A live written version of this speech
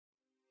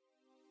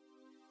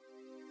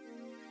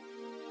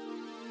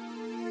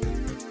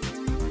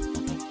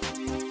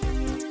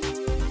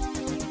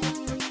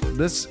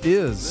This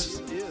is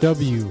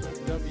WTM.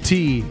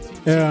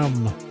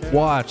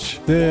 Watch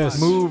This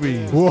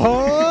Movie.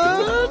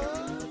 What?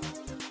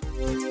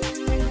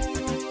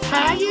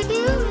 How you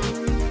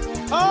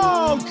doing?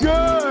 Oh,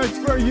 good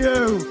for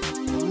you.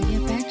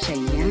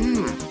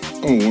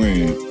 Oh,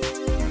 wait.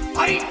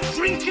 I ain't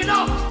drinking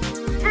up.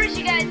 First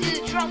you gotta do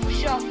the truffle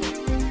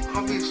shuffle.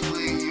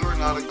 Obviously, you're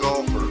not a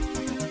golfer.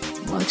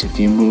 Watch a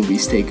few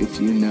movies, take a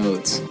few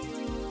notes.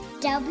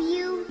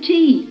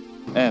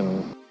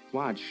 WTM.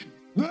 Watch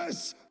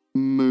this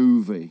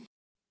movie.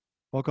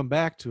 Welcome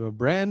back to a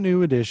brand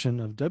new edition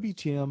of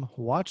WTM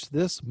Watch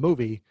This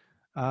Movie.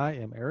 I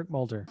am Eric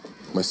Mulder.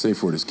 My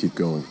safe word is keep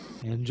going.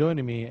 And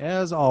joining me,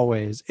 as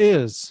always,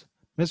 is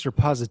Mr.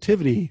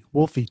 Positivity,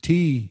 Wolfie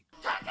T.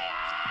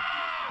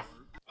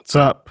 What's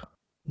up?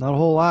 Not a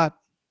whole lot.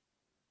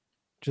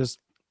 Just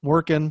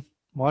working,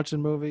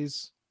 watching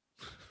movies.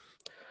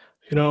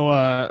 You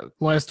know,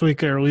 last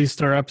week I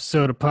released our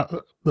episode of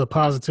the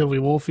Positively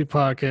Wolfie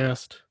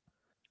podcast.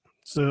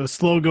 So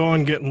slow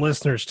going getting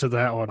listeners to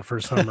that one for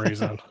some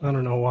reason. I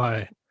don't know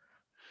why.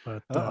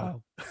 But I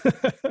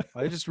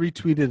just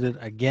retweeted it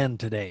again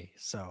today.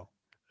 So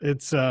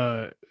it's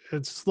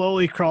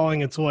slowly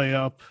crawling its way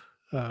up.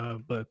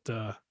 But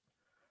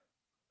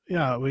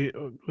yeah, we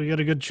got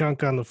a good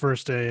chunk on the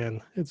first day,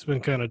 and it's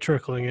been kind of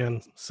trickling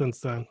in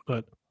since then.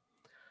 But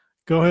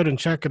go ahead and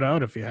check it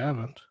out if you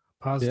haven't.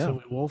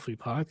 Positively Wolfie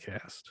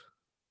podcast.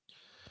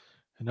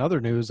 in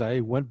other news, I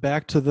went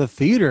back to the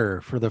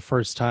theater for the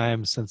first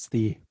time since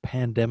the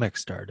pandemic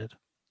started.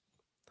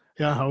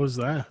 Yeah, how was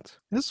that?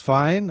 It's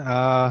fine.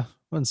 Went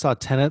and saw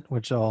Tenet,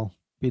 which I'll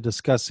be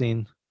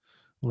discussing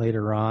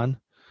later on.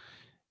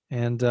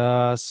 And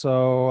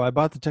so I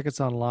bought the tickets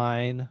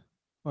online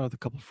with a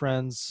couple of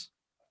friends,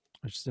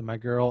 which is my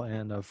girl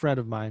and a friend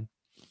of mine.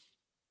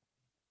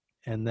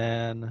 And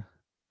then,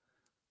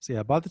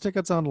 I bought the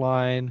tickets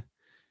online.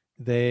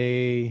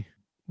 They,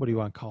 what do you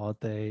want to call it?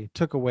 They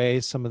took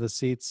away some of the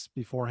seats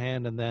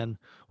beforehand. And then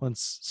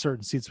once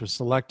certain seats were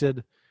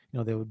selected,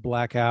 they would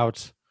black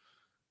out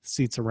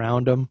seats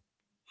around them.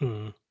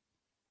 It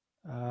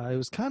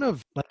was kind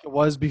of like it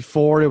was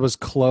before it was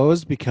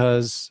closed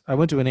because I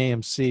went to an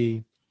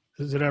AMC.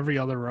 Is it every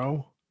other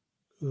row?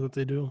 Is what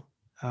they do?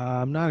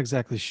 I'm not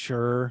exactly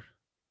sure.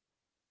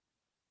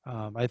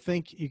 I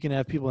think you can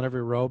have people in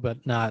every row,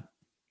 but not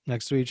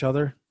next to each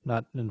other,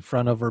 not in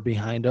front of or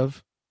behind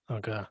of.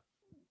 Okay.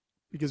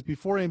 Because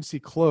before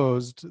AMC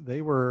closed,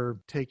 they were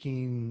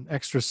taking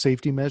extra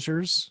safety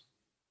measures.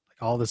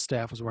 Like all the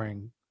staff was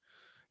wearing,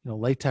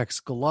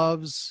 latex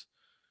gloves,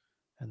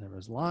 and there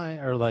was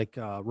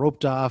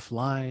roped off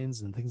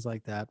lines and things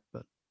like that.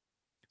 But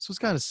this was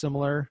kind of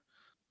similar.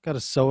 Got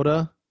a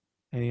soda,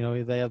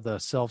 and they have the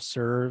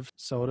self-serve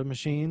soda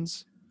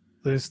machines.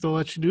 They still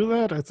let you do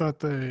that? I thought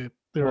they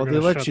were they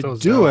let you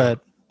do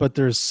it, but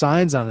there's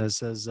signs on it that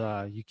says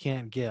you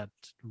can't get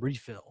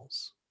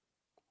refills.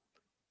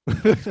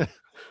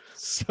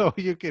 So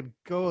you can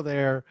go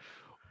there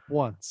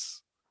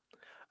once.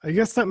 I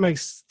guess that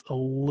makes a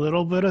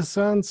little bit of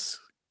sense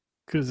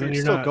because then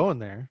you're still not going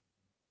there.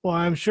 Well,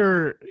 I'm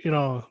sure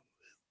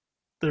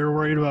they're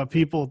worried about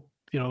people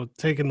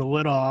taking the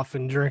lid off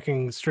and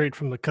drinking straight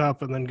from the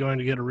cup and then going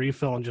to get a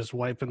refill and just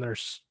wiping their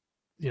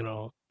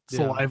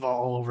saliva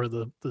all over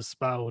the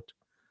spout.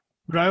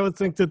 But I would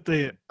think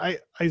that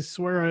I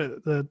swear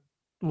that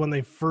when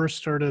they first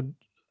started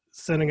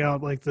sending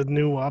out like the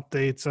new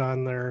updates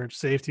on their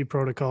safety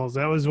protocols,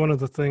 that was one of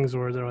the things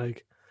where they're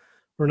like,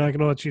 we're not going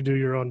to let you do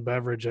your own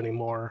beverage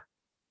anymore.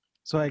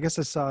 So I guess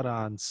I saw it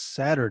on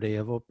Saturday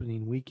of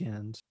opening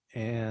weekend,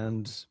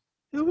 and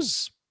it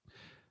was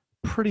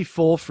pretty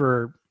full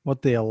for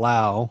what they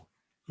allow.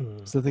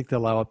 So I think they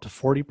allow up to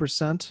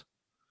 40%,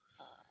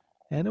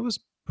 and it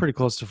was pretty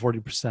close to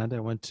 40%. I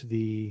went to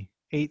the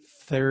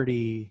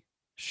 8:30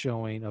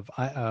 showing of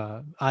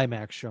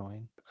IMAX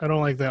showing. I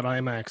don't like that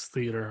IMAX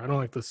theater. I don't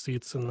like the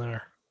seats in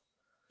there.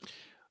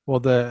 Well,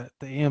 the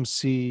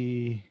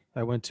AMC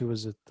I went to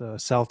was at the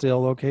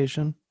Southdale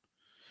location.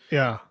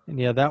 Yeah. And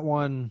that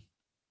one,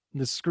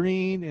 the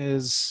screen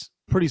is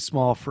pretty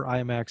small for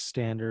IMAX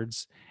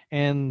standards,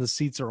 and the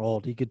seats are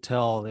old. You could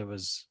tell it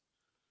was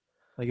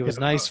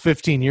nice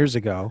 15 years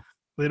ago.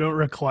 They don't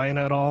recline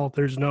at all.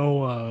 There's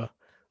no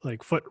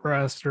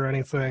footrest or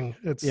anything.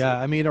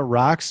 It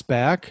rocks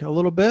back a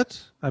little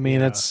bit.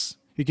 It's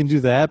you can do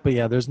that, but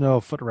there's no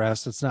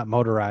footrest. It's not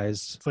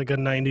motorized. It's like a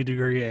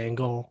 90-degree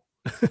angle.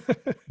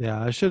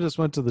 I should have just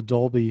went to the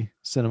Dolby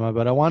Cinema,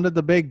 but I wanted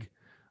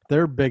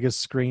their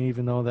biggest screen,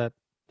 even though that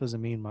doesn't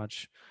mean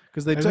much.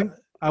 Because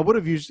I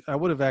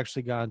would have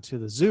actually gone to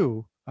the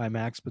Zoo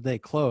IMAX, but they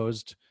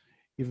closed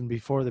even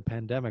before the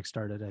pandemic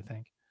started. I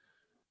think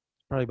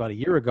probably about a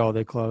year ago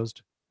they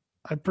closed.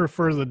 I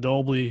prefer the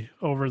Dolby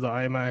over the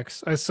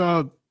IMAX. I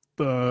saw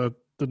the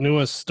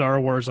newest Star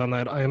Wars on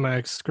that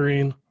IMAX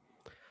screen,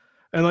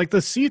 and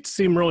the seats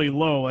seem really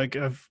low.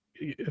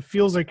 It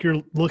feels like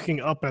you're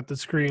looking up at the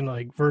screen,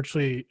 like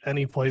virtually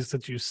any place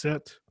that you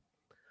sit.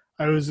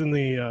 I was in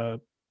the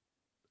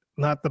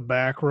not the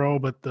back row,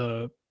 but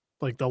the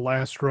like the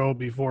last row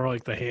before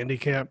like the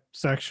handicap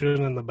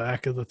section in the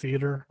back of the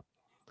theater.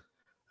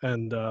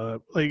 And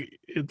like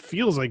it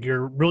feels like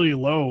you're really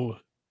low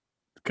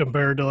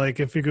compared to like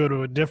if you go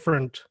to a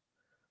different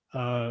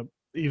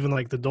even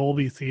like the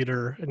Dolby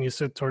theater and you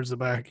sit towards the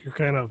back, you're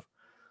kind of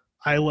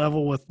eye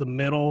level with the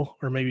middle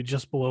or maybe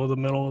just below the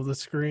middle of the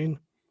screen.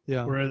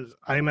 Yeah. Whereas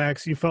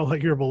IMAX, you felt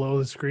like you're below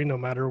the screen no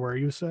matter where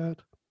you sat.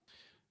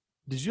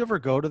 Did you ever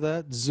go to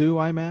that Zoo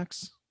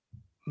IMAX?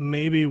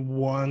 Maybe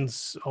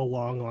once a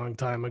long, long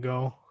time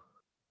ago.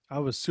 I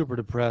was super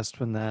depressed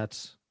when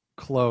that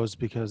closed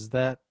because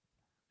that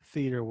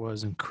theater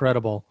was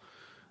incredible.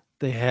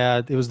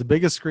 It was the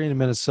biggest screen in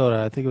Minnesota.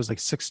 I think it was like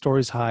 6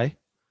 stories high.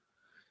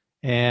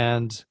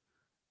 And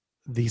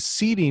the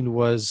seating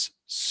was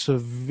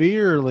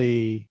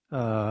severely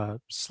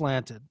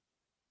slanted.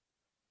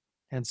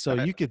 And so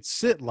you could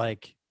sit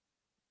like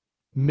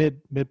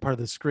mid part of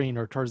the screen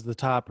or towards the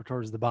top or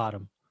towards the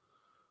bottom.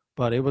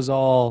 But it was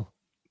all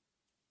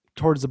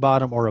towards the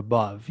bottom or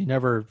above.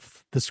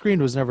 The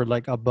screen was never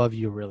like above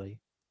you really.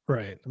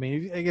 Right. I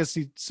mean, I guess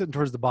you sitting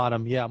towards the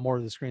bottom, yeah, more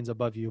of the screen's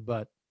above you,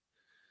 but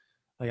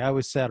like I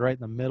always sat right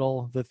in the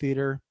middle of the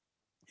theater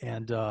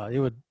and it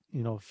would,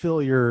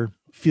 fill your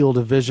field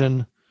of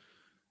vision.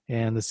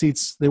 And the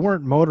seats, they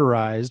weren't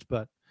motorized,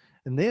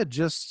 and they had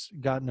just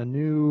gotten a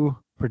new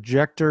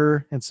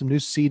projector and some new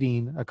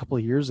seating a couple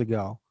of years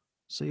ago.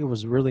 So it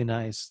was really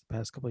nice the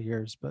past couple of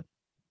years, but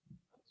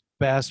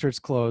bastards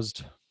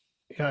closed.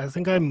 Yeah, I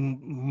think I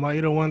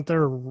might have went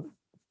there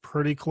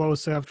pretty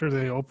close after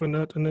they opened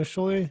it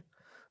initially.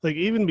 Like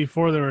even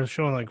before they were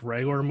showing like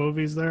regular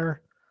movies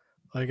there.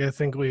 Like I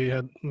think we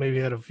had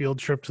a field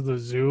trip to the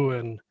zoo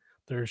and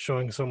they're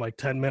showing some like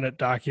 10-minute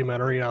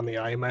documentary on the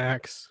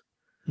IMAX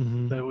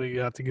that we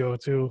got to go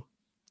to.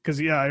 Because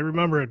yeah, I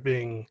remember it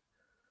being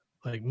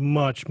like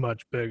much,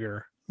 much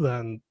bigger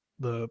than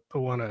the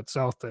one at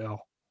Southdale.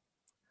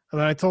 And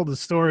then I told the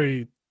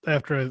story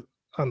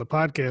on the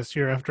podcast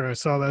here after I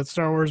saw that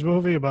Star Wars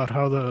movie about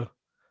how the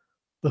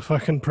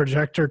fucking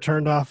projector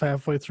turned off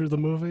halfway through the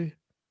movie.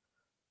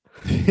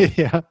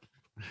 Yeah.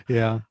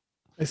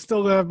 I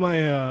still have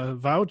my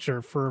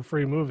voucher for a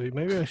free movie.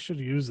 Maybe I should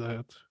use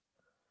that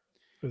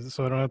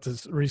so I don't have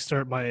to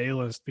restart my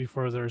A-list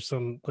before there's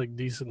some like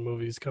decent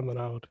movies coming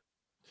out.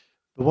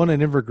 The one in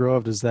Inver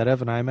Grove, does that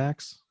have an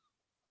IMAX?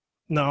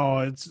 No,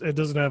 it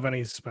doesn't have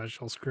any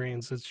special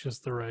screens. It's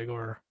just the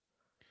regular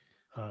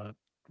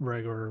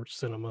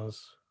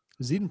cinemas.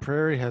 Eden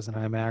Prairie has an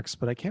IMAX,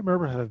 but I can't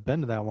remember if I've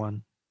been to that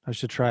one. I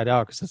should try it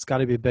out because it's got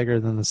to be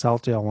bigger than the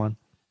Southdale one.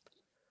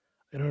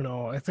 I don't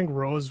know. I think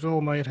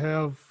Roseville might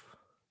have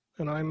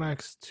an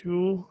IMAX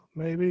too,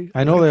 maybe.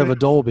 I know they have a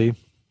Dolby.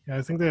 Yeah,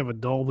 I think they have a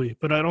Dolby,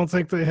 but I don't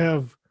think they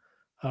have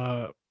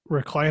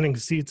reclining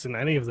seats in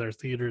any of their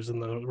theaters in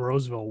the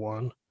Roseville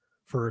one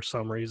for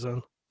some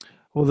reason.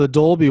 Well, the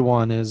Dolby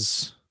one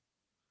has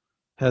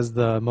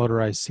the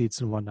motorized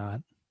seats and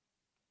whatnot,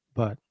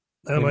 but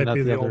that might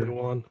be the only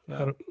one.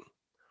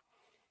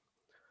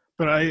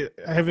 But I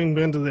having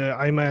been to the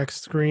IMAX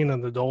screen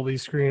and the Dolby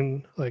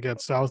screen, like at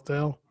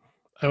Southdale,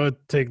 I would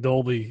take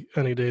Dolby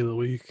any day of the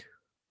week.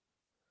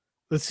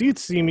 The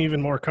seats seem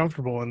even more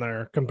comfortable in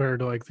there compared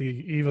to like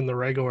even the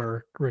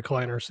regular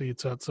recliner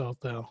seats at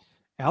Southdale.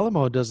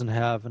 Alamo doesn't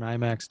have an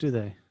IMAX, do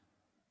they?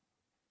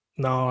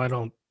 No, I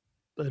don't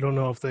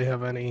know if they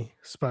have any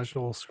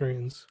special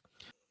screens.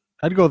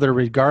 I'd go there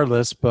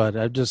regardless, but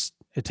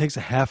it takes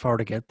a half hour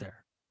to get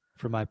there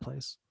from my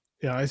place.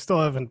 Yeah, I still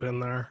haven't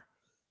been there.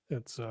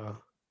 It's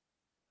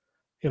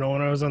when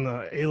I was on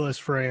the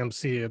A-list for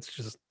AMC, it's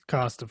just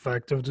cost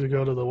effective to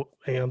go to the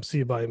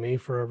AMC by me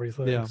for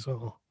everything. Yeah.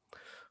 So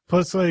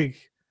plus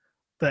like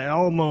the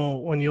Alamo,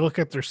 when you look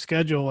at their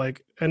schedule,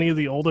 like any of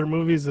the older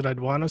movies that I'd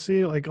want to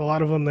see, like a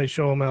lot of them, they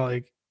show them at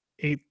like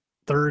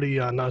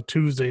 8:30 on a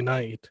Tuesday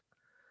night.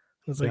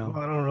 It's like, well,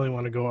 I don't really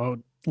want to go out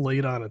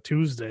late on a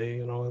Tuesday,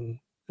 and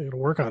I got to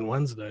work on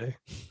Wednesday.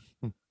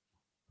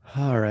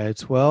 All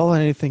right. Well,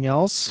 anything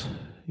else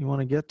you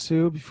want to get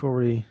to before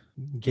we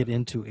get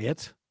into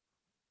it?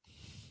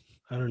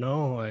 I don't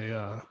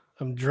know.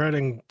 I'm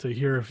dreading to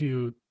hear if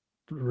you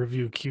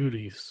review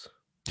Cuties.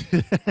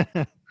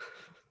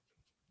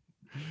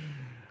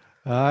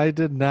 I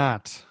did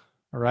not,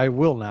 or I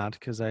will not,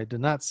 because I did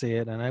not see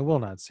it, and I will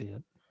not see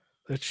it.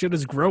 That shit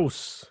is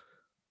gross.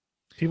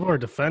 People are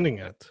defending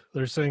it.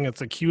 They're saying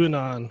it's a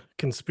QAnon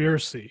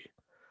conspiracy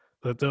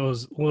that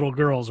those little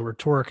girls were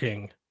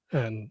twerking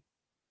and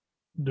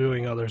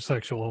doing other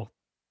sexual,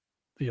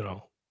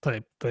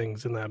 type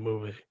things in that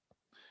movie.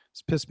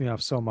 It's pissed me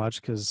off so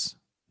much because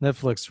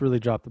Netflix really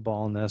dropped the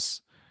ball on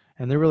this,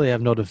 and they really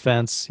have no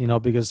defense,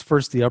 because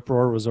first the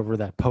uproar was over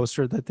that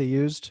poster that they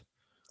used.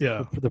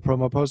 Yeah. The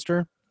promo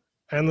poster.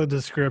 And the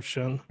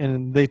description.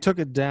 And they took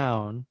it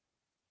down,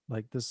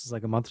 like this is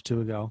like a month or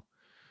two ago.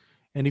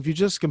 And if you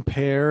just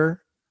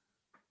compare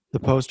the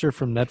poster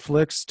from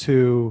Netflix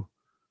to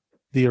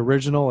the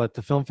original at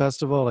the film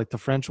festival, like the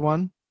French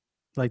one,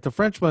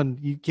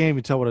 you can't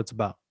even tell what it's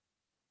about.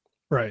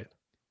 Right.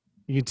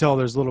 You can tell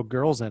there's little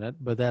girls in it,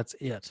 but that's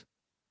it.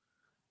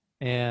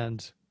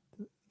 And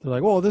they're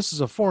like, well, this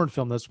is a foreign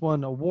film that's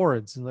won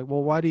awards. And like,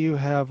 well, why do you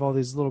have all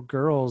these little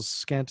girls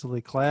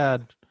scantily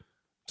clad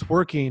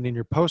twerking in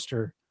your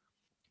poster?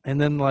 And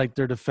then like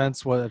their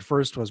defense was at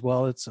first was,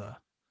 well, it's a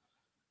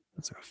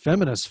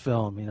feminist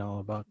film,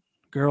 about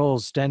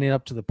girls standing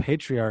up to the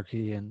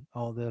patriarchy and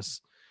all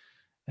this.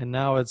 And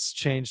now it's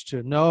changed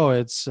to, no,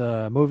 it's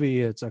a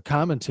movie. It's a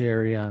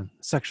commentary on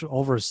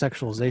over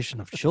sexualization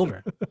of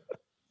children.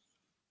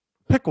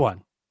 Pick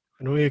one.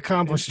 And we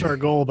accomplished our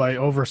goal by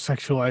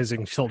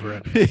over-sexualizing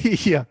children.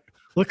 Yeah.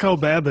 Look how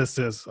bad this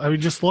is. I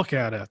mean, just look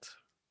at it.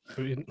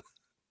 I mean,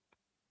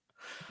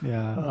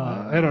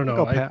 yeah. I don't know.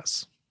 I'll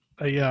pass.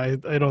 I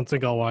don't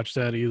think I'll watch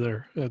that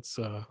either. It's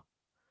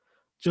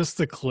just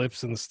the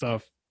clips and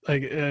stuff.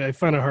 I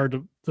find it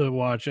hard to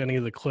watch any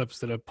of the clips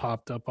that have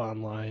popped up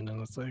online,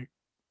 and it's like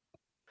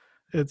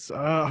it's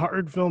a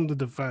hard film to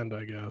defend,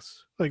 I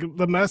guess. Like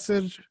the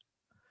message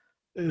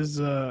is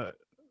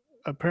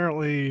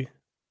apparently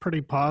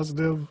pretty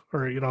positive,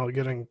 or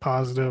getting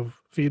positive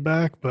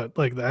feedback, but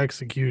like the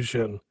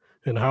execution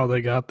and how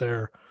they got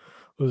there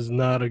was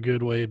not a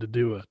good way to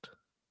do it.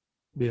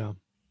 Yeah.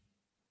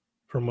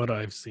 From what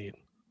I've seen.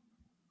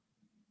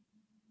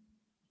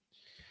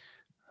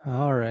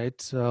 All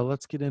right,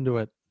 let's get into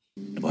it.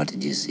 What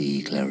did you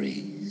see,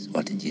 Clarice?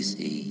 What did you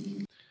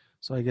see?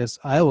 So I guess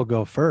I will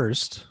go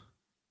first,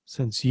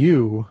 since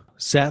you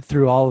sat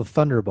through all of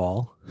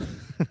Thunderball.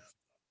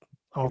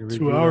 All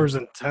 2 hours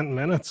and 10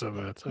 minutes of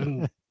it.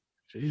 And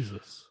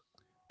Jesus.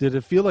 Did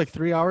it feel like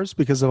 3 hours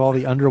because of all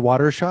the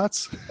underwater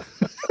shots?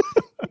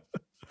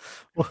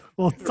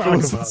 We'll talk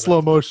about it.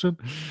 Slow motion.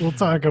 We'll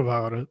talk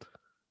about it.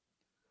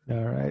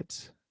 All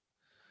right.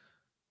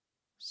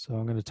 So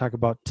I'm going to talk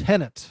about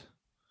Tenet,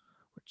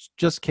 which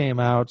just came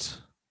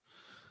out,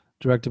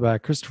 directed by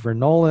Christopher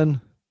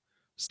Nolan,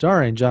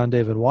 starring John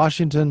David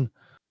Washington,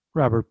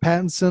 Robert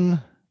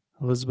Pattinson,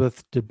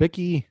 Elizabeth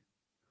Debicki,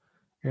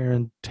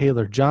 Aaron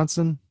Taylor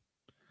Johnson,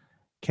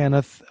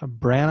 Kenneth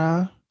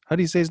Branagh. How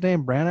do you say his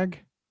name? Branagh?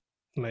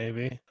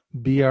 Maybe.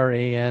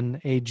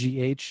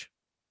 Branagh.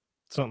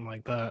 Something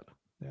like that.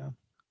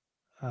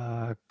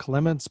 Yeah.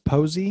 Clements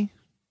Posey,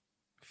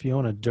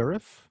 Fiona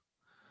Dourif,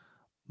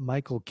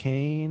 Michael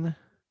Caine.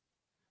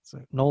 It's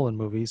a Nolan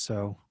movie,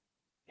 so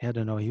you had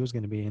to know he was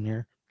going to be in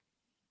here.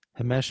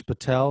 Himesh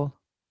Patel,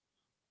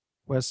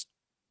 Wes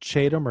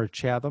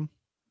Chatham.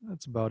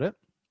 That's about it.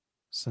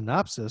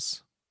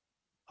 Synopsis: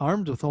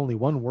 armed with only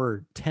one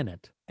word,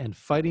 Tenet, and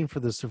fighting for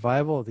the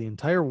survival of the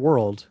entire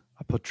world,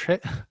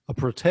 a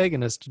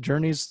protagonist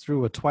journeys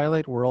through a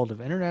twilight world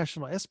of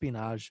international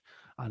espionage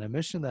on a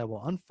mission that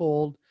will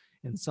unfold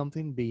in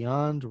something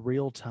beyond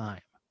real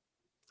time.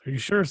 Are you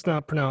sure it's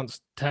not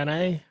pronounced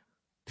Tenet?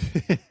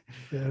 Yeah,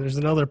 there's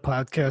another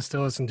podcast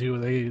I listened to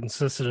where they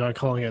insisted on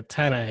calling it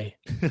Tenet,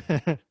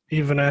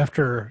 even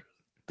after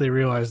they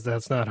realized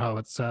that's not how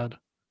it's said.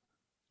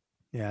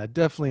 Yeah,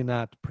 definitely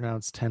not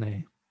pronounced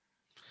Tenet.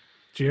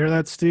 Did you hear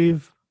that,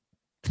 Steve?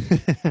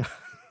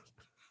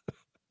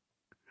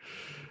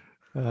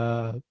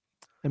 I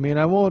mean,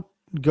 I won't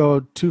go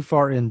too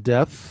far in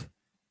depth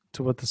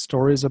to what the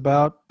story is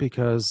about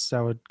because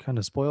that would kind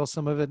of spoil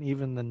some of it.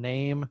 Even the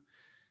name,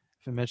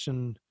 if I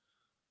mention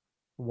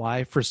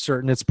why for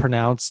certain it's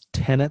pronounced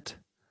Tenet.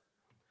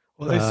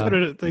 Well,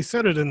 they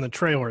said it in the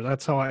trailer.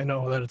 That's how I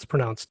know that it's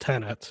pronounced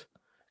Tenet.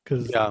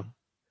 Because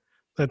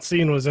that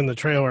scene was in the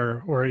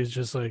trailer where he's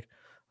just like,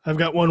 I've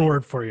got one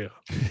word for you.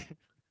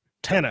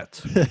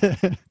 Tenet.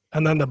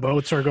 And then the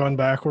boats are going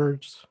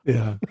backwards.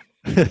 Yeah.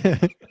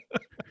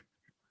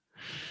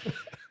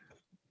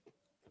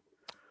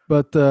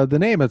 But the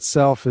name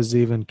itself is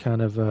even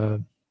kind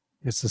of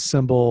it's a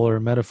symbol or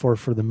a metaphor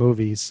for the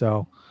movie,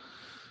 so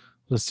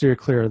let's steer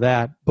clear of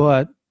that.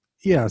 But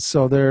yeah,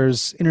 so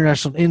there's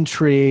international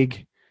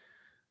intrigue,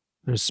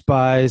 there's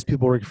spies,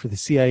 people working for the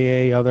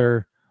CIA,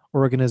 other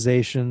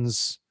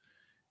organizations,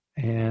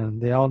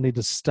 and they all need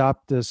to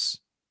stop this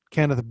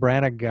Kenneth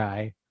Branagh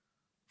guy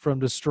from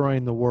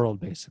destroying the world,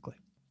 basically.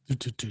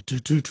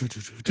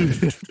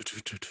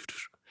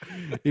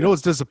 You know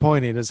what's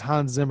disappointing is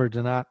Hans Zimmer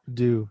did not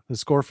do the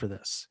score for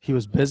this. He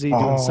was busy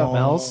doing something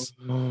else,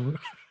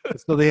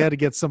 so they had to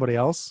get somebody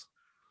else.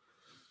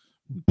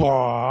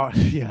 Yeah,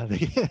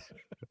 it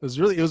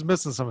was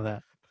missing some of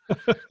that.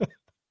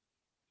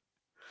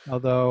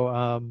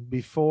 Although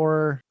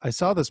before I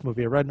saw this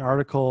movie, I read an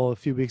article a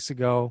few weeks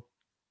ago.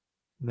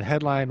 The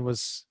headline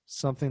was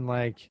something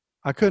like,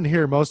 I couldn't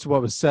hear most of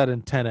what was said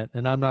in Tenet,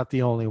 and I'm not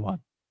the only one.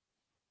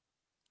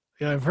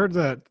 Yeah, I've heard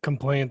that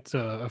complaint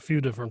a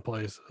few different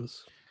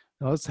places.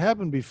 Now, it's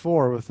happened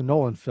before with the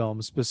Nolan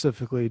films,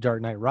 specifically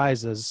Dark Knight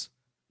Rises.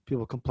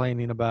 People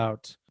complaining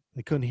about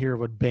they couldn't hear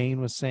what Bane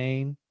was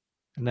saying.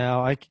 And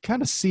now I can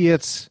kind of see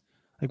it,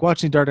 like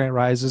watching Dark Knight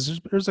Rises.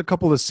 There's a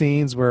couple of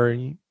scenes where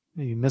you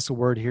miss a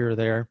word here or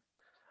there.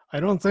 I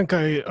don't think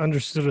I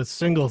understood a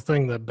single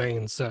thing that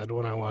Bane said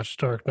when I watched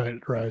Dark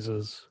Knight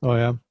Rises. Oh,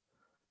 yeah?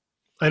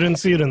 I didn't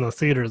see it in the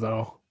theater,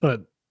 though,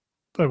 but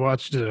I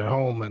watched it at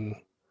home, and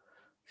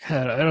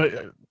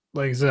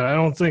like I said, I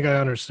don't think I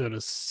understood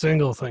a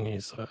single thing he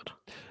said.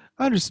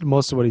 I understood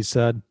most of what he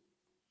said.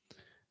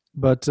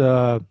 But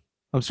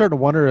I'm starting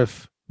to wonder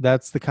if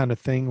that's the kind of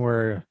thing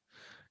where,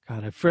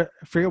 God, I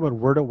forget what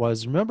word it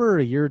was. Remember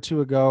a year or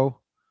two ago,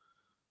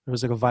 there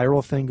was like a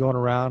viral thing going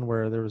around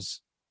where there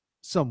was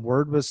some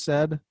word was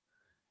said,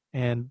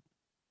 and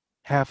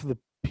half of the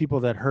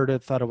people that heard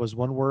it thought it was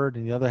one word,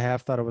 and the other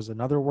half thought it was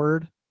another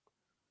word.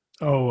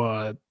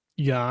 Oh,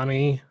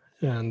 Yanni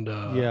and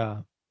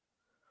Yeah.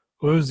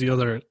 what was the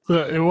other?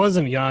 It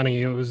wasn't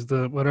Yanni. It was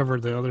the whatever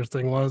the other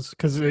thing was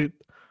because the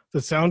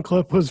sound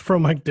clip was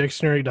from like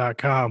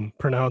dictionary.com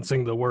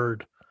pronouncing the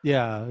word.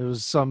 Yeah, it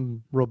was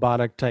some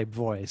robotic type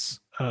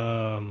voice.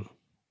 God,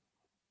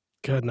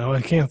 no,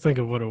 I can't think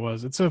of what it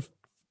was. It's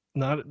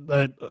not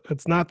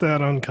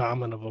that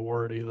uncommon of a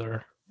word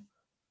either.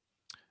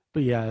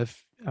 But yeah,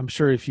 I'm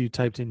sure if you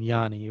typed in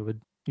Yanni, you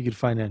could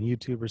find it on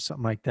YouTube or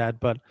something like that.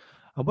 But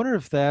I wonder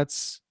if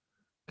that's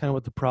kind of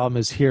what the problem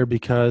is here,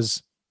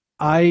 because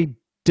I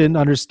didn't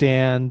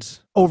understand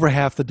over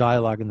half the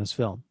dialogue in this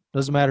film.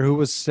 Doesn't matter who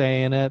was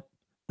saying it.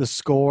 The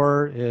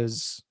score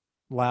is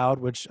loud,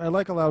 which I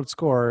like a loud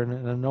score in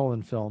a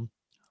Nolan film.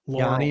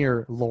 Yanni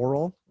or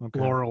Laurel? Okay.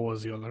 Laurel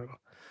was the other one.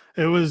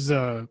 It was,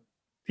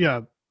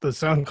 yeah, the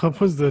sound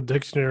clip was the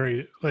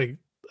dictionary. Like,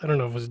 I don't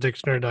know if it was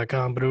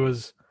dictionary.com, but it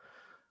was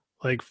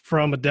like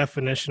from a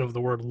definition of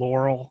the word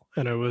laurel,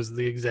 and it was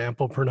the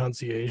example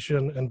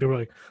pronunciation. And people were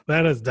like,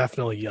 that is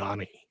definitely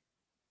Yanni.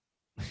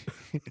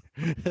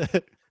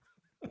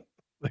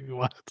 Like,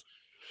 what?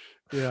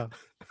 Yeah.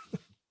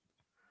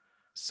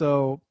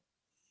 So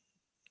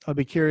I'll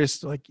be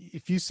curious, like,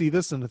 if you see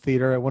this in the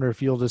theater, I wonder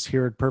if you'll just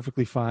hear it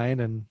perfectly fine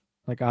and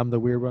like I'm the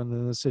weird one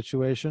in this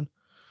situation.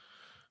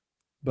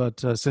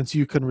 But since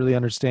you couldn't really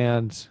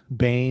understand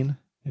Bane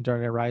in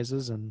Dark Knight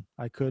Rises, and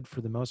I could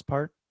for the most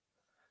part.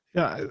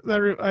 Yeah,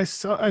 I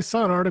saw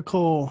an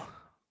article,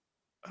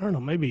 I don't know,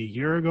 maybe a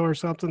year ago or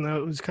something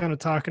that was kind of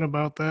talking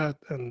about that,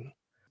 and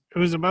it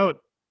was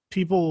about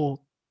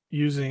people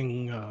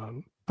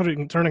using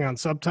turning on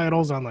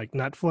subtitles on like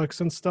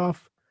Netflix and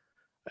stuff,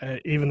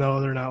 even though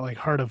they're not like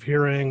hard of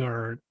hearing,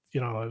 or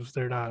if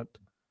they're not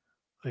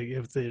like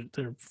if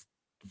they're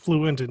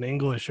fluent in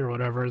English or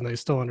whatever, and they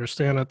still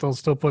understand it, they'll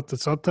still put the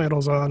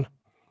subtitles on.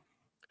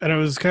 And it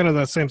was kind of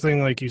that same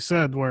thing, like you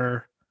said,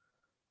 where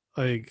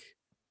like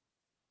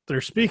they're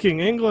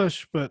speaking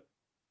English, but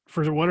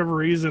for whatever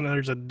reason,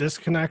 there's a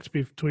disconnect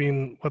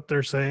between what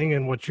they're saying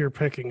and what you're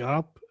picking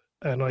up.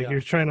 And like you're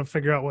trying to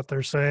figure out what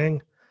they're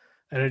saying,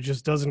 and it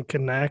just doesn't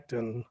connect.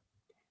 And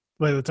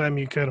by the time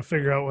you kind of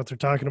figure out what they're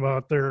talking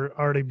about, they're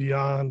already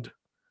beyond,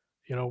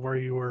 where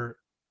you were,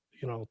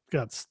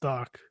 got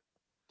stuck.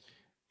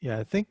 Yeah,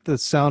 I think the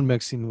sound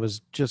mixing was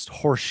just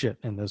horseshit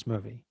in this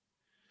movie.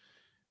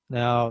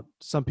 Now,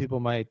 some people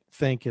might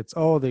think it's,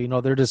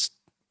 they're just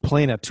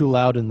playing it too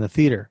loud in the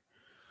theater.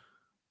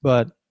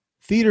 But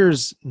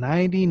theaters,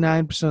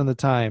 99% of the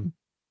time,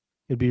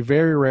 it'd be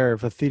very rare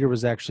if a theater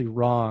was actually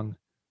wrong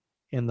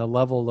in the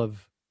level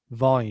of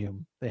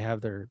volume they have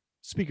their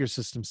speaker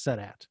system set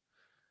at.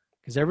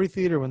 Because every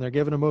theater, when they're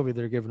given a movie,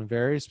 they're given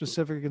very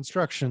specific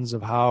instructions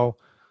of how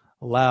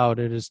loud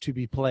it is to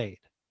be played.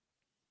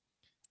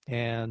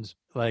 And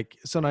like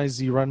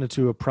sometimes you run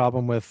into a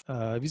problem with,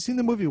 have you seen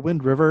the movie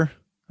Wind River?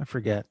 I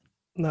forget.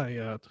 Not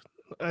yet.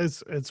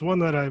 It's one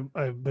that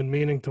I've been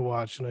meaning to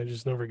watch, and I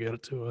just never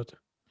get to it.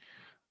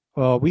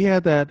 Well, we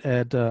had that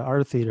at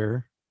our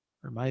theater,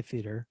 or my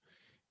theater,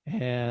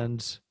 and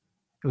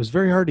it was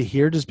very hard to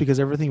hear just because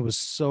everything was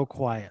so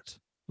quiet.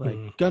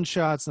 Like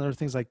gunshots and other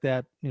things like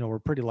that, were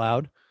pretty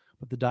loud,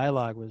 but the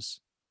dialogue was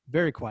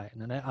very quiet.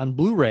 And on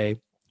Blu-ray,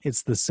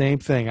 it's the same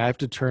thing. I have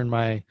to turn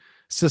my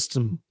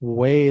system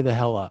way the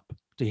hell up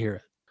to hear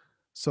it.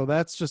 So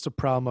that's just a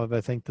problem of,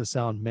 I think, the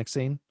sound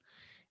mixing.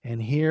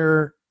 And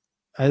here,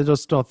 I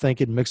just don't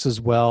think it mixes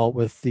well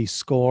with the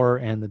score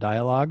and the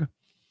dialogue.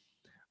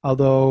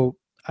 Although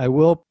I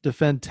will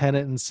defend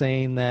Tenet in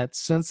saying that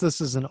since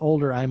this is an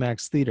older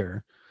IMAX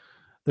theater,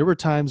 there were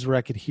times where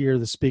I could hear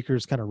the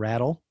speakers kind of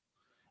rattle.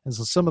 And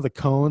so some of the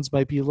cones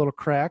might be a little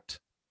cracked.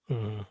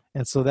 Mm-hmm.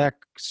 And so that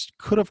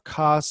could have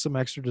caused some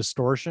extra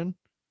distortion.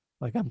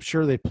 Like I'm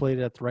sure they played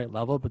it at the right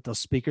level, but those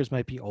speakers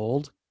might be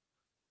old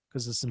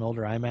because it's an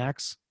older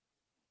IMAX.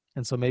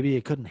 And so maybe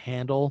it couldn't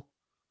handle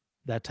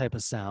that type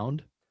of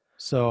sound.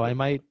 So I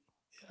might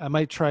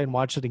try and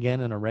watch it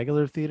again in a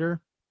regular theater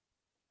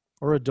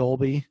or a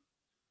Dolby,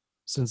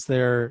 since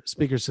their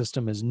speaker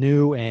system is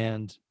new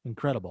and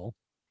incredible.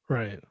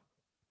 Right.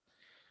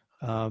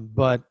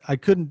 But I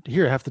couldn't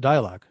hear half the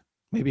dialogue.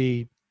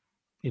 Maybe,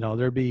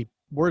 there'd be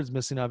words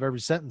missing out of every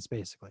sentence,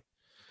 basically,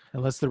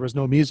 unless there was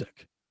no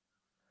music.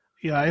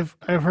 Yeah,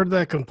 I've heard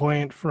that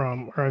complaint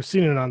or I've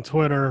seen it on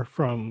Twitter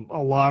from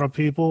a lot of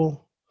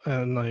people,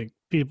 and like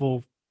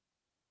people,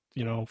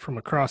 from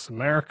across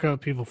America,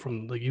 people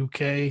from the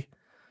UK.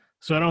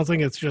 So I don't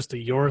think it's just a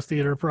your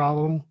theater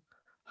problem.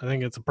 I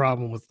think it's a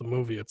problem with the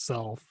movie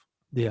itself.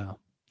 Yeah,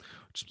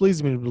 which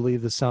leads me to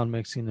believe the sound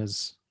mixing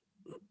is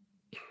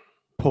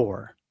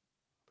poor,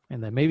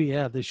 and that maybe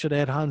they should have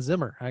had Hans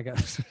Zimmer, I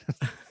guess.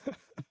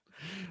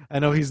 I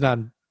know he's not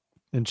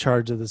in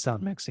charge of the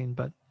sound mixing,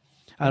 but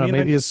I don't know,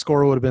 maybe his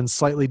score would have been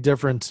slightly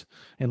different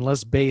and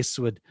less bass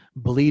would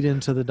bleed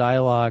into the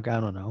dialogue. I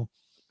don't know.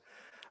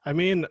 I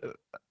mean,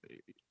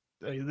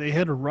 they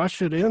had to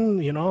rush it in,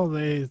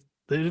 they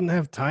didn't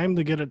have time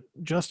to get it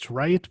just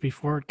right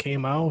before it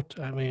came out.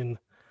 I mean,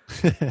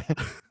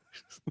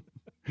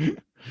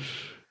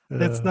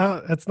 it's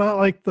not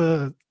like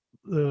the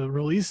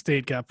release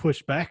date got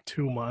pushed back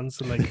 2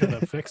 months and they could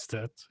have fixed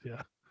it.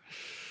 Yeah.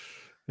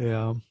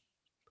 Yeah.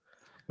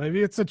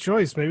 Maybe it's a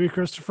choice. Maybe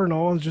Christopher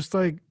Nolan's just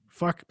like,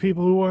 fuck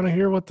people who want to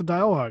hear what the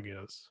dialogue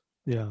is.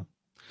 Yeah.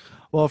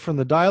 Well, from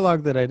the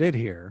dialogue that I did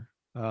hear,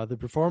 the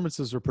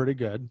performances were pretty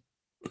good.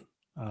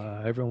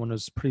 Everyone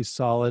was pretty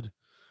solid.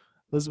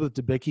 Elizabeth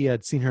Debicki,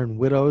 I'd seen her in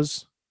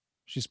Widows.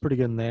 She's pretty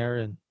good in there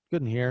and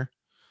good in here.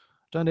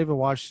 John David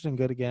Washington,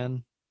 good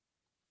again.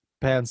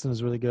 Pattinson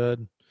is really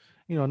good.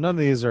 None of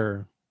these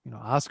are,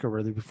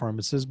 Oscar-worthy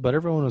performances, but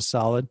everyone was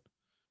solid.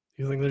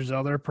 You think there's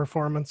other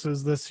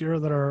performances this year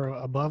that are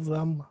above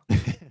them?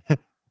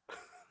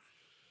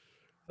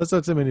 That's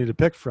not too many to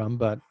pick from,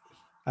 but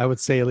I would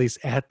say at least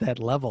at that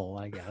level,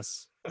 I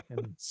guess,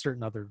 in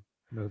certain other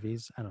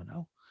movies. I don't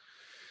know.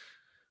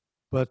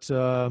 But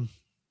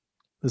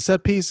the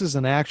set pieces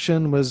and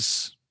action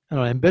was,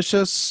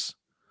 ambitious.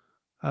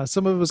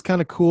 Some of it was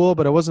kind of cool,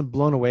 but I wasn't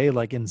blown away.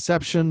 Like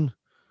Inception,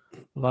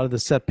 a lot of the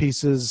set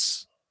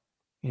pieces,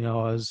 I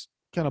was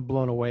kind of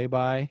blown away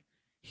by.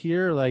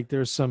 Here, like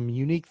there's some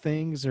unique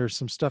things or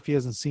some stuff he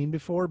hasn't seen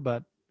before,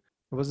 but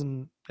it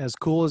wasn't as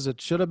cool as it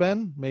should have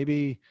been.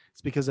 Maybe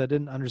it's because I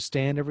didn't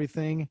understand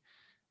everything,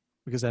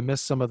 because I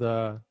missed some of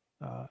the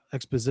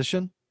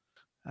exposition.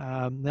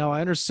 Now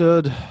I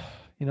understood,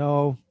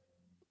 I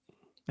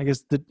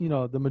guess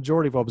the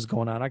majority of what was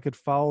going on. I could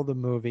follow the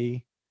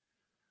movie,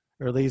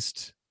 or at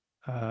least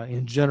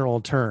in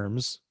general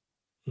terms.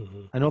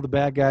 Mm-hmm. I know the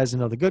bad guys, I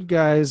know the good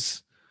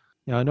guys.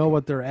 I know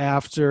what they're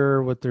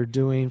after, what they're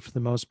doing for the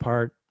most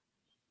part.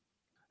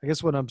 I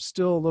guess what I'm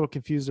still a little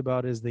confused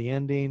about is the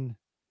ending,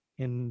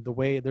 in the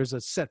way there's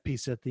a set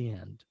piece at the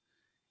end,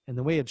 and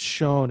the way it's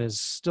shown is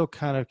still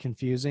kind of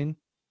confusing.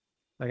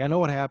 Like, I know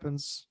what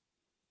happens.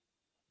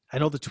 I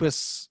know the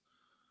twists.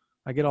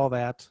 I get all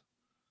that.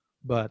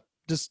 But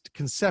just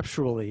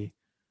conceptually,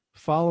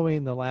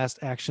 following the last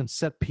action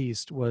set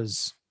piece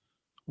was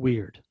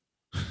weird.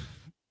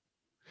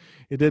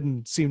 It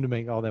didn't seem to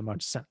make all that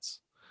much sense.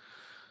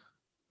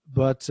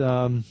 But,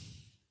 the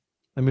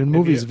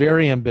movie's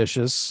very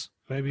ambitious.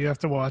 Maybe you have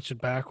to watch it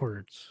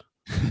backwards.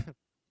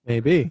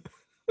 Maybe.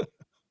 Do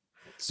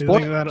you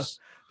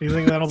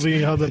think that'll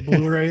be how the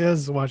Blu-ray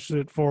is? Watch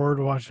it forward,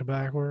 watch it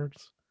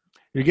backwards.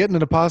 You're getting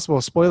into possible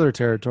spoiler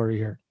territory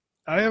here.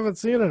 I haven't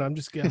seen it. I'm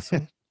just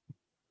guessing.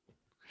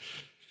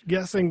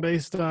 Guessing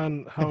based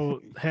on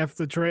how half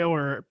the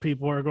trailer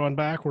people are going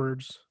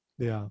backwards.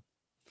 Yeah.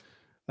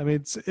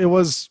 It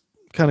was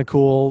kind of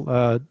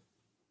cool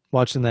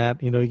watching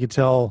that. You could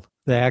tell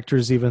the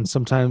actors even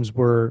sometimes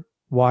were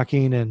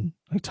walking and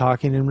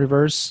talking in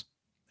reverse,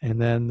 and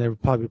then they were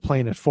probably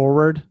playing it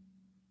forward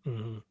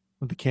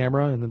with the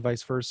camera, and then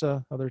vice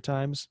versa other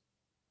times.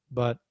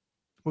 But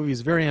the movie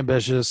is very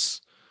ambitious.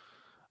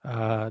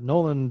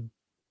 Nolan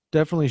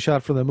definitely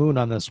shot for the moon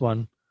on this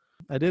one.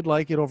 I did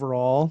like it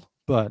overall,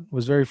 but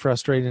was very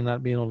frustrating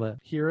not being able to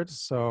hear it.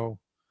 So,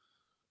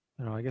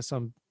 I guess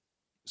I'm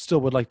still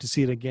would like to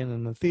see it again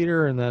in the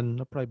theater, and then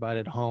I'll probably buy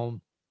it at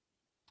home.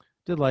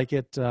 Did like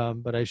it,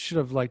 but I should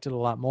have liked it a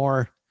lot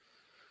more.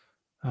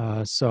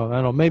 So I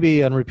don't know,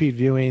 maybe on repeat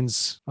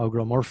viewings, I'll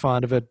grow more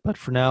fond of it. But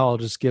for now, I'll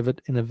just give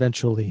it an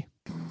eventually.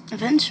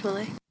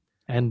 Eventually.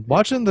 And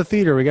watch it in the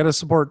theater. We got to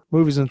support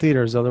movies in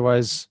theaters.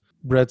 Otherwise,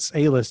 Brett's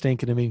A-list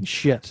ain't going to mean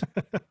shit.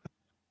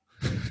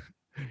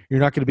 You're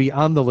not going to be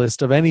on the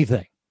list of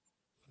anything.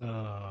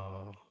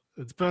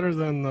 It's better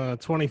than the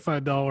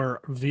 $25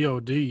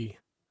 VOD.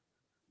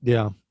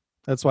 Yeah.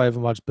 That's why I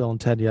haven't watched Bill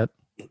and Ted yet.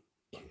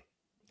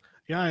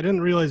 Yeah, I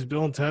didn't realize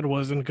Bill and Ted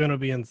wasn't going to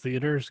be in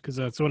theaters, because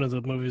that's one of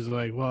the movies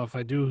like, well, if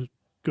I do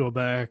go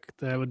back,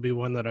 that would be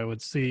one that I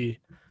would see.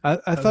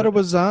 I thought it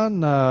was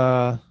on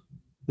at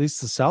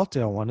least the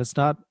Southdale one. It's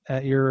not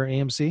at your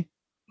AMC?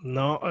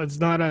 No, it's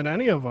not on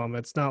any of them.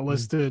 It's not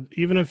listed.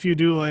 Even if you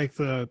do like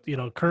the,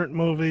 current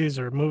movies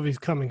or movies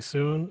coming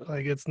soon,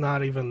 like it's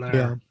not even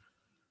there.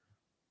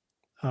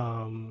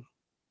 Yeah.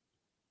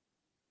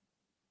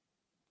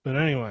 But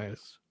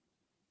anyways,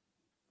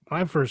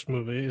 my first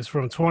movie is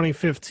from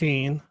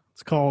 2015.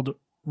 It's called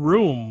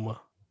Room,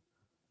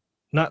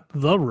 not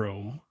The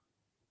Room.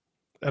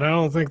 And I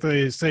don't think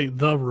they say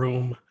The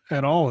Room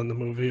at all in the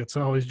movie. It's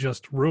always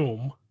just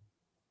Room.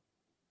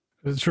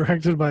 It's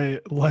directed by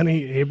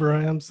Lenny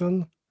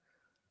Abrahamson,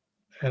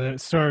 and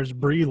it stars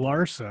Brie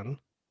Larson,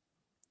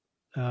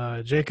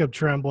 Jacob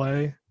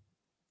Tremblay,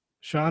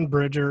 Sean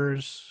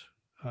Bridgers,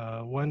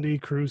 Wendy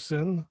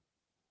Crewson,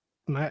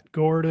 Matt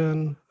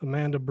Gordon,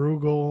 Amanda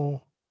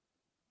Brugel,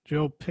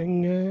 Joe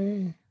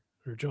Ping,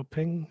 I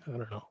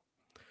don't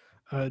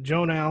know.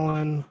 Joan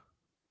Allen,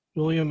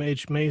 William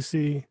H.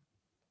 Macy,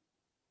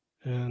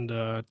 and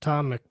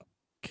Tom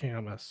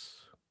McCamus.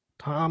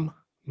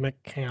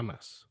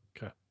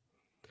 Okay.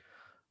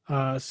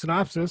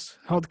 Synopsis: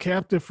 held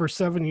captive for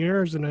 7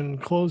 years in an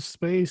enclosed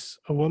space,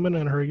 a woman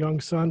and her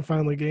young son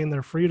finally gain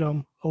their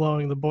freedom,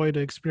 allowing the boy to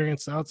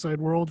experience the outside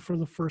world for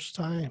the first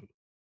time.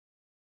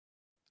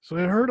 So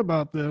I heard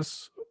about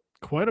this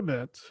quite a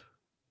bit.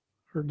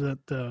 Heard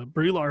that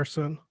Brie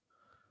Larson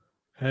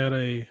had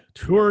a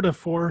tour de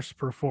force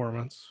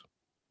performance.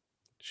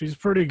 She's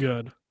pretty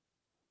good.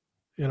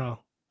 You know,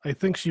 I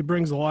think she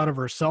brings a lot of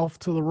herself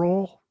to the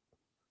role.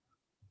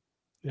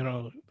 You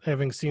know,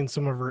 having seen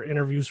some of her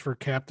interviews for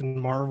Captain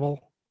Marvel,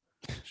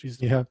 she's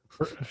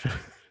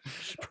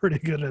she's pretty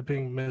good at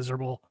being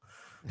miserable.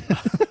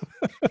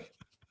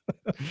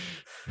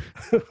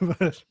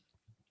 But,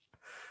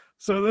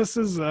 so this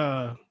is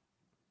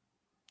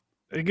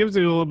it gives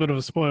you a little bit of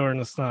a spoiler in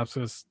the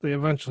synopsis. They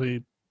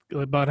eventually,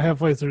 about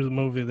halfway through the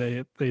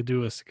movie, they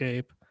do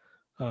escape.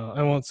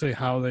 I won't say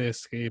how they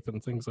escape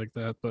and things like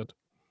that, but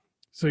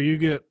so you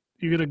get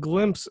a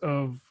glimpse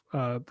of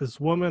this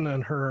woman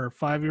and her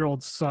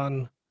 5-year-old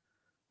son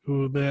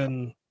who have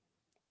been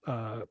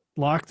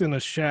locked in a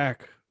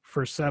shack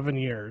for 7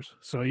 years.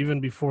 So even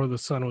before the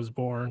son was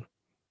born.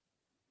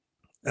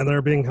 And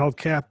they're being held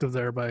captive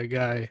there by a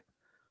guy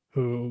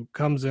who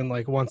comes in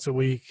like once a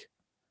week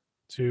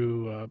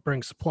to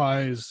bring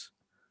supplies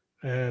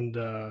and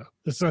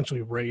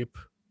essentially rape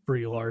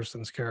Brie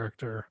Larson's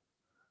character.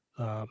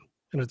 And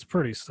it's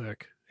pretty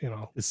sick, you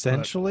know.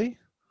 Essentially?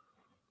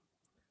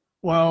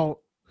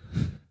 Well,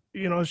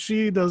 you know,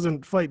 she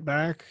doesn't fight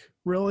back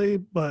really,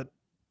 but,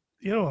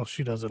 you know,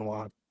 she doesn't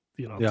want,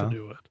 you know, to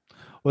do it.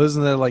 Well,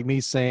 isn't that like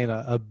me saying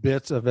a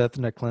bit of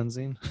ethnic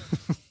cleansing?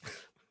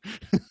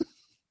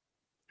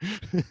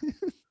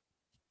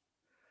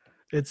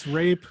 It's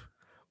rape,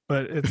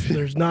 but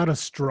there's not a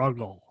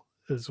struggle,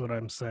 is what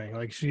I'm saying.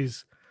 Like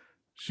she's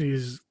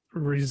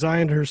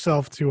resigned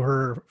herself to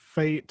her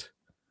fate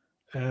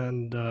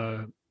and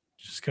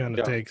just kind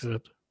of takes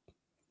it.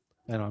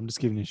 I know, I'm just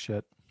giving you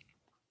shit.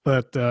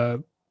 But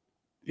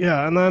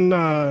yeah, and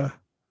then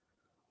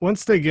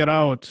once they get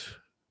out,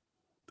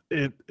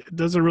 it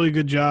does a really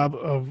good job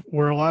of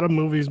where a lot of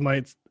movies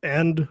might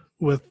end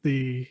with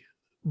the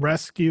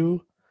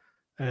rescue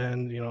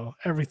and, you know,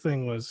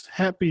 everything was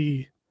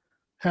happily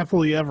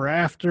ever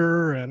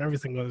after and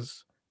everything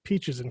was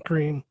peaches and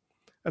cream.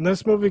 And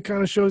this movie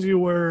kind of shows you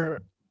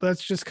where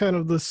that's just kind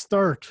of the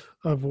start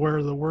of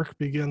where the work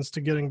begins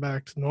to getting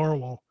back to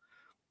normal.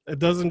 It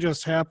doesn't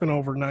just happen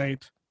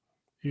overnight.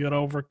 You got to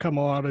overcome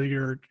a lot of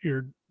your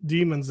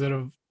demons that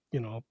have, you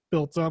know,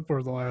 built up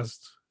over the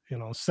last, you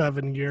know,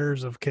 7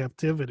 years of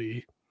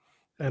captivity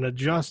and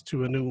adjust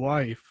to a new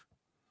life.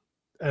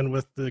 And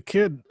with the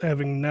kid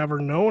having never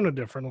known a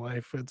different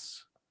life,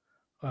 it's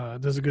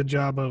does a good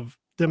job of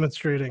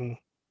demonstrating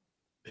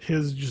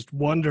his just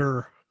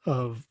wonder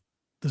of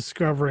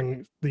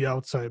discovering the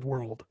outside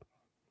world.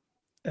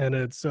 And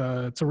it's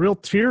a real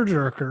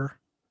tearjerker.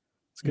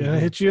 It's gonna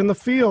hit you in the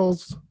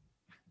feels.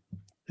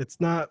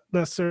 It's not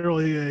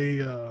necessarily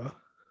a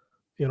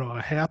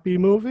a happy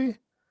movie.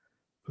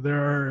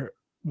 There are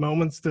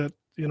moments that,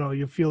 you know,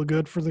 you feel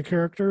good for the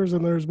characters,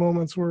 and there's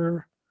moments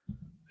where,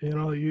 you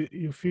know,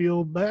 you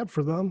feel bad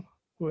for them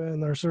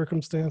and their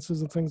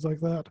circumstances and things like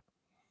that.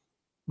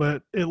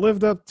 But it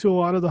lived up to a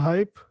lot of the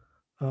hype.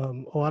 A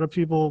lot of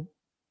people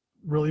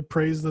really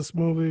praised this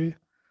movie.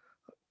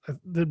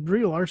 Did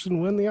Brie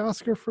Larson win the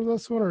Oscar for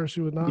this one, or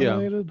she was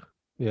nominated?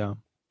 Yeah,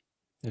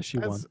 she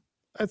won.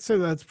 I'd say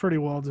that's pretty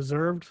well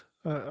deserved.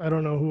 I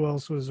don't know who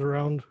else was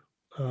around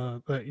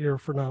that year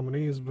for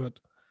nominees, but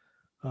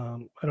I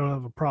don't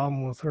have a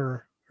problem with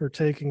her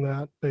taking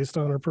that based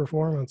on her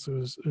performance. It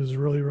was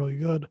really, really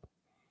good.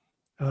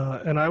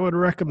 And I would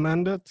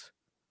recommend it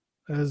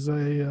as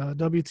a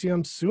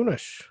WTM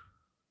soonish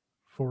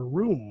for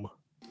Room.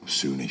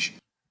 Soonish.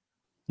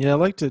 Yeah, I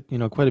liked it, you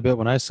know, quite a bit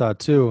when I saw it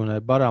too, and I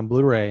bought it on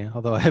Blu-ray,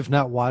 although I have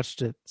not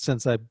watched it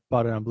since I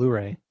bought it on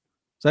Blu-ray.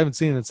 So I haven't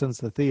seen it since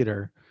the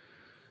theater.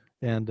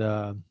 And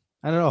I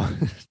don't know.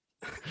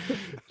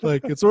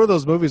 Like, it's one of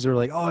those movies where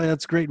like, oh,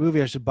 that's a great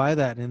movie, I should buy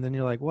that. And then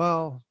you're like,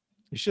 well,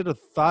 you should have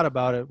thought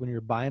about it when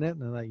you're buying it,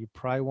 and like you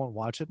probably won't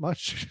watch it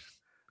much.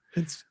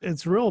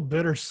 It's real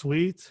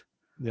bittersweet.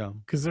 Yeah.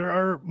 Because there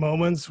are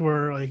moments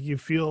where like you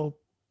feel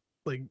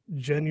like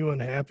genuine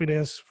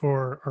happiness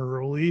for a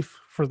relief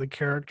for the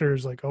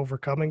characters like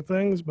overcoming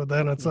things, but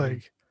then it's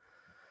like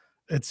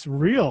it's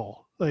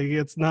real. Like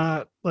it's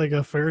not like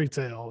a fairy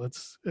tale.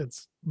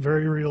 It's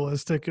very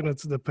realistic in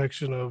its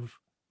depiction of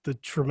the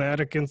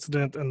traumatic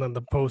incident and then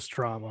the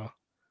post-trauma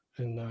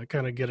and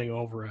kind of getting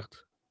over it.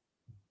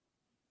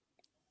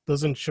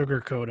 Doesn't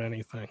sugarcoat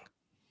anything.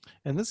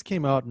 And this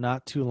came out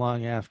not too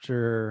long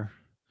after,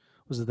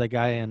 was it that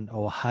guy in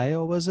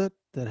Ohio, was it,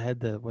 that had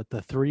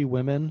the 3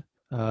 women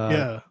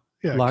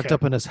locked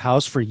up in his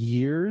house for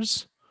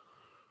years?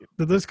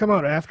 Did this come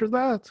out after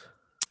that?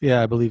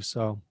 Yeah, I believe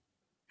so.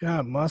 Yeah,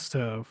 it must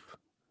have.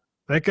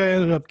 That guy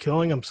ended up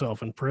killing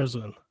himself in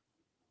prison.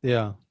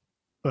 Yeah.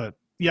 But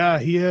yeah,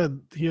 he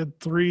had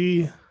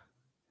 3.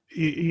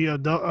 He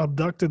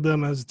abducted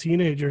them as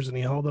teenagers, and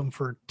he held them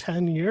for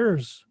 10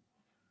 years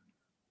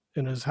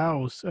in his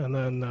house, and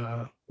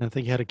then I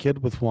think he had a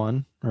kid with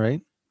one,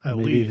 right? At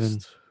Maybe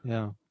least.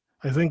 yeah.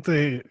 I think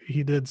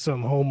he did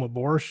some home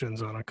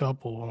abortions on a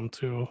couple of them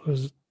too. It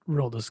was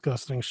real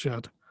disgusting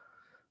shit.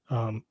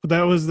 But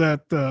that was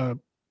that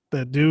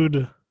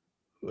dude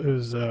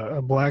who's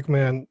a black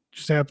man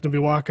just happened to be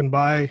walking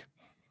by,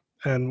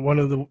 and one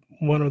of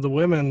the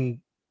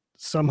women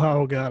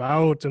somehow got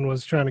out and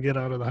was trying to get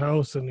out of the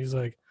house, and he's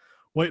like,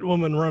 "White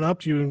woman run up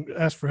to you and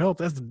ask for help.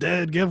 That's the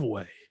dead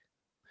giveaway."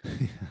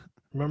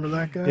 Remember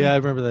that guy? Yeah, I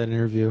remember that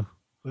interview.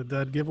 The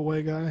dead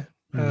giveaway guy,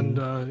 Mhm.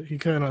 and he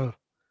kind of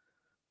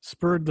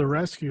spurred the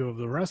rescue of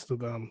the rest of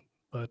them.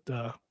 But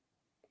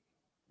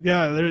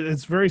yeah,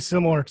 it's very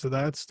similar to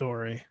that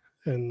story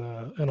in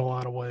a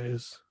lot of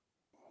ways.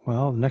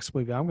 Well, the next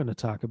movie I'm going to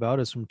talk about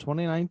is from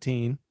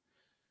 2019,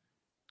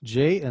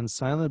 Jay and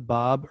Silent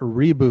Bob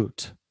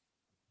Reboot.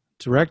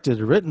 Directed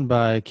and written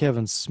by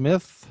Kevin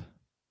Smith.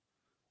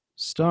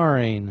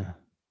 Starring,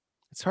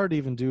 it's hard to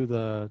even do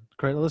the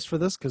credit list for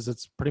this because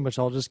it's pretty much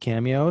all just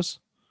cameos.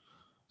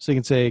 So you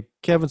can say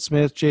Kevin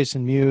Smith,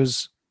 Jason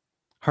Mewes,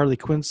 Harley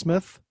Quinn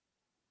Smith,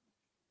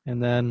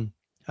 and then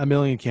a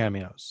million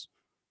cameos.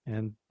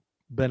 And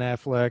Ben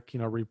Affleck,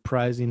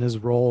 reprising his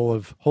role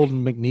of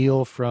Holden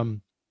McNeil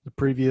from the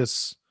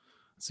previous,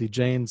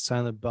 Jane,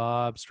 Silent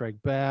Bob,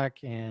 Strike Back,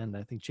 and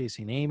I think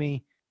Chasing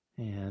Amy.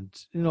 And,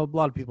 a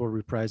lot of people are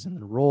reprising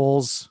the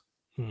roles.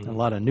 A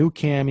lot of new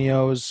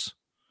cameos.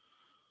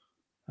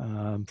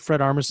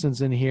 Fred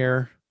Armisen's in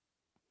here.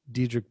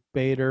 Diedrich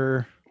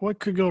Bader. What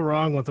could go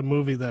wrong with a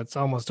movie that's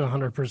almost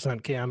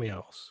 100%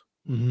 cameos?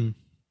 Mm-hmm.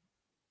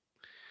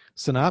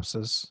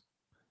 Synopsis.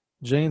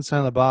 Jay and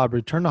Silent Bob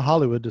return to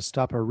Hollywood to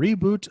stop a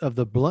reboot of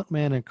the Blunt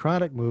Man and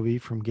Chronic movie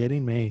from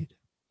getting made.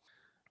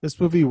 This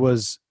movie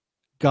was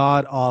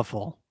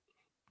god-awful.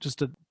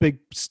 Just a big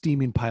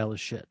steaming pile of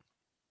shit.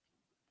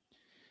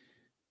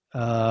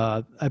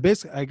 I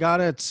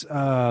got it.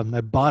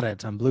 I bought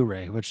it on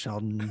Blu-ray, which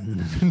I'll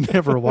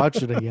never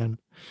watch it again.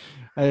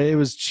 It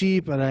was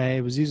cheap, and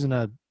I was using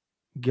a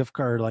gift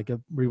card, like a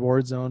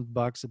reward zone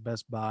bucks at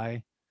Best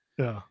Buy.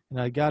 Yeah, and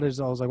I got it.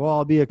 I was like, well,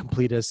 I'll be a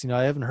completist.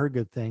 I haven't heard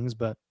good things,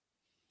 but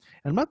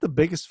I'm not the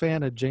biggest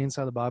fan of Jay and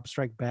Silent Bob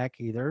Strike Back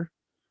either.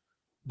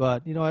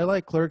 But I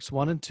like Clerks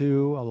 1 and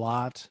 2 a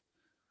lot.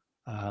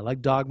 I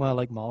like Dogma, I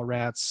like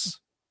Mallrats.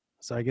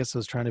 So I guess I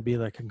was trying to be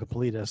like a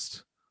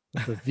completist.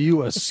 The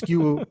view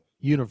askew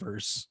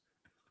universe.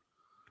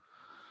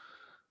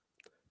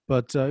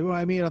 But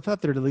I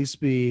thought there'd at least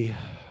be,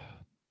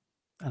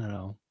 I don't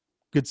know,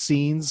 good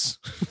scenes,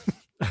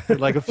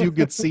 like a few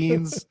good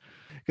scenes,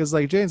 because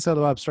like Jay and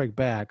Silent Bob Strike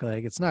Back,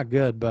 like it's not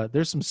good, but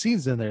there's some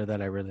scenes in there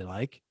that I really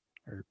like,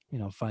 or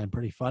find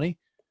pretty funny.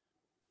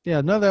 Yeah,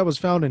 none of that was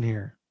found in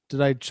here.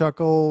 Did I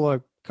chuckle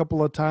a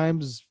couple of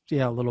times?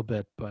 Yeah, a little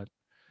bit, but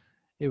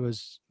it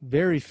was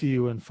very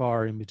few and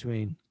far in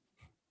between.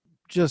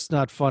 Just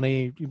not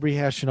funny,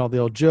 rehashing all the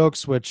old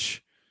jokes,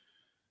 which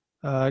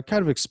I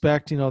kind of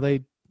expect.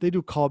 They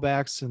do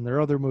callbacks in their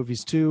other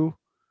movies too,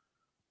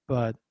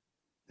 but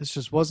this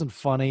just wasn't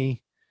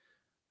funny.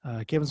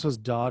 Kevin Smith's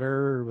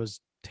daughter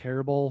was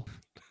terrible.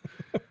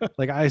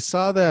 Like I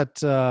saw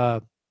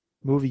that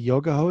movie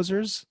Yoga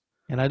Hosers,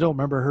 and I don't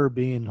remember her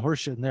being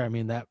horseshit in there. I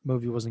mean, that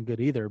movie wasn't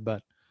good either,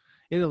 but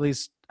it at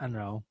least, I don't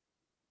know,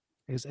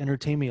 it just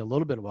entertained me a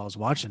little bit while I was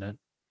watching it.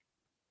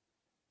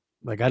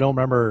 Like I don't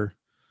remember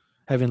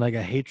having like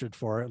a hatred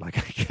for it, like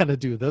I gotta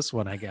do this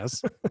one, I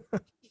guess.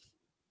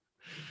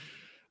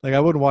 Like I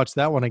wouldn't watch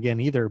that one again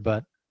either,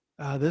 but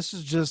this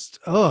is just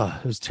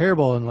it was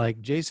terrible. And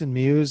like Jason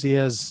Mewes, he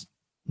has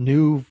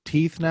new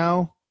teeth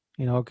now,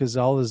 because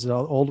all his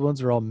old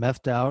ones are all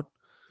methed out.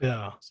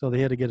 Yeah. So they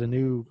had to get a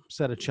new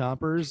set of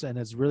chompers, and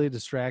it's really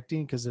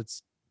distracting because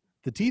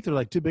the teeth are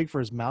like too big for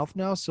his mouth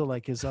now. So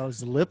like his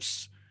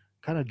lips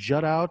kind of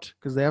jut out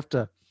because they have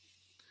to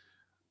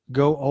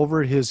go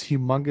over his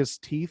humongous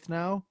teeth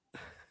now.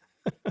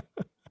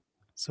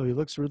 So he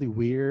looks really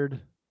weird.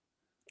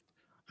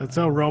 That's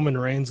how Roman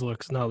Reigns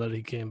looks now that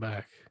he came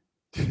back.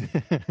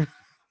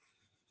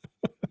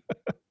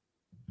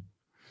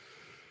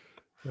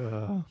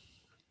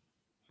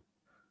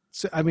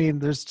 So, I mean,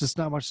 there's just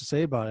not much to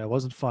say about it. It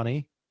wasn't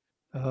funny.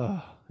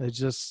 It's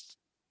just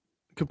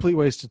a complete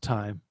waste of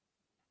time.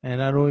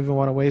 And I don't even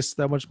want to waste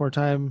that much more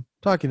time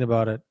talking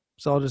about it.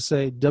 So I'll just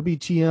say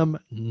WTM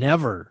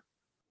never.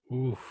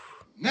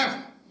 Oof.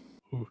 Never.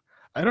 Oof.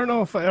 I don't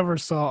know if I ever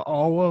saw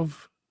all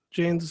of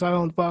Jay and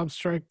Silent Bob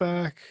Strike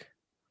Back.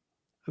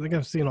 I think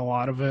I've seen a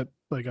lot of it,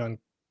 like on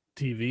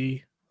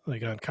TV,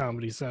 like on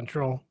Comedy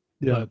Central.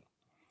 Yeah. But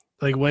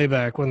like way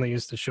back when they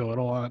used to show it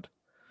a lot.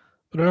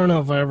 But I don't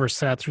know if I ever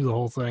sat through the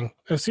whole thing.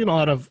 I've seen a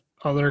lot of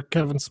other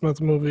Kevin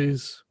Smith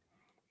movies,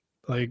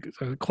 like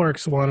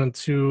Clerks 1 and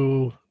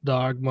 2,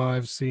 Dogma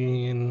I've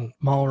seen,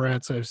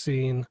 Mallrats I've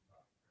seen.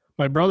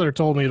 My brother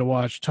told me to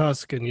watch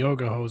Tusk and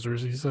Yoga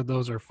Hosers. He said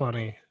those are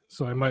funny,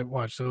 so I might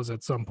watch those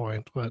at some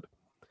point, but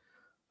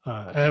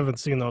I haven't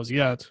seen those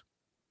yet.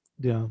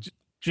 Yeah.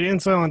 Jay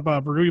and Silent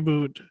Bob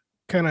Reboot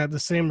kind of had the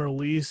same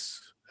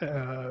release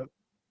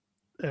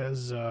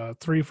as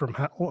Three from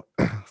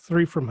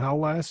Hell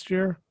last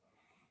year.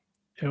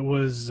 It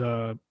was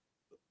in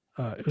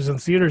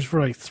theaters for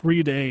like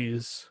 3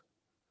 days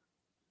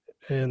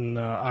in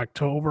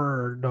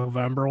October or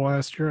November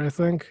last year, I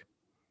think.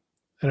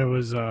 And it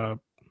was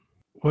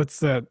what's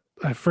that?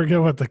 I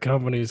forget what the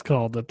company's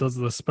called that does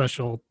the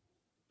special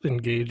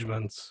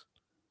engagements.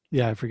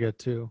 Yeah, I forget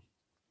too.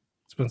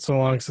 It's been so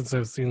long since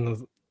I've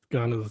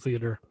gone to the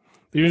theater.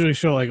 They usually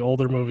show like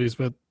older movies,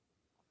 but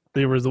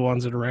they were the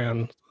ones that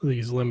ran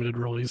these limited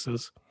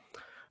releases.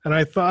 And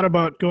I thought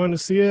about going to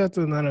see it,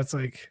 and then it's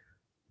like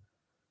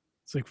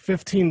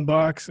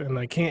 $15, and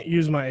I can't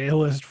use my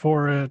A-list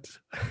for it.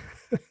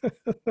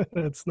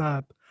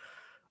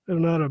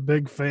 I'm not a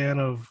big fan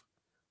of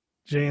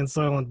Jay and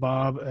Silent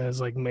Bob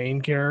as like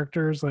main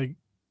characters. Like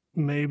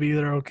maybe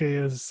they're okay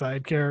as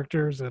side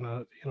characters,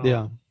 and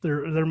Yeah.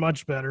 they're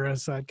much better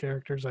as side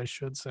characters, I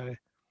should say.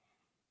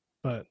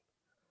 But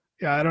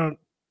yeah, I don't.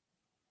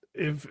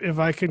 If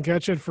I can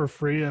catch it for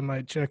free, I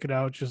might check it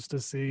out just to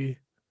see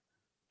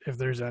if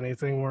there's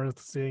anything worth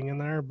seeing in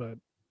there. But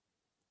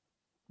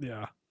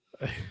yeah.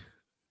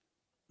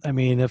 I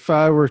mean, if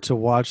I were to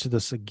watch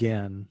this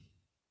again,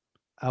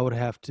 I would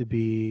have to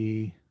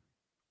be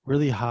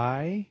really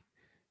high.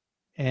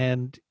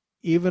 And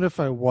even if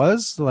I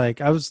was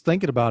like, I was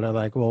thinking about it,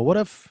 like, well, what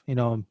if,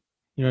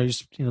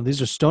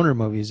 these are stoner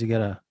movies. You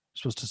gotta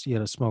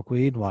smoke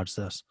weed and watch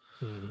this.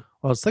 Well,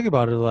 I was thinking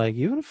about it, like,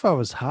 even if I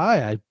was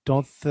high, I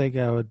don't think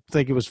I would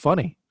think it was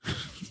funny.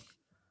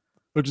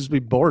 Would just be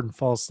bored and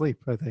fall asleep,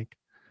 I think,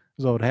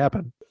 is what would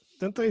happen.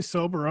 Didn't they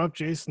sober up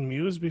Jason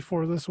Mewes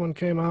before this one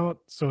came out?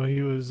 So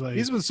he was like...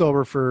 He's been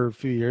sober for a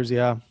few years,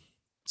 yeah.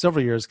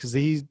 Several years, because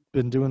he's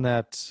been doing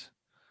that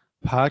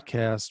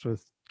podcast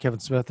with Kevin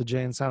Smith, the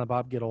Jay and Silent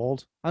Bob Get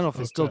Old. I don't know if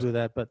they still do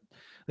that, but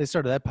they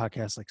started that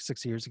podcast like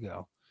 6 years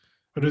ago.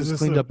 But it was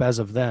cleaned up as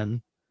of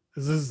then.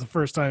 Is this the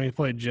first time he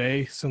played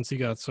Jay since he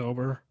got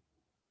sober?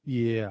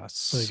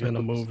 Yes. Like in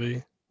a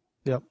movie?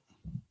 Yep.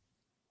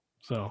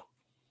 So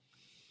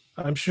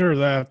I'm sure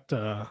that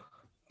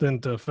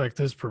didn't affect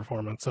his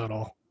performance at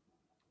all.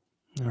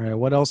 All right.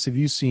 What else have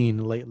you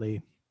seen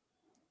lately?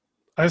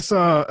 I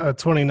saw a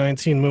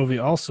 2019 movie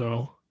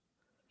also.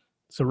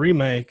 It's a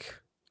remake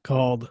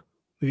called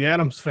The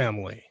Addams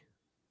Family.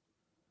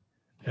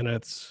 And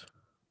it's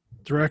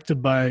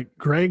directed by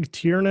Greg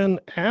Tiernan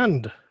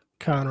and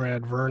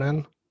Conrad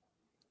Vernon.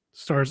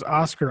 Stars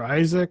Oscar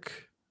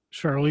Isaac,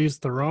 Charlize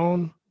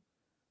Theron,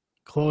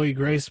 Chloe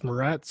Grace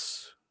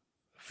Moretz,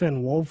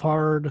 Finn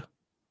Wolfhard,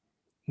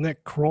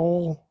 Nick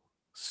Kroll,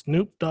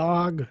 Snoop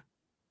Dogg,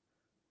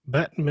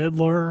 Bette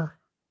Midler,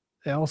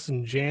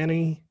 Allison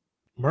Janney,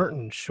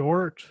 Martin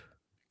Short,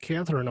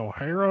 Catherine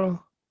O'Hara,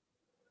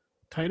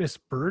 Titus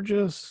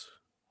Burgess,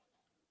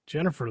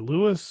 Jennifer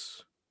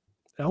Lewis,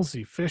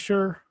 Elsie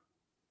Fisher,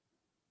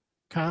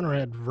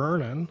 Conrad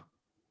Vernon,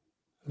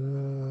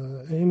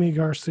 Amy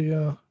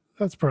Garcia.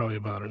 That's probably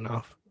about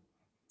enough.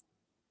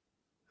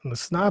 And the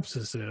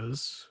synopsis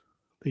is: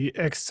 the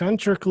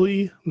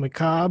eccentrically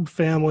macabre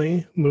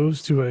family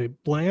moves to a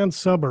bland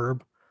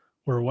suburb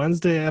where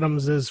Wednesday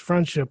Addams'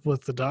 friendship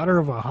with the daughter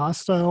of a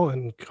hostile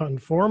and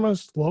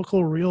conformist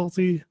local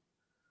reality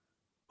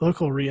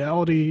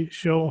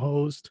show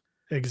host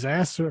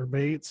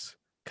exacerbates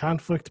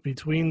conflict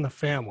between the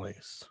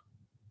families.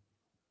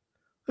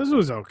 This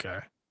was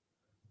okay.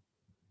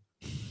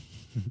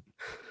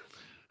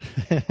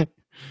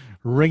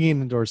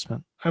 Ringing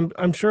endorsement.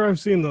 I'm sure I've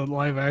seen the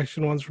live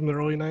action ones from the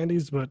early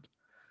 90s, but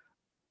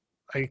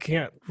I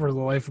can't for the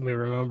life of me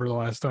remember the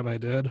last time I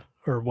did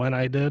or when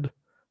I did.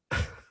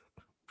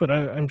 But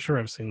I'm sure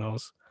I've seen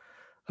those.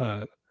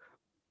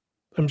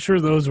 I'm sure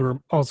those were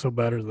also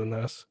better than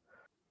this.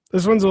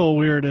 This one's a little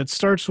weird. It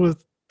starts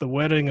with the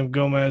wedding of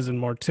Gomez and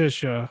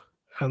Morticia,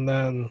 and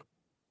then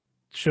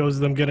shows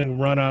them getting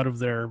run out of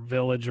their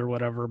village or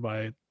whatever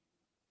by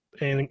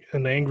an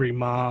angry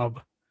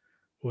mob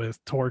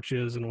with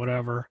torches and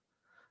whatever.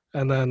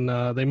 And then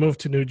they move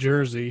to New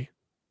Jersey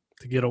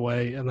to get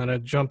away, and then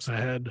it jumps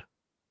ahead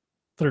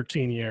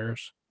 13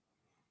 years.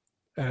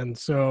 And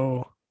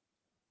so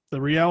the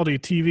reality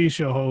TV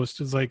show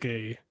host is like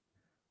a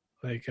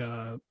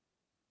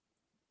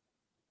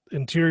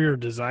interior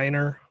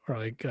designer or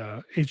like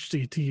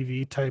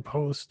HGTV type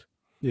host.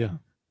 Yeah.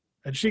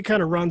 And she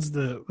kind of runs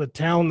the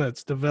town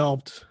that's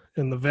developed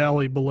in the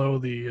valley below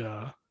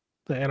the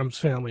Addams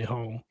Family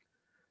home.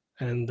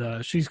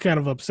 And she's kind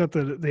of upset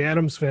that the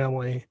Addams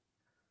Family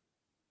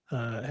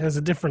has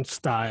a different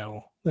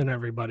style than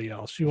everybody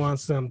else. She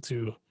wants them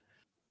to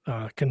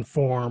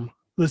conform.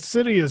 The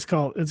city it's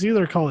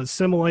either called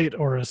Assimilate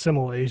or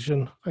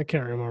Assimilation. I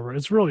can't remember.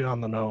 It's really on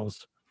the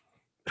nose,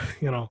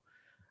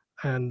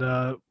 And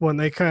when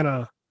they kind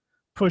of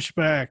push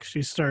back,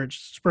 she starts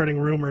spreading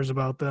rumors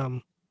about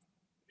them,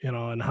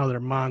 and how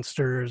they're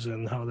monsters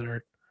and how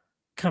they're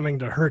coming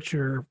to hurt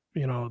the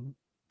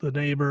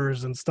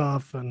neighbors and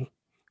stuff, and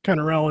kind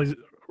of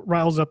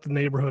riles up the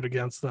neighborhood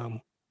against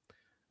them.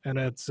 And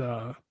it's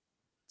a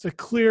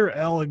clear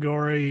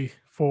allegory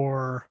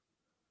for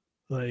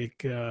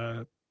like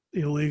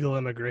illegal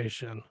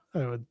immigration.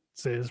 I would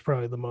say is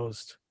probably the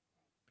most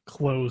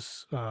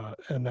close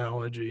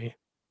analogy.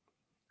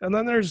 And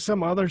then there's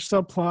some other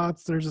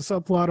subplots. There's a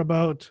subplot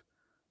about,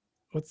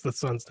 what's the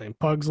son's name?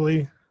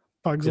 Pugsley.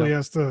 Pugsley Yep.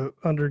 has to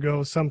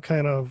undergo some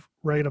kind of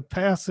rite of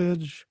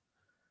passage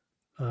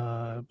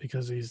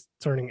because he's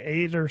turning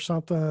 8 or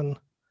something.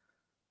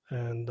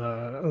 And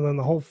then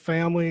the whole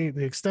family,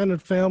 the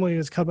extended family,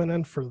 is coming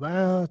in for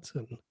that.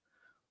 And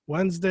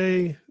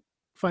Wednesday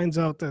finds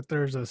out that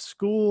there's a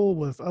school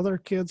with other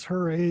kids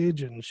her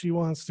age, and she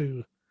wants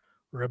to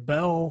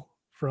rebel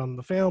from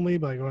the family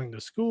by going to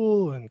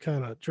school and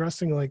kind of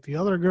dressing like the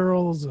other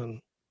girls.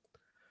 And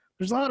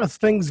there's a lot of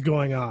things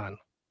going on.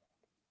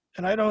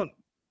 And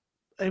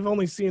I've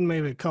only seen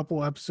maybe a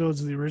couple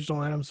episodes of the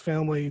original Addams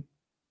Family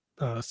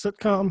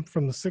sitcom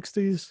from the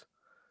 60s.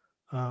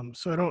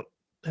 So I don't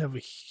have a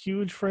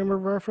huge frame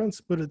of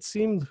reference, but it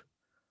seemed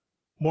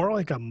more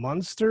like a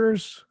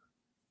Munsters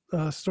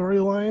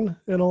storyline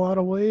in a lot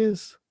of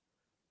ways,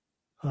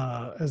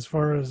 as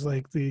far as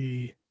like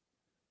the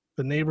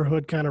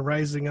neighborhood kind of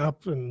rising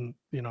up and,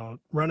 you know,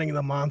 running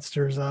the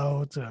monsters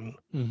out and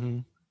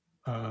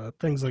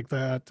things like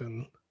that,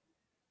 and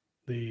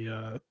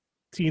the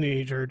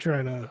teenager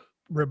trying to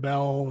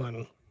rebel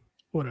and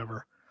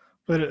whatever.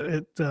 But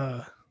it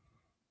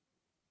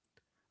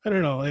I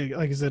don't know,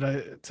 like I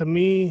said, to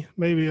me,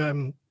 maybe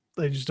I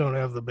just don't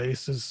have the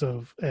basis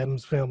of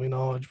Addams Family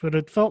knowledge, but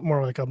it felt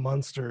more like a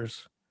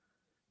Munsters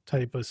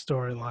type of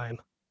storyline.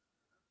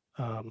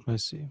 I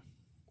see.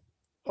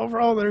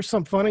 Overall, there's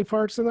some funny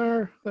parts in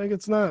there. Like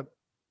it's not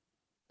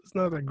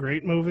a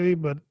great movie,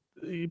 but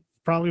you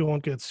probably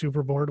won't get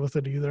super bored with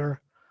it either.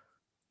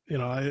 You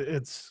know,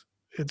 it's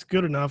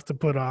good enough to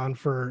put on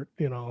for,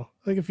 you know,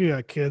 like if you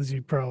got kids,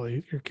 your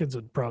kids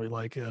would probably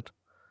like it.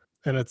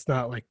 And it's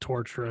not like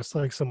torturous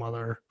like some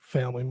other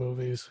family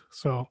movies.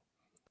 So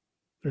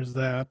there's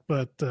that.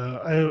 But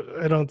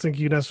I don't think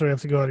you necessarily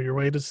have to go out of your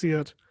way to see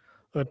it.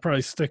 I'd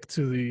probably stick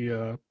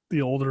to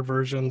the older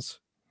versions.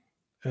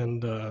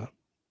 And the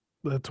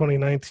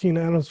 2019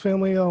 Addams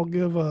Family, I'll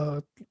give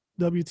a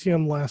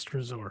WTM Last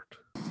Resort.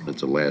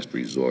 It's a last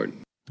resort.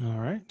 All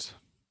right.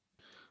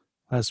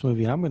 Last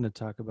movie I'm going to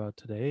talk about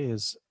today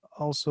is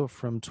also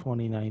from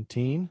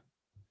 2019,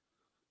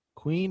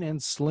 Queen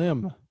and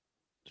Slim,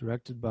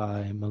 directed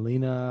by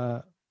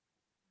Melina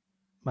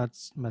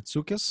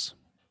Matsoukas,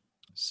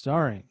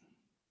 starring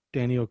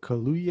Daniel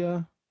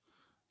Kaluuya,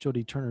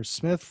 Jodie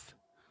Turner-Smith,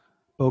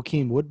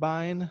 Bokeem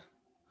Woodbine,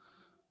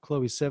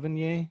 Chloe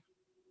Sevigny,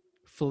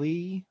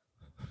 Flea,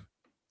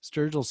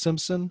 Sturgill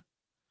Simpson,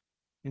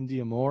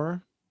 India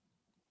Moore,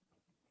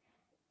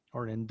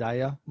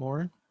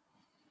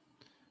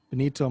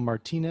 Benito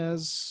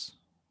Martinez.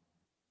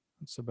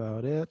 That's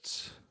about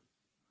it.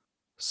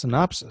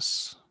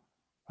 Synopsis.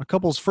 A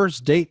couple's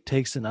first date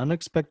takes an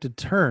unexpected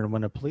turn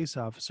when a police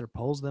officer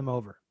pulls them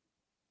over.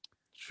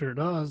 Sure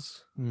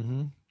does.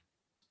 Mm-hmm.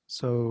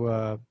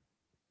 So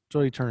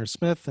Jodie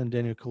Turner-Smith and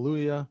Daniel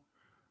Kaluuya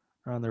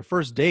are on their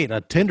first date,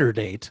 a Tinder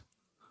date,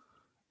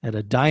 at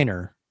a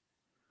diner,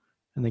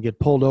 and they get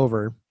pulled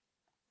over.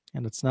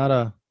 And it's not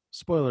a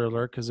spoiler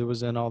alert because it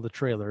was in all the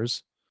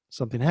trailers.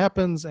 Something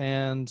happens,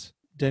 and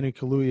Daniel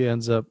Kaluuya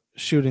ends up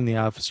shooting the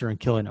officer and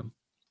killing him.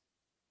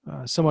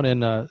 Someone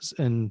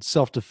in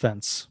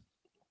self-defense,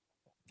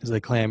 as they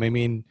claim. I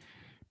mean,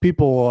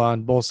 people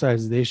on both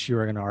sides of the issue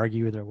are going to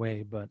argue either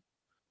way, but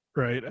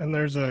right. And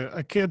there's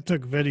a kid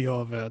took video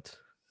of it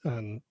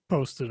and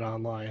posted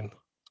online.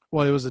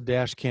 Well, it was a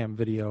dash cam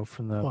video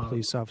from the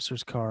police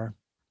officer's car.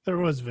 There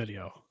was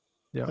video.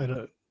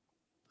 Yeah.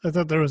 I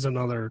thought there was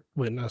another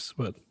witness,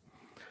 but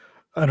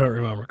I don't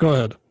remember. Go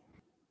ahead.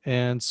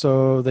 And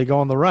so they go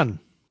on the run,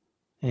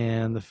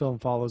 and the film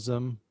follows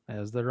them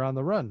as they're on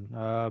the run.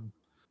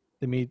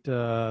 They meet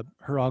her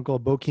uncle,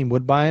 Bokeem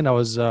Woodbine.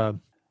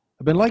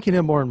 I've been liking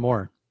him more and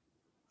more.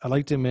 I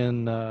liked him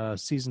in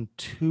season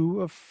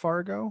 2 of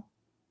Fargo.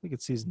 I think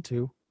it's season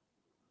 2.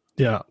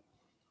 Yeah.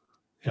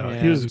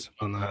 Yeah, he was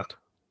on that.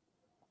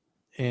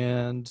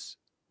 And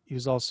he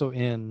was also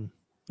in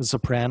The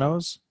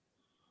Sopranos,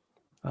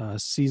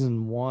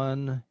 season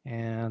 1,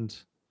 and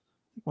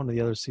one of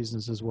the other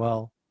seasons as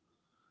well.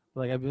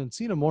 Like, I've been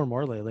seeing him more and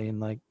more lately, and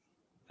like,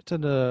 I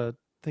tend to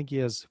think he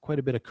has quite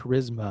a bit of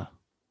charisma,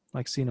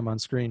 like seeing him on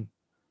screen.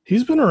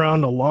 He's been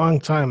around a long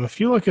time. If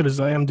you look at his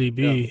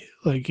IMDb,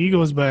 like he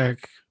goes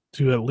back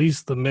to at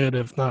least the mid,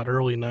 if not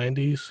early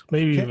 90s,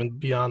 maybe even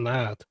beyond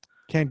that.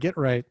 Can't Get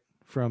Right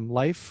from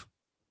Life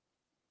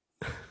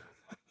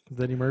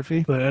with Eddie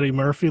Murphy. The Eddie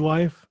Murphy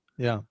Life.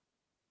 Yeah.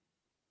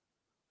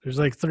 There's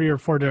like 3 or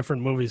 4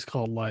 different movies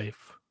called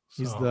Life.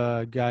 So. He's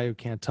the guy who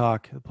can't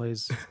talk, that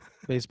plays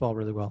baseball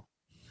really well.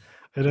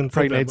 I didn't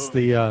Impregnates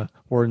the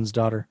warden's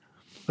daughter.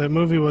 That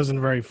movie wasn't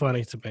very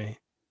funny to me.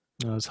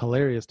 It was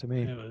hilarious to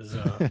me. It was,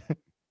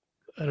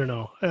 I don't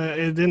know.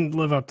 It didn't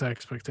live up to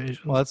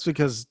expectations. Well, that's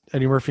because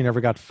Eddie Murphy never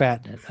got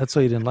fat in it. That's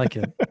why you didn't like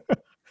it.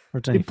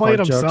 He played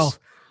himself.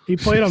 He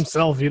played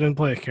himself. He didn't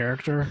play a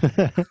character.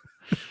 I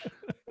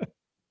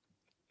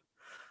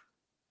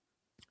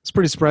was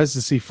pretty surprised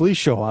to see Flea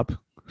show up.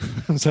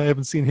 So I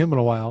haven't seen him in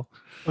a while.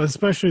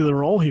 Especially the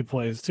role he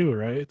plays too,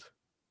 right?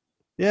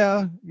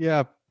 Yeah.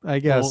 I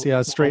guess,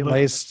 Well,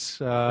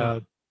 straight-laced,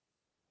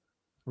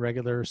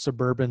 regular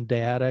suburban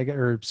dad,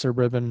 or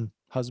suburban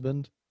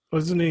husband.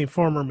 wasn't he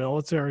former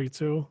military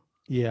too?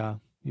 Yeah,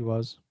 he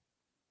was.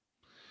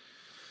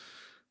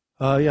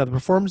 The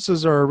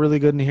performances are really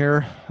good in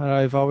here.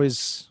 I've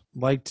always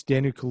liked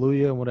Daniel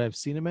Kaluuya and what I've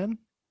seen him in.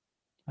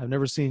 I've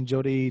never seen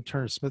Jodie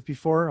Turner-Smith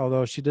before,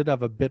 although she did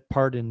have a bit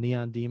part in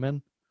Neon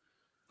Demon.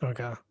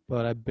 Okay.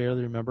 But I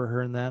barely remember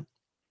her in that.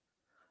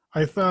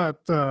 I thought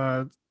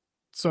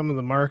some of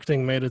the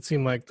marketing made it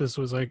seem like this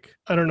was like,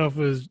 I don't know if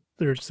it was,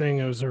 they're saying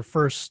it was her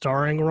first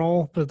starring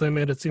role, but they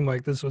made it seem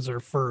like this was her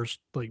first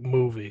like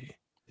movie.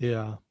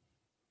 Yeah.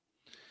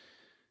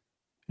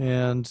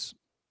 And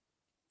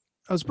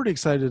I was pretty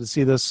excited to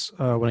see this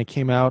when it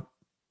came out.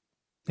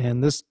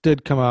 And this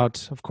did come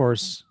out, of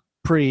course,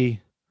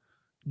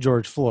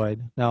 pre-George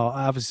Floyd. Now,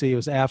 obviously, it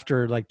was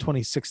after like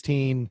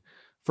 2016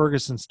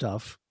 Ferguson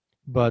stuff.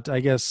 But I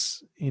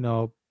guess,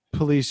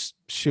 police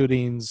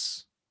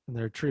shootings and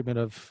their treatment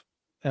of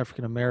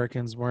African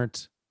Americans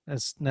weren't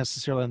as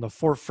necessarily on the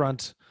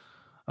forefront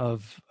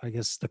of, I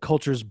guess, the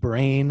culture's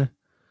brain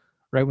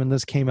right when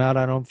this came out,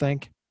 I don't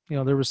think.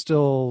 There was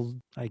still,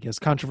 I guess,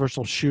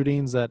 controversial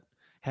shootings that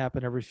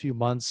happen every few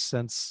months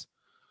since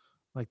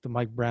like the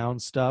Mike Brown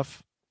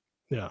stuff.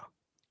 Yeah.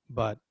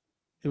 But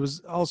it was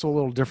also a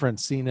little different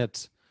seeing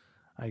it,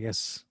 I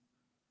guess,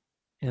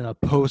 in a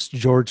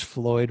post-George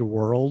Floyd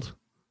world,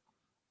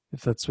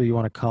 if that's what you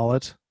want to call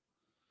it.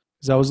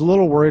 Because I was a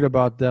little worried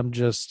about them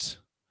just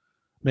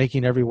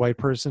making every white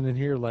person in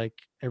here like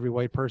every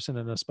white person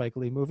in a Spike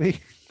Lee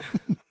movie.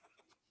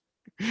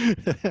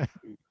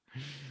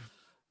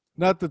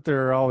 Not that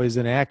they're always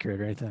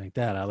inaccurate or anything like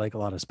that. I like a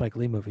lot of Spike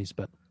Lee movies,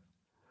 but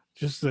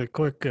just a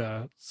quick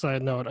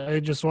side note. I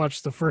just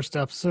watched the first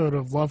episode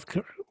of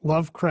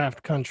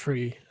Lovecraft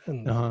Country,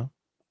 and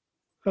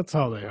that's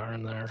how they are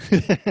in there.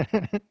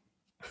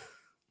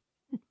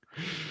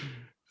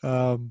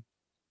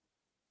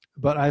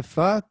 But I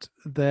thought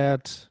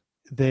that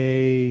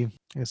I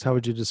guess, how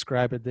would you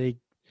describe it? They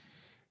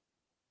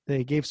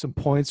gave some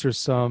points or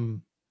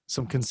some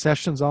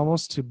concessions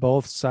almost to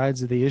both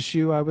sides of the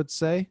issue, I would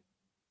say.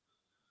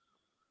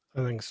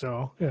 I think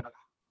so. Yeah.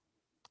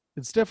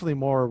 It's definitely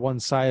more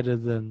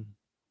one-sided than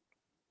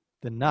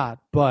not,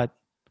 but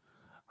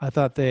I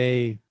thought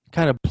they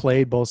kind of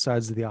played both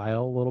sides of the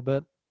aisle a little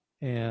bit.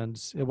 And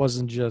it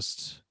wasn't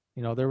just,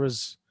 there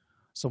was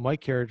some white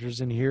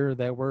characters in here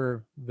that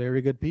were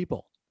very good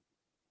people.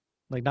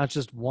 Like, not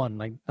just one.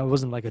 Like, I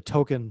wasn't like a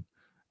token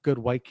good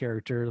white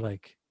character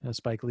like a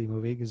Spike Lee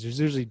movie, because there's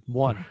usually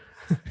one.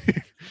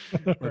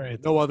 Right.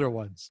 No other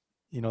ones.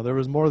 There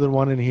was more than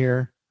one in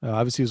here.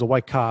 Obviously, he was a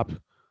white cop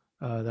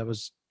that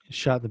was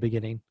shot in the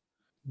beginning.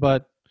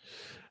 But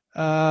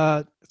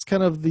it's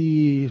kind of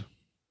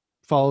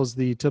follows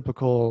the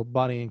typical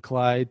Bonnie and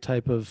Clyde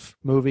type of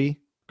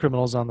movie,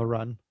 criminals on the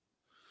run.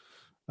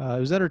 It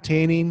was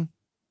entertaining.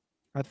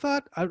 I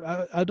thought,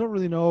 I don't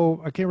really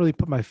know, I can't really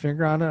put my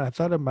finger on it. I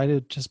thought it might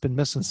have just been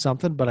missing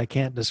something, but I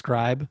can't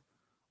describe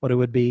what it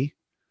would be.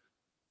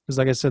 Because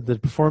like I said, the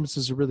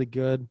performances are really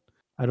good.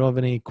 I don't have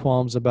any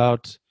qualms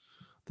about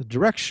the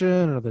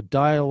direction or the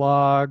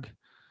dialogue.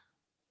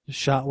 It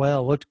shot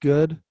well, looked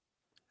good.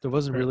 There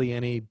wasn't really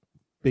any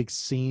big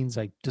scenes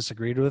I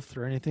disagreed with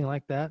or anything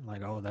like that.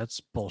 Like, oh,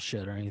 that's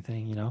bullshit or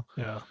anything,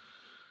 Yeah.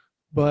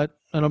 But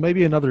I don't know,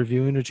 maybe another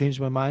viewing to change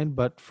my mind.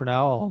 But for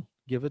now, I'll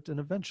give it an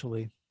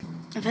eventually.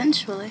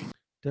 Eventually.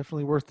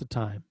 Definitely worth the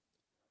time.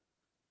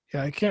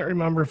 Yeah, I can't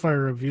remember if I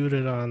reviewed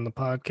it on the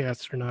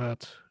podcast or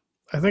not.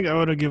 I think I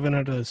would have given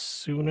it a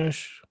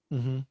soonish.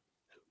 Mm-hmm.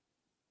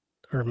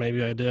 Or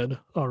maybe I did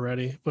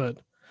already. But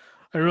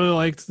I really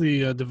liked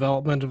the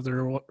development of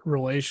their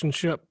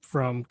relationship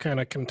from kind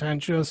of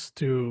contentious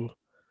to,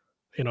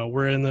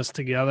 we're in this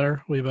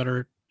together. We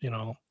better,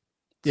 Yeah,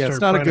 it's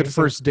not a good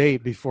first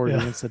date before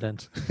the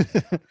incident.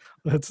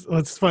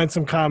 Let's find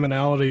some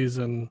commonalities,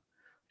 and,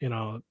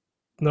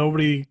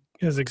 nobody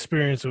has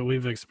experienced what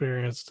we've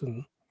experienced.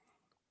 And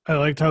I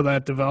liked how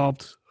that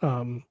developed.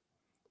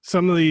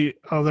 Some of the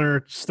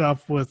other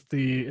stuff with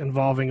the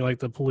involving like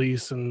the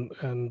police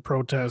and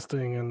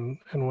protesting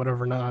and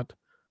whatever not,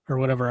 or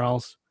whatever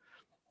else,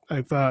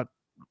 I thought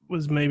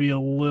was maybe a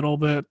little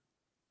bit,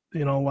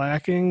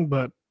 lacking,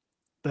 but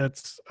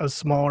that's a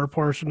smaller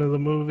portion of the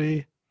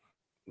movie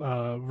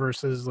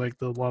versus like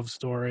the love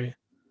story.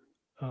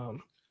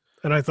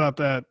 And I thought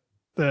that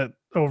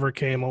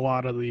overcame a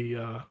lot of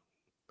the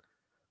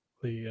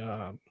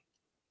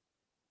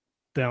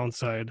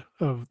downside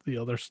of the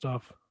other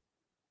stuff.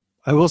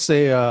 I will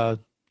say,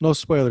 no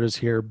spoilers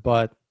here,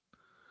 but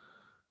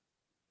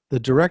the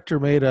director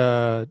made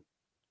a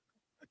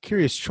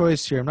curious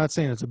choice here. I'm not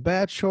saying it's a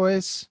bad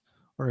choice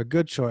or a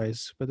good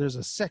choice, but there's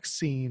a sex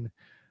scene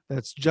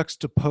that's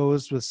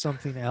juxtaposed with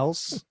something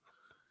else.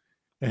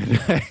 And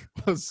I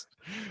was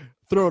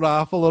thrown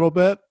off a little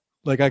bit.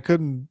 Like, I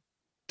couldn't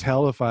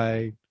tell if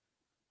I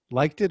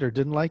liked it or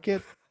didn't like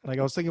it. Like,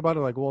 I was thinking about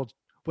it like, well,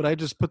 would I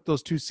just put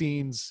those two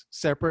scenes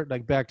separate,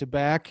 like back to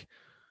back,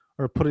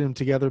 or putting them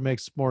together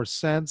makes more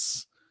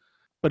sense?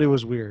 But it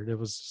was weird. It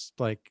was just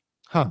like,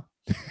 Huh.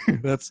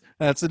 That's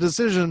a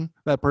decision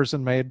that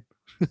person made.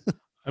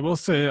 I will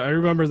say, I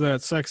remember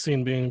that sex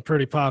scene being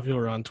pretty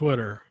popular on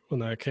Twitter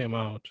when that came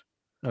out.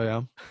 Oh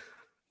yeah.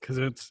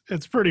 Because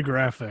it's pretty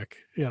graphic,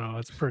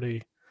 it's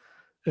pretty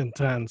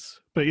intense.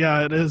 But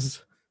yeah, it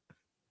is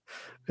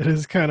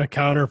kind of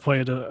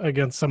counterplayed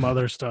against some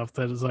other stuff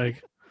that is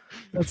like,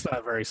 that's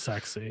not very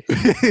sexy.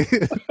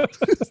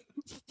 It's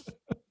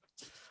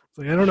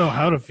like, I don't know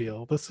how to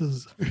feel. This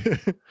is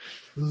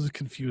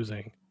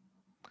confusing.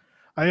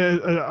 I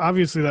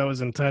obviously that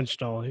was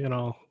intentional,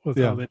 with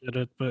how they did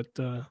it, but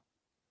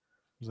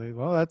like,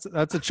 well,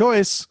 that's a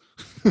choice.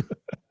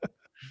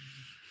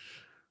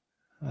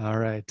 All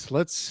right,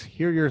 let's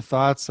hear your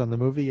thoughts on the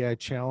movie I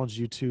challenged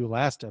you to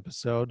last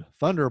episode,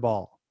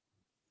 Thunderball.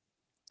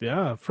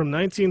 Yeah, from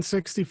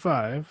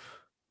 1965,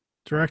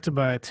 directed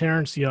by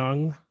Terrence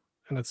Young,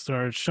 and it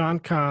stars Sean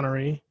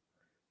Connery,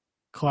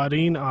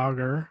 Claudine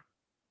Auger,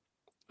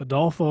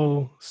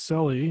 Adolfo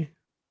Celi,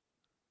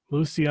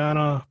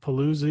 Luciana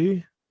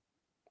Paluzzi,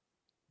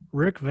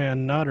 Rick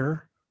Van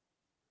Nutter,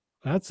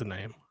 that's a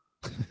name.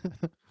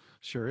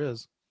 Sure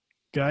is.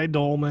 Guy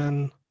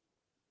Dolman,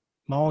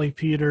 Molly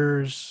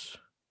Peters,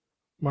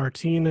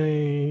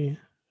 Martine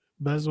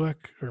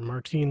Beswick,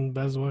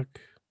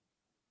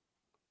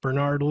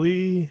 Bernard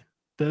Lee,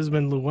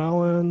 Desmond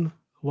Llewellyn,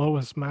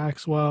 Lois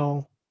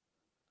Maxwell.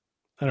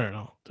 I don't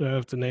know. Do I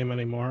have to name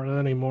any more?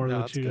 No,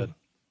 that you... Good.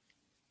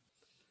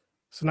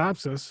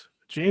 Synopsis.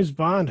 James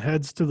Bond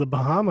heads to the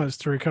Bahamas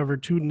to recover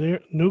 2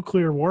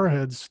 nuclear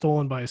warheads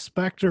stolen by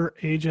Spectre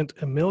agent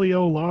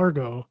Emilio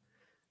Largo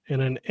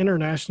in an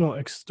international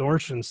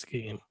extortion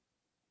scheme.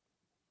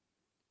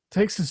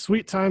 Takes his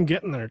sweet time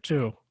getting there,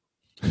 too.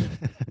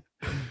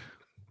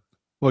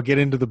 Well, get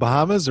into the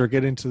Bahamas or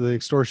get into the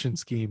extortion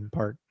scheme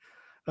part?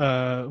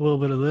 A little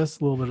bit of this,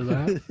 a little bit of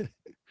that.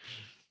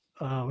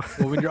 Well,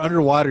 when you're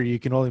underwater, you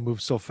can only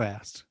move so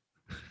fast.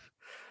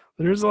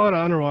 There's a lot of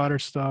underwater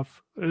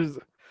stuff.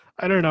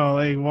 I don't know,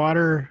 like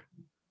water,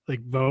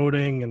 like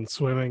boating and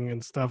swimming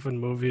and stuff in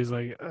movies.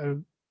 Like I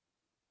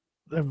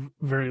have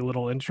very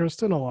little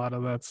interest in a lot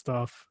of that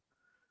stuff.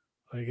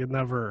 Like it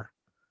never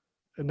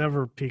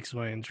piques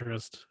my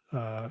interest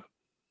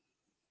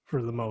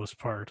for the most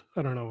part.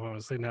 I don't know if I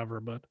would say never,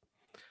 but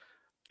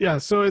yeah.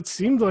 So it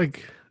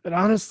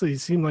honestly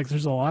seemed like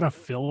there's a lot of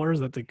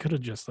fillers that they could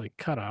have just like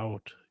cut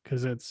out,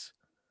 because it's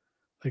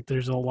like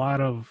there's a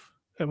lot of,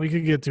 and we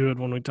could get to it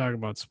when we talk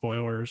about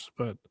spoilers,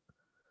 but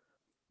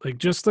like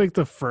just like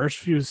the first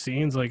few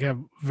scenes like have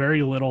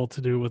very little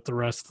to do with the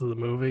rest of the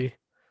movie.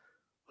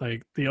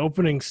 Like the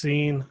opening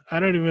scene, I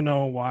don't even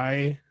know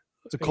why.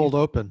 It's a cold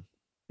open.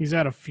 He's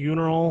at a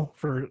funeral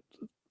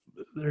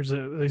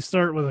they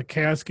start with a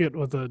casket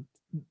with a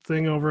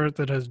thing over it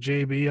that has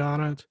JB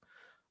on it.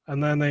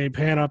 And then they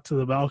pan up to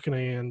the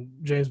balcony and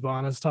James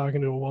Bond is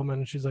talking to a woman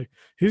and she's like,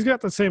 he's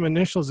got the same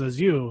initials as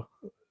you.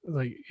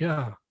 Like,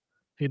 yeah,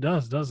 he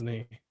does, doesn't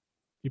he?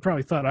 You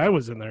probably thought I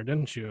was in there,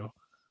 didn't you?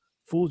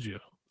 Fooled you.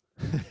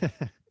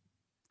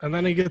 And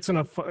then he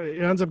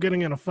ends up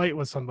getting in a fight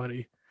with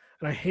somebody.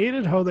 And I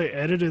hated how they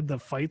edited the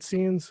fight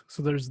scenes.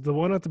 So there's the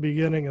one at the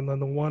beginning and then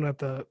the one at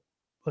the,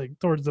 like,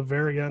 towards the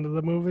very end of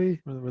the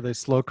movie. Where they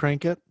slow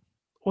crank it?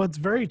 Well, it's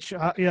very,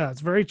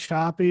 it's very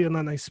choppy. And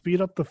then they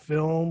speed up the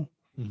film.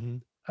 Mm-hmm.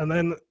 And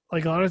then,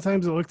 like, a lot of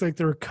times it looked like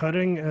they were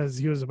cutting as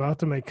he was about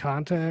to make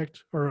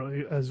contact or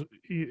as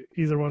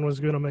either one was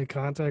going to make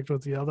contact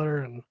with the other.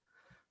 And it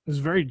was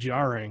very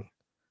jarring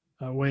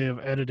way of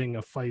editing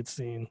a fight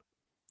scene.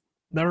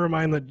 Never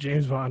mind that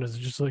James Bond is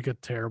just like a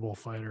terrible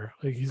fighter.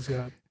 Like he's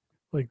got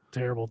like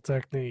terrible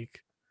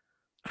technique.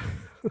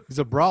 He's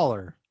a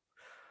brawler.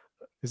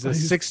 He's a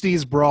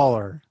 60s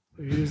brawler.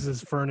 He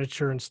uses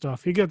furniture and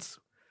stuff. He gets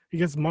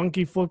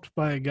monkey flipped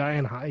by a guy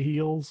in high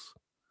heels.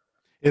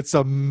 It's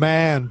a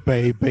man,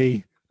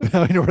 baby.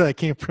 I know where that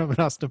came from in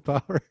Austin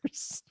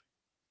Powers.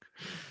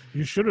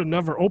 You should have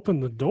never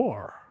opened the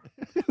door.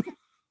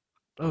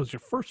 That was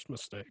your first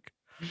mistake.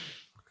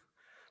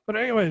 But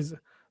anyways,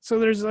 so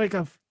there's like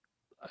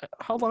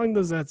how long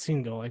does that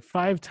scene go? Like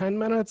 5-10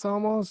 minutes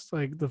almost,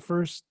 like the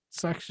first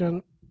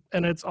section.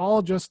 And it's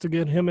all just to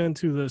get him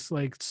into this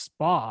like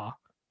spa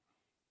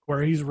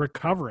where he's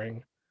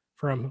recovering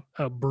from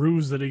a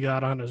bruise that he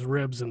got on his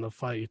ribs in the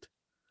fight.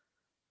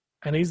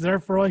 And he's there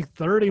for like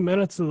 30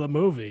 minutes of the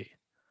movie.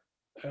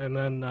 And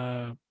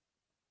then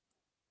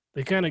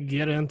they kind of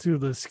get into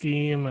the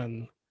scheme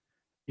and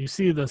you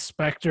see the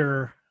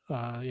Spectre,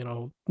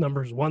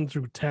 numbers 1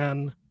 through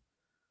 10.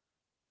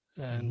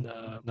 And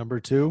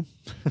number 2.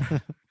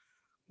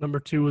 Number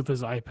 2 with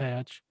his eye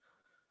patch.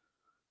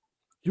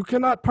 You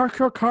cannot park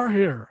your car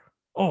here.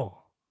 Oh,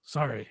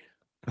 sorry.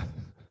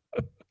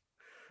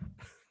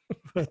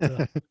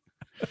 But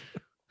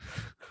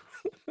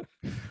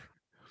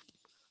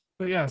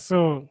yeah,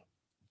 so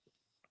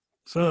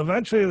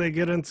eventually they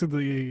get into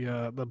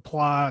the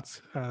plot,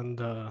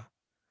 and it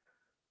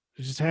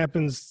just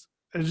happens.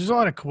 It's just a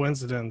lot of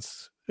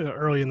coincidence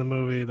early in the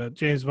movie that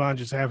James Bond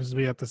just happens to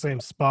be at the same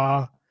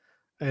spa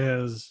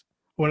as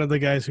one of the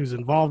guys who's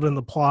involved in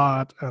the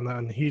plot, and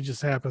then he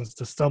just happens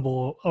to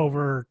stumble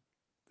over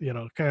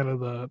kind of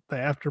the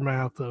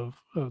aftermath of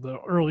the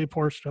early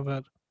portion of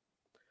it.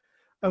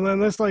 And then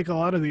this, like a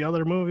lot of the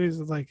other movies,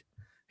 it's like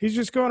he's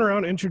just going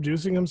around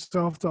introducing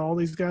himself to all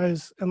these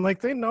guys, and like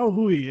they know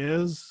who he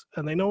is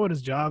and they know what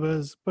his job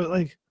is, but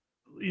like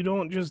you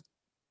don't just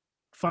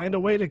find a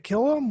way to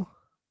kill him.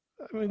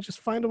 I mean, just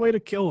find a way to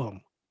kill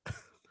him.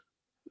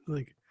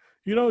 Like,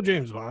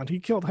 James Bond, he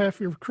killed half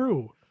your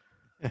crew.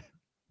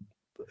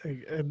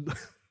 and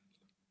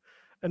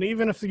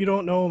even if you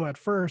don't know him at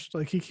first,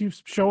 like he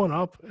keeps showing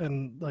up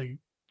and like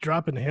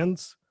dropping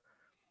hints.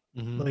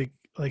 Mm-hmm.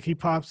 Like he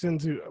pops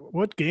into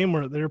what game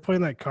were they were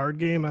playing that card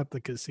game at the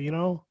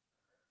casino?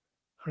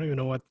 I don't even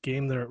know what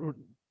game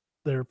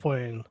they're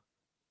playing.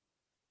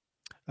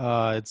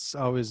 It's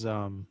always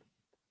I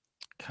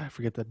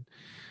forget that,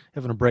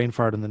 having a brain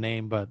fart in the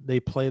name, but they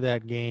play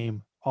that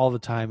game all the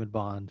time at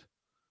Bond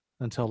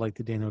until like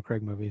the Daniel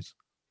Craig movies.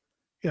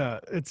 Yeah,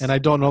 and I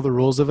don't know the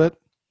rules of it,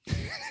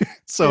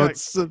 so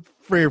it's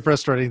very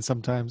frustrating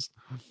sometimes.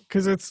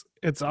 Because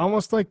it's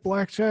almost like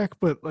blackjack,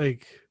 but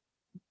like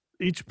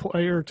each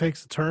player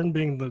takes a turn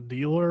being the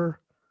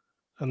dealer,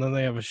 and then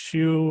they have a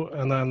shoe,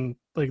 and then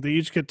like they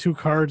each get 2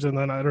 cards, and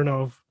then I don't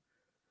know if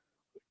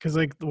because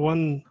like the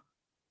one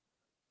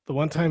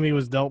time he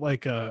was dealt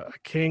like a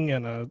king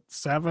and a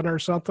 7 or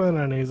something,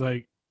 and he's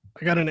like,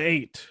 I got an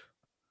 8.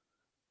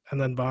 And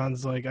then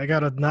Bond's like, I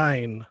got a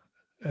 9.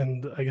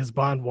 And I guess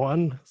Bond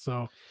won.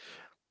 So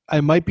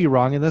I might be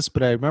wrong in this,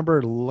 but I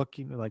remember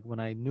looking, like when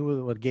I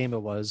knew what game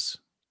it was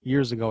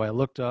years ago, I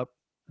looked up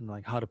and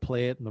like how to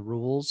play it and the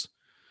rules.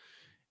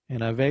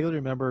 And I vaguely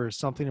remember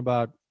something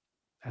about,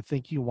 I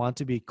think you want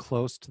to be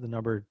close to the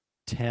number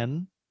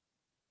 10.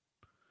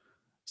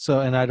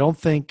 So, and I don't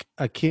think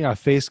a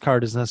face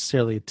card is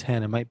necessarily a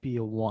 10. It might be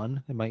a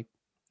 1. It might,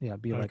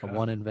 be like a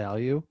 1 in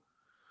value.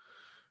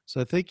 So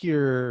I think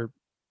you're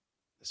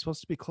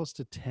supposed to be close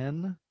to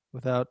 10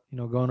 without,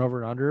 going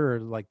over and under, or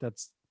like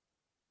that's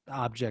the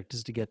object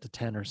is to get to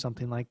 10 or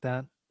something like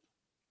that.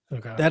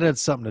 Okay. That had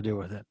something to do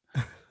with it.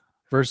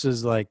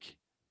 Versus like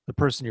the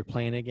person you're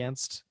playing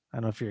against. I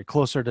don't know if you're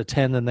closer to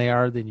 10 than they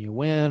are, then you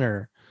win,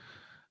 or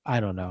I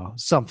don't know,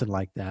 something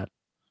like that.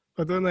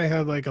 But then they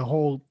had like a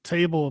whole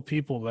table of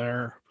people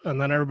there, and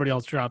then everybody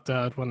else dropped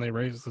out when they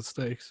raised the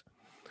stakes.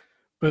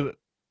 But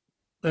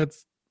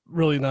that's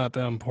really not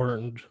that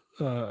important,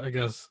 I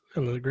guess,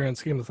 in the grand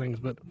scheme of things.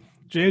 But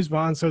James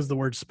Bond says the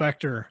word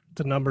Spectre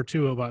to number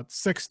 2 about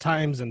 6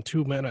 times in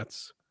 2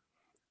 minutes.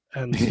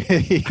 And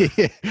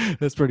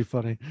that's pretty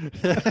funny.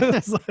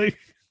 It's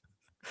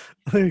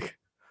like,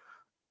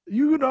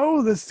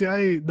 this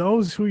guy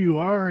knows who you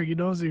are. He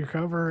knows your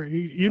cover.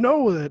 You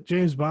know that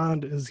James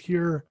Bond is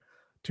here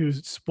to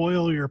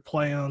spoil your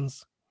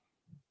plans.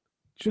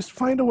 Just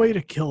find a way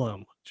to kill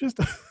him. Just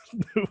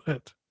do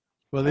it.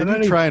 Well, they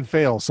do try and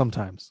fail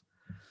sometimes.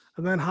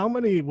 And then how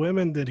many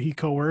women did he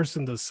coerce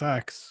into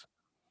sex?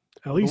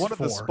 At least 4. One at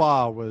the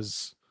spa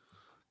was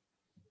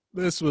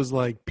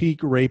like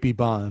peak rapey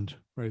Bond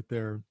right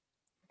there.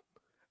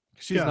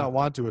 She's not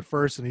want to at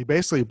first, and he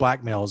basically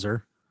blackmails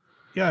her.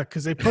 Yeah,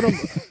 because they put him.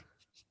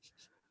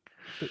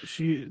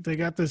 They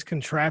got this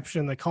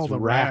contraption they call the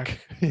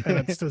rack,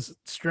 and it just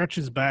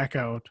stretches back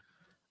out,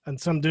 and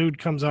some dude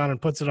comes on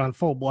and puts it on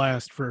full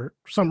blast. For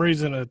some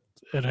reason,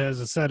 it has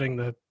a setting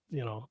that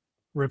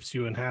rips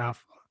you in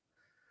half,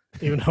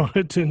 even though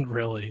it didn't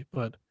really.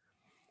 But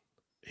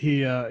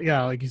he,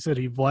 like you said,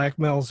 he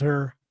blackmails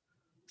her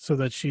so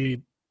that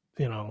she,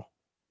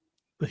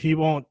 he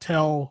won't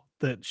tell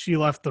that she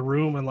left the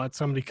room and let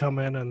somebody come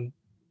in and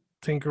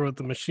tinker with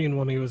the machine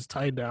when he was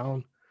tied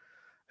down.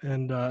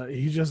 And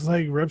he just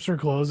like rips her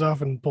clothes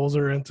off and pulls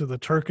her into the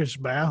Turkish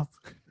bath.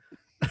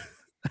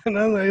 And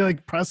then they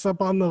like press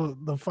up on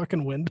the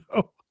fucking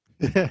window.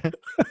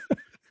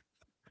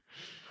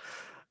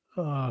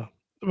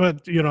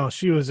 But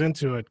she was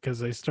into it because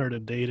they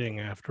started dating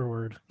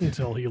afterward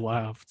until he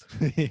left.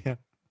 Yeah.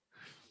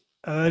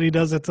 And then he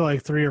does it to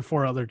like 3 or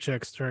 4 other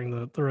chicks during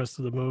the rest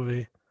of the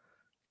movie.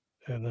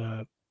 And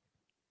I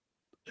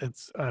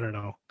don't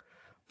know.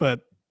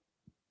 But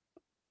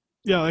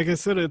yeah, like I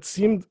said, it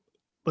seemed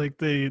like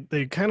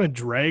they kind of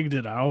dragged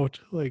it out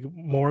like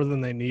more than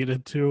they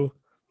needed to.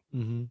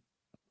 Mm-hmm.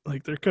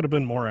 Like there could have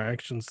been more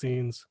action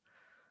scenes.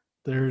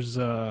 There's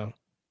and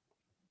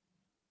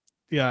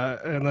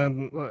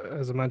then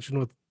as I mentioned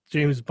with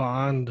James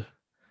Bond,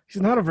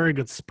 he's not a very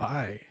good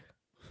spy.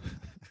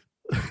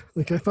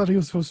 Like I thought he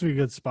was supposed to be a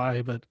good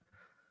spy, but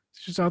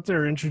he's just out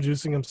there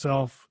introducing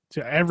himself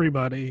to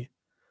everybody.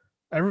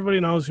 Everybody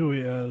knows who he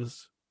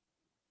is.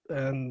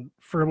 And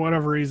for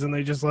whatever reason,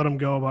 they just let him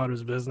go about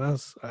his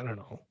business. I don't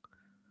know.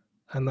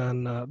 And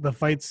then the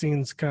fight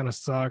scenes kind of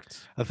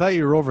sucked. I thought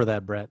you were over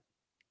that, Brett.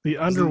 The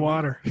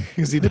underwater.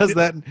 Because he does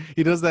that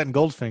in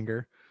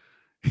Goldfinger.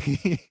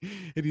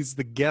 And he's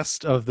the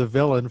guest of the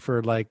villain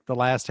for like the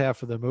last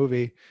half of the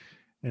movie.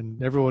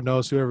 And everyone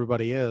knows who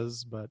everybody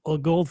is. But well,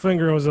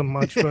 Goldfinger was a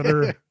much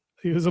better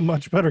he was a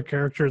much better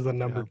character than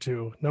number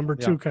 2. Number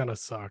 2 kind of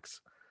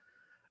sucks.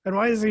 And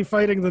why is he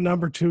fighting the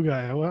number 2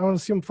 guy? I want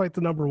to see him fight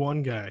the number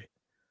 1 guy.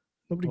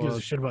 Nobody gives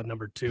a shit about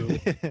number 2.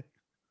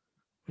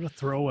 What a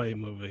throwaway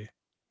movie.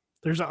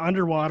 There's an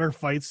underwater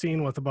fight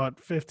scene with about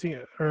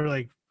 15 or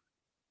like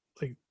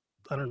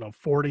I don't know,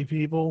 40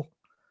 people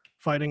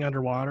fighting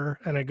underwater,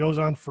 and it goes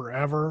on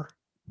forever.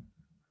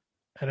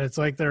 And it's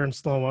like they're in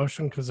slow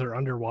motion because they're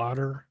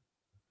underwater.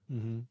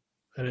 Mm-hmm.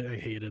 And I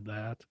hated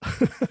that.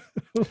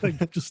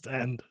 Like, just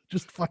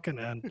fucking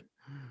end.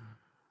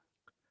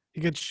 He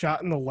gets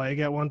shot in the leg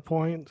at one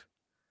point.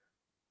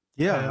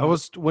 Yeah,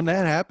 when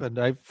that happened,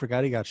 I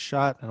forgot he got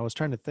shot, and I was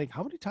trying to think,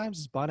 how many times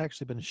has Bond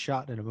actually been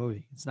shot in a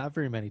movie? It's not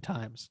very many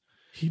times.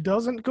 He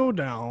doesn't go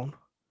down.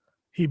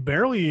 He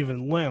barely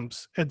even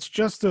limps. It's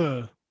just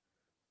a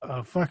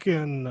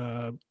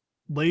fucking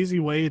lazy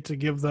way to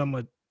give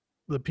them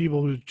the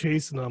people who's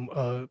chasing them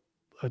a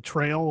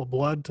trail of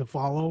blood to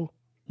follow.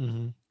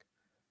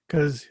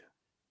 Because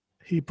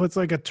he puts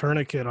like a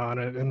tourniquet on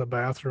it in the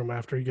bathroom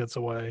after he gets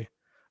away,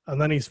 and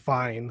then he's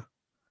fine.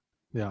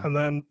 Yeah. And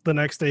then the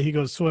next day he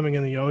goes swimming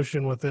in the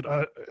ocean with it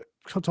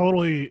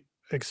totally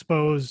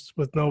exposed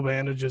with no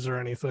bandages or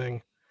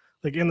anything,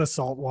 like in the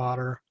salt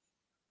water,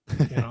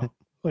 you know,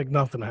 like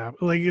nothing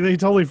happened. Like they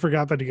totally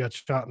forgot that he got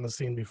shot in the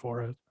scene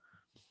before it.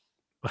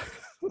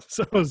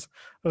 So I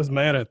was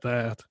mad at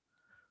that.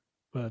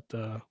 But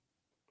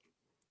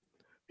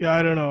yeah,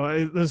 I don't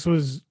know. This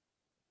was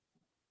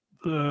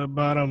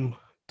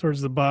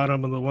towards the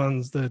bottom of the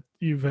ones that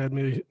you've had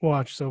me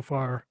watch so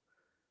far.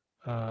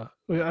 I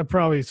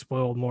probably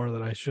spoiled more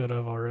than I should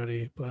have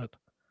already, but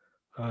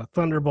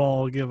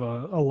Thunderball will give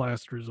a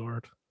last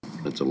resort.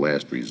 It's a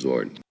last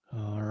resort.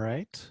 All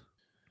right.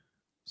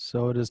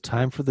 So it is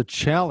time for the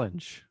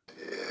challenge.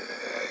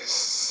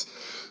 This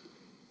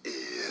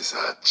is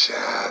a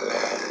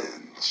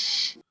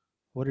challenge.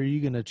 What are you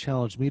going to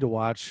challenge me to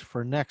watch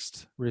for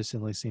next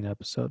recently seen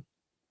episode?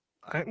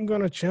 I'm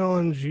going to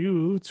challenge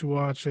you to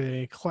watch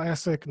a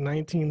classic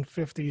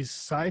 1950s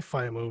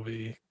sci-fi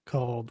movie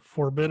called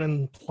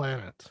Forbidden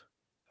Planet.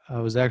 I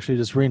was actually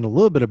just reading a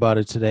little bit about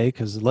it today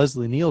because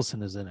Leslie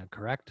Nielsen is in it,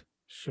 correct?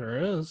 Sure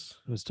is.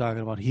 He was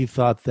talking about he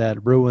thought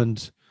that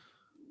ruined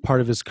part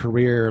of his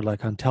career,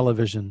 like on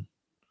television.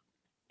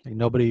 Like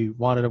nobody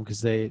wanted him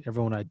because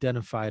everyone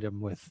identified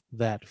him with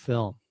that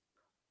film.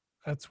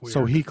 That's weird.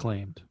 So he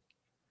claimed.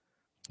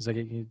 He's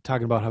like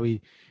talking about how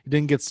he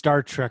didn't get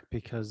Star Trek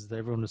because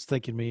everyone was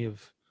thinking me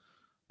of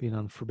being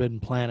on Forbidden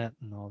Planet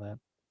and all that.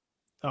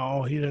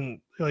 Oh, he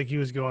didn't, like he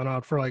was going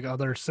out for like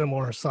other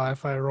similar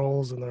sci-fi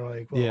roles, and they're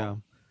like, well, yeah,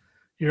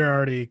 you're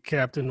already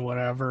Captain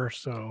whatever,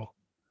 so.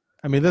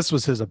 I mean, this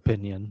was his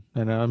opinion,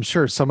 and I'm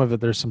sure some of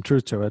it, there's some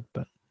truth to it,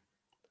 but.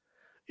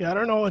 Yeah, I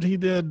don't know what he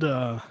did,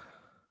 because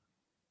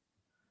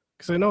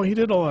I know he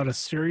did a lot of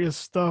serious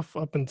stuff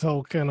up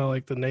until kind of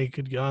like The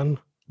Naked Gun.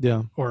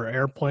 Yeah. Or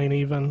Airplane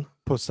even.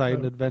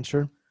 Poseidon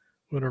Adventure.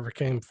 Whatever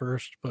came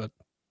first, but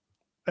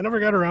I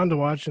never got around to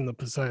watching the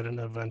Poseidon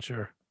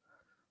Adventure.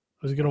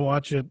 I was going to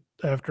watch it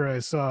after I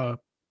saw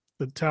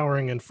the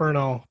Towering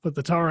Inferno, but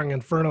the Towering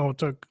Inferno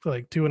took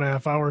like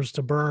 2.5 hours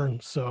to burn,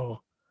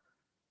 so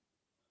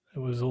it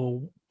was a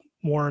little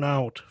worn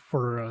out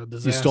for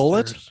disasters. You stole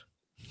it?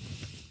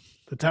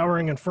 The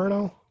Towering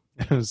Inferno?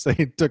 I was saying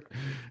it took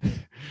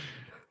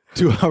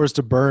 2 hours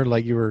to burn,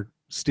 like you were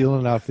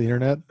stealing it off the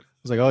internet. I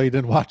was like, oh, you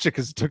didn't watch it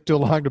because it took too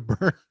long to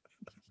burn.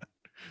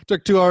 It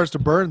took 2 hours to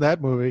burn that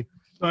movie.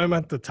 No, I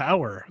meant the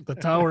tower. The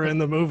tower in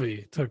the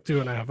movie took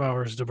 2.5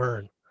 hours to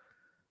burn.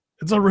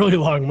 It's a really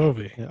long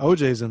movie. Yeah,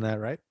 OJ's in that,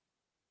 right?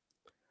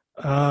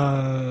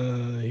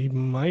 He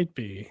might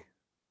be.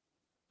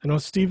 I know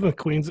Steve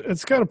McQueen's.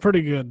 It's got a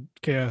pretty good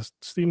cast.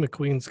 Steve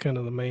McQueen's kind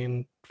of the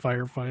main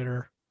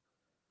firefighter.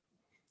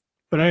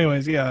 But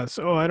anyways, yeah.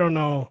 So I don't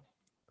know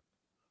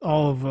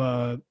all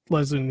of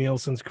Leslie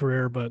Nielsen's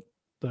career, but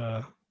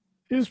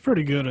he was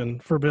pretty good in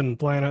Forbidden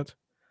Planet.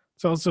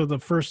 It's also the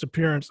first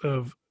appearance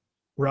of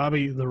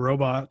Robbie the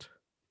Robot.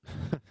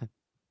 I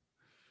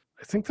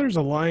think there's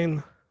a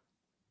line.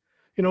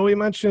 You know, we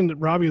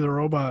mentioned Robbie the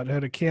Robot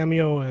had a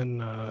cameo in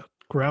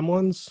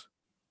Gremlins.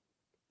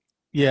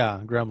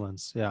 Yeah,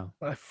 Gremlins, yeah.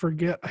 I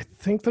forget. I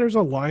think there's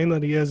a line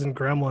that he has in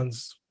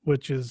Gremlins,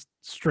 which is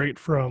straight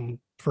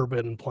from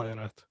Forbidden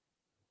Planet.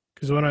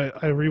 Because when I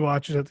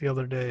rewatched it the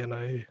other day,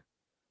 and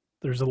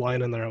there's a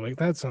line in there, I'm like,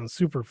 that sounds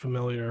super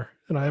familiar.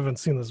 And I haven't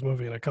seen this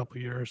movie in a couple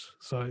of years.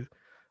 So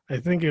I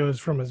think it was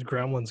from his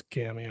Gremlins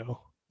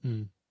cameo.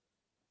 Mm.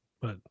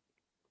 But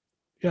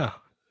yeah,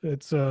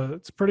 it's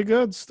pretty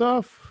good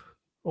stuff.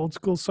 Old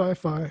school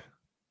sci-fi.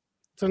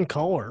 It's in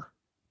color.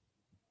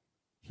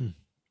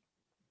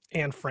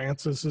 Anne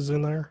Francis is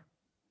in there.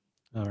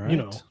 All right. You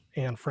know,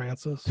 Anne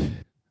Francis.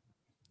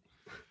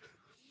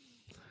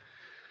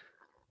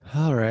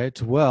 All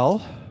right.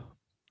 Well,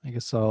 I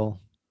guess I'll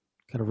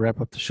kind of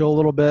wrap up the show a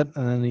little bit,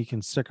 and then you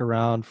can stick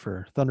around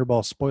for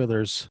Thunderball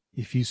spoilers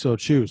if you so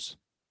choose.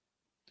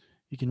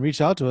 You can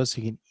reach out to us.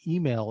 You can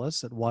email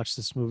us at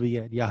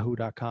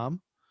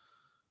watchthismovie@yahoo.com.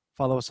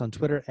 Follow us on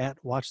Twitter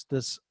at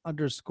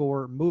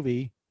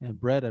watchthis_movie and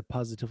Brett at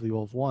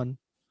PositivelyWolf1.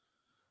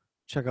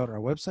 Check out our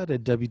website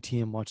at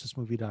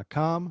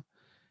WTMWatchThisMovie.com.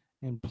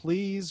 And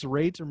please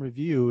rate and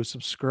review,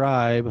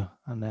 subscribe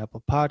on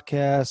Apple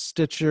Podcasts,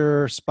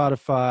 Stitcher,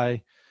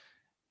 Spotify,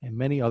 and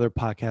many other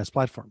podcast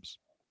platforms.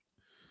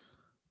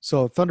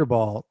 So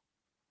Thunderball,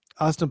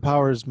 Austin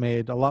Powers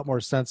made a lot more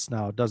sense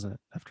now, doesn't it,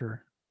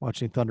 after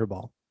watching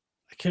Thunderball?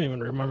 I can't even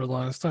remember the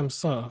last time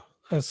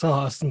I saw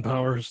Austin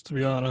Powers, to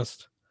be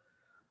honest.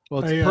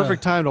 Well, it's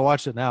perfect time to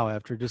watch it now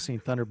after just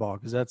seeing Thunderball,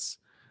 because that's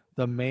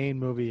the main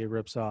movie it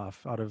rips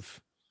off out of.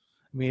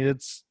 I mean,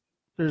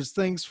 there's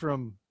things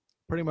from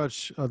pretty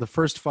much the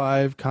first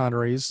 5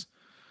 Connerys.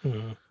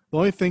 Mm-hmm. The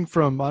only thing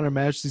from On Her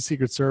Majesty's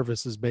Secret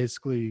Service is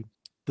basically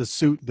the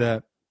suit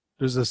that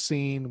there's a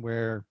scene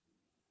where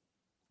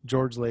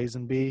George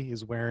Lazenby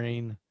is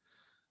wearing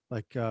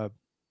like a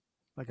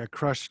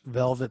crushed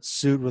velvet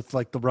suit with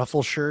like the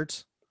ruffle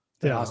shirt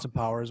that Austin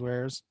Powers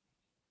wears.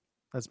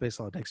 That's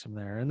basically all it takes from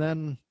there. And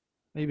then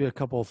maybe a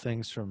couple of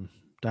things from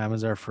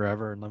Diamonds Are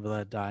Forever and Live and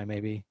Let Die,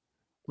 maybe.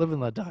 Live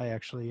and Let Die,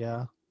 actually,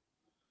 yeah.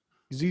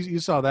 You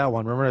saw that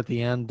one. Remember at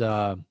the end,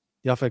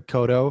 Yaphet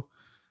Kotto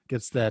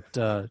gets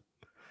that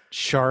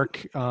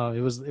shark.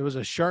 It was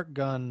a shark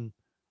gun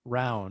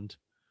round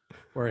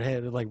where it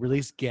had like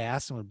released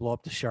gas and would blow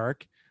up the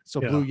shark.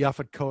 So it blew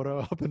Yaphet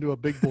Kotto up into a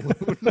big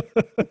balloon.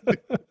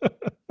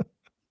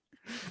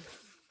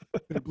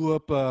 It blew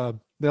up.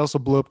 They also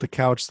blew up the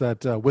couch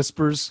that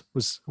Whisper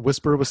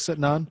was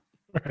sitting on.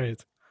 Right.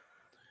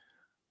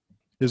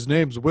 His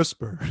name's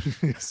Whisper.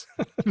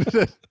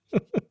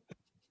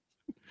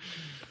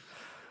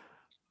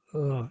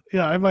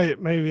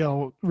 Maybe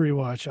I'll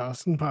rewatch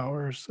Austin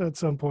Powers at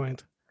some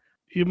point.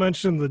 You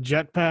mentioned the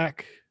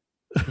jetpack.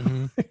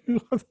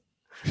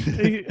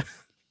 Mm-hmm.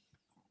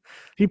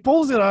 He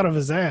pulls it out of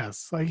his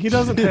ass. Like, he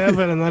doesn't have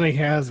it, and then he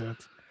has it.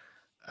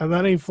 And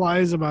then he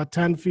flies about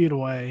 10 feet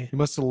away. He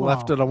must have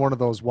left it on one of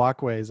those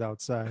walkways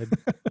outside.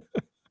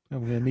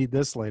 I'm going to need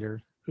this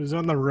later. He was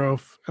on the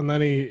roof, and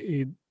then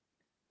he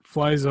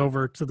flies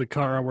over to the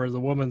car where the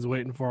woman's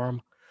waiting for him.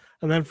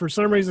 And then for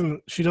some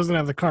reason, she doesn't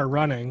have the car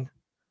running.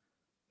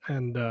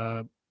 And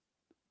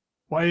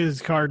why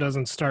his car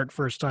doesn't start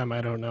first time, I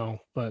don't know.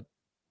 But,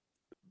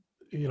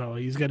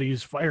 he's got to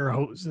use fire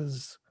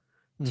hoses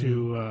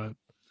to...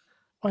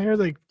 why are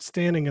they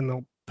standing in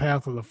the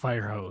path of the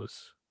fire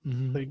hose?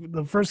 Mm-hmm. Like,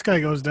 the first guy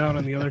goes down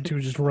and the other two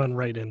just run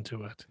right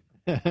into it.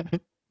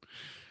 It's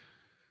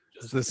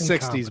the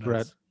 60s,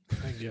 Brett.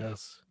 I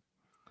guess.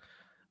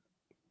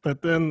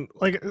 But then,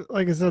 like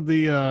I said,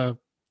 the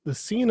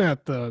scene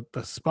at the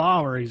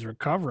spa where he's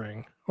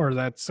recovering, or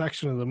that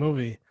section of the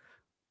movie,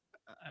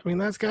 I mean,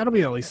 that's got to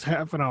be at least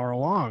half an hour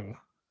long.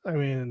 I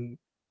mean,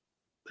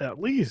 at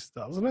least,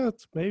 doesn't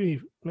it?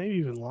 Maybe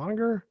even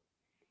longer.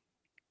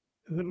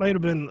 It might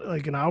have been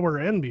like an hour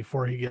in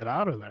before he get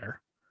out of there.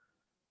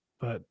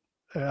 But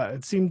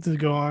it seemed to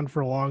go on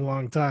for a long,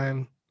 long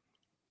time.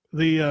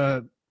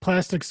 The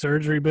plastic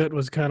surgery bit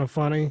was kind of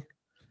funny.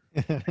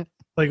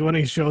 Like, when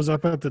he shows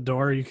up at the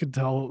door, you could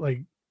tell,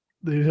 like,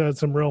 they had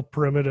some real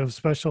primitive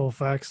special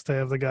effects to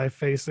have the guy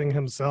facing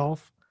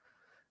himself.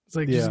 It's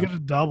like, just get a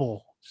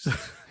double.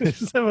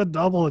 Just have a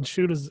double and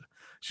shoot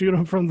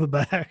him from the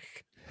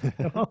back.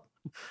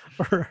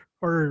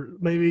 Or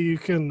maybe you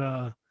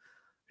can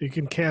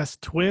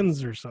cast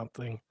twins or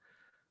something.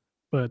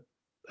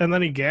 And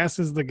then he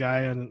gasses the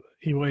guy, and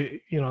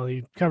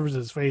he covers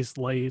his face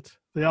late.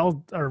 They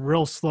all are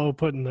real slow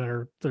putting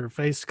their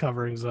face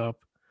coverings up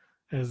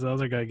as the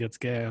other guy gets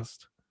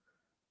gassed.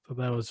 So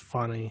that was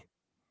funny.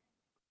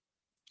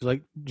 Do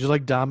you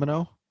like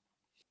Domino?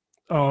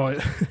 Oh,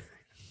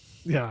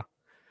 yeah.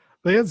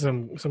 They had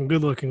some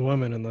good looking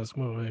women in this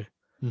movie.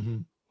 Mm-hmm.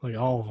 Like,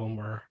 all of them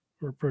were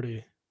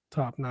pretty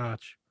top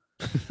notch.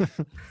 I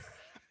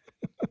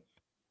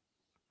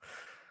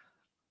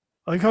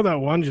like how that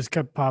one just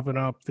kept popping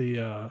up,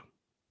 the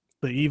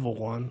evil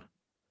one.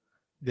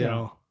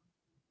 Yeah.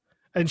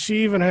 And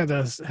she even had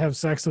to have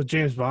sex with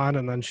James Bond,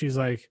 and then she's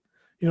like,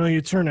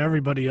 you turn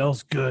everybody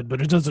else good,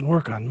 but it doesn't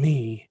work on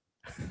me.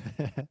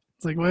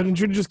 It's like, why didn't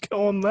you just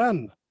kill him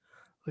then?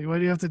 Like, why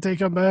do you have to take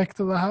him back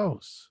to the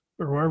house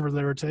or wherever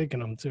they were taking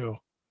him to?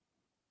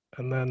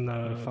 And then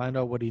find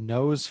out what he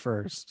knows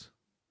first.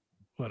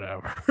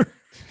 Whatever.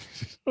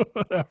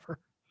 Whatever.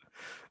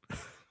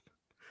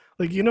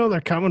 Like, they're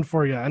coming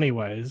for you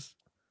anyways.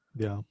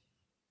 Yeah.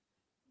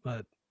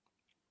 But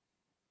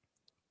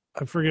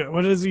I forget,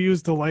 what does he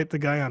use to light the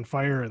guy on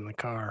fire in the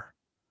car?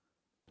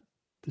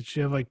 Did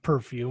she have like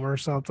perfume or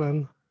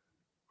something?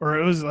 Or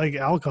it was like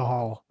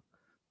alcohol.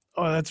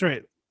 Oh, that's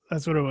right.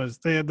 That's what it was.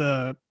 They had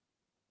the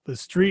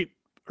street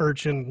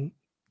urchin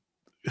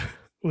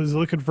was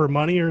looking for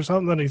money or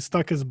something, and he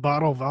stuck his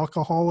bottle of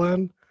alcohol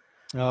in.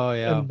 Oh,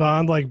 yeah. And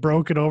Bond like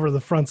broke it over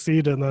the front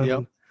seat, and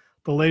then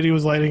the lady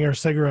was lighting her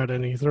cigarette,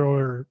 and he threw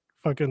her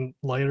fucking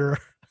lighter.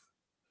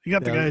 He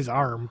got the guy's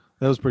arm.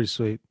 That was pretty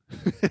sweet.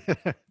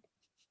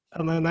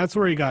 And then that's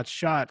where he got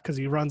shot, because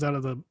he runs out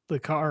of the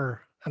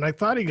car. And I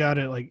thought he got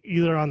it like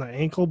either on the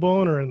ankle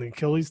bone or in the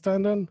Achilles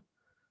tendon,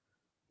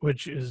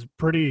 which is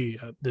pretty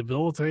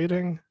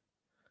debilitating.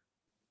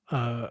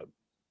 But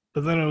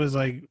then it was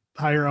like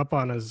higher up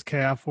on his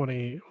calf when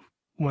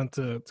went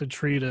to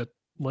treat it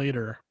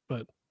later,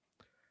 but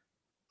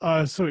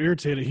I was so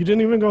irritated. He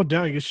didn't even go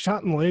down. He gets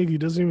shot in the leg. He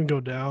doesn't even go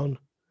down.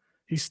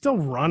 He's still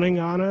running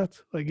on it.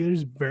 Like,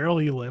 he's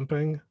barely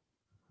limping.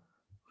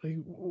 Like,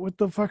 what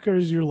the fuck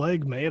is your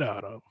leg made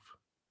out of?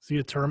 Is he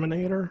a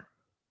Terminator?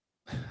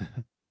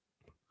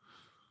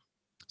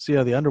 So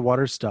yeah, the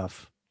underwater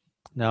stuff.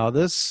 Now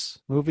this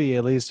movie,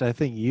 at least I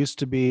think, used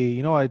to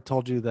be, I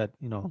told you that,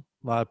 a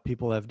lot of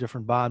people have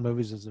different Bond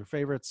movies as their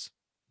favorites.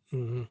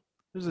 Mm-hmm.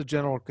 There's a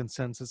general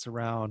consensus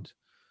around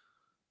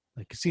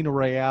like Casino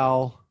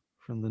Royale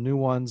from the new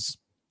ones,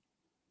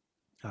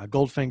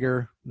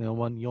 Goldfinger,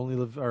 one You Only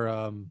Live,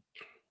 or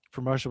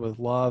From Russia with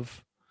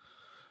Love.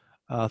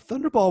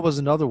 Thunderball was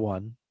another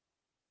one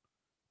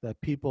that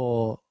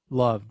people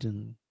loved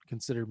and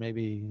considered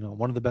maybe,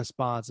 one of the best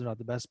Bonds, if not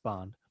the best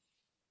Bond.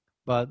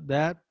 But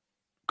that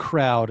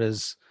crowd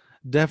has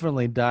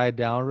definitely died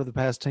down over the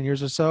past 10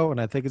 years or so. And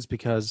I think it's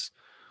because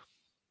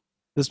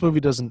this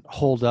movie doesn't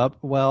hold up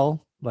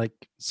well.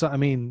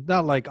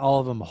 Not like all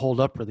of them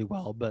hold up really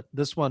well, but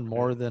this one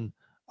more than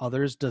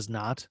others does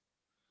not.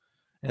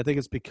 And I think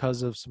it's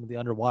because of some of the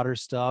underwater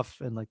stuff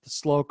and like the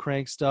slow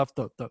crank stuff.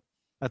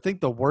 I think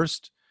the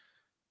worst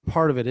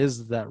part of it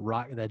is that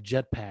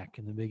jetpack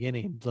in the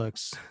beginning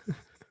looks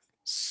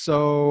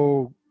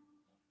so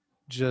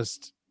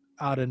just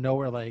out of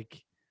nowhere,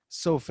 like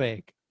so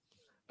fake.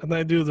 And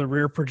they do the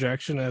rear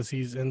projection as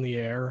he's in the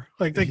air.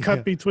 Like they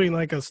cut between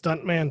like a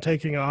stuntman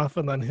taking off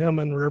and then him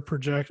in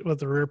with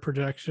the rear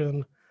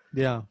projection.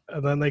 Yeah.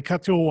 And then they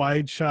cut to a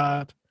wide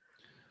shot.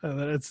 And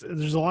then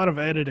there's a lot of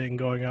editing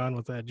going on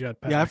with that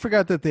jetpack. Yeah, I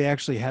forgot that they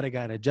actually had a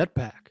guy in a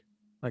jetpack,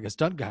 like a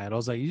stunt guy. And I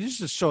was like, you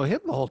just show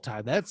him the whole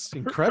time. That's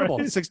incredible.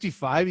 Right. At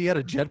 65, he had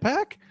a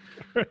jetpack?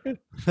 Right.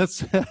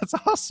 That's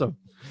awesome.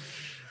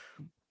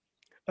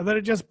 And then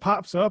it just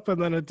pops up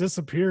and then it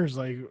disappears.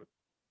 Like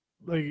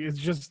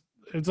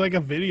it's like a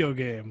video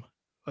game.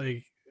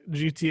 Like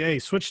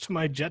GTA, switch to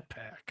my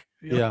jetpack.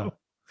 You know?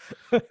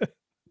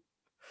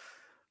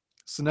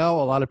 So now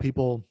a lot of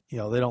people, they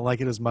don't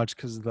like it as much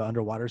because of the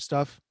underwater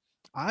stuff.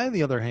 I, on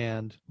the other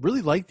hand,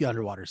 really like the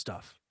underwater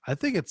stuff. I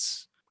think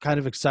it's kind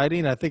of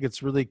exciting. I think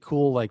it's really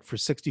cool. Like for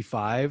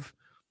 65,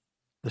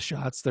 the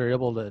shots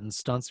and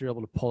stunts they're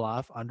able to pull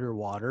off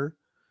underwater.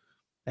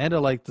 And I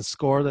like the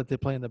score that they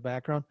play in the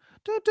background.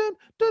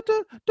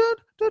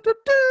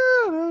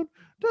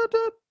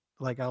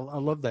 Like, I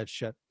love that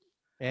shit.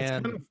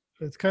 And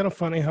it's kind of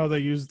funny how they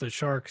use the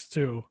sharks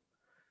too.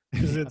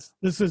 Because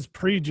this is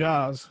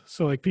pre-Jaws,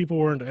 so like people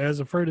weren't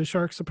as afraid of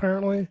sharks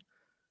apparently,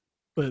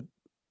 but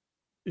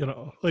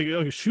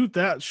shoot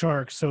that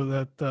shark so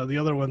that the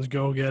other ones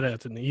go get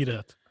it and eat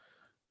it,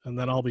 and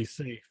then I'll be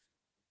safe.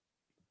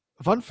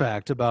 A fun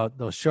fact about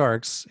those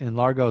sharks in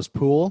Largo's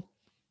pool: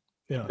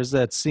 there's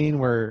that scene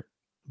where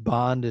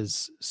Bond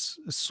is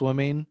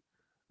swimming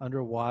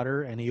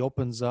underwater and he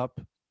opens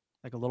up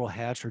like a little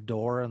hatch or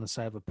door on the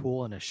side of a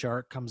pool, and a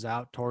shark comes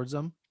out towards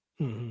him.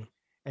 Mm-hmm.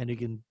 And you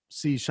can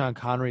see Sean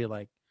Connery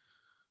like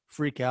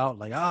freak out,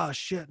 like, oh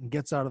shit, and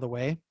gets out of the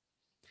way.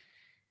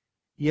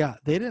 Yeah,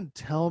 they didn't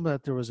tell him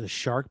that there was a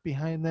shark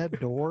behind that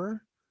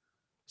door.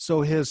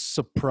 So his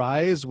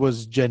surprise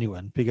was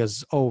genuine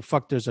because, oh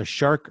fuck, there's a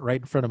shark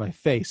right in front of my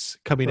face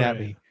coming at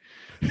me.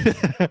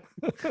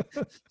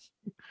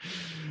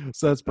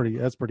 So that's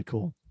pretty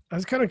cool. I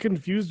was kind of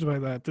confused by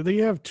that. Did they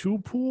have two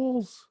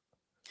pools?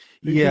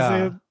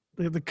 Because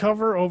they had the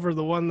cover over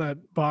the one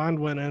that Bond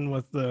went in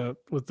with the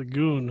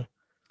goon.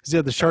 He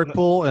had the shark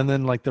pool and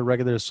then like the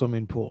regular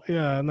swimming pool.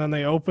 Yeah, and then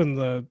they opened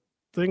the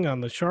thing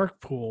on the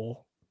shark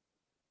pool.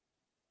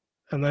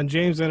 And then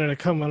James ended up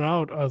coming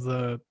out of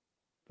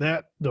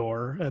that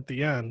door at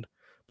the end.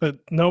 But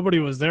nobody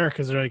was there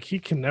because they're like, he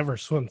can never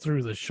swim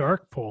through the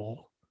shark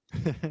pool.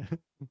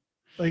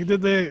 Like,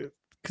 did they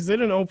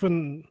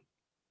open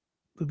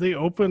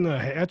a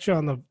hatch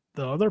on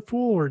the other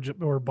pool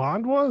where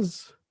Bond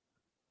was?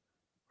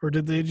 Or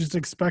did they just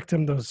expect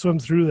him to swim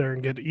through there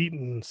and get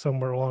eaten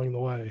somewhere along the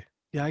way?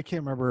 Yeah, I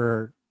can't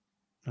remember.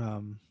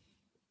 It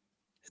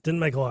didn't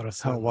make a lot of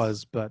sense. How it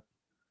was, but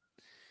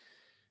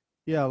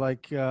yeah,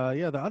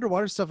 the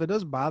underwater stuff, it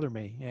does bother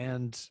me.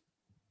 And,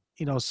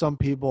 some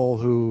people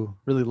who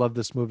really love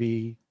this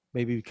movie,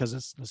 maybe because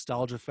it's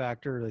nostalgia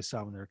factor, they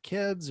saw it when they were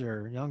kids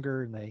or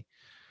younger and they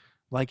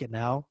like it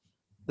now.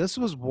 This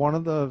was one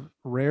of the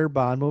rare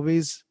Bond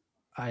movies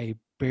I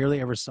barely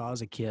ever saw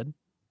as a kid.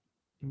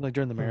 Even like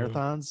during the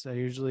marathons, I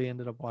usually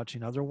ended up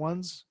watching other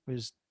ones. We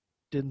just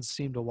didn't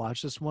seem to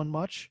watch this one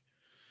much.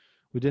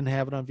 We didn't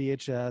have it on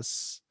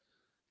VHS.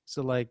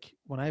 So like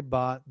when I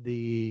bought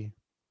that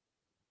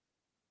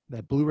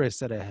Blu-ray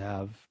set I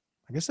have,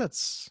 I guess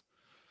that's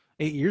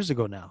 8 years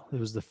ago now. It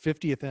was the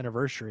 50th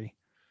anniversary.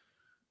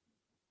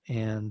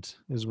 And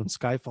it was when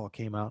Skyfall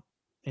came out.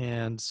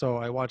 And so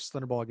I watched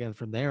Thunderball again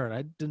from there, and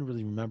I didn't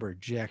really remember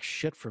jack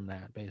shit from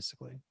that,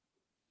 basically.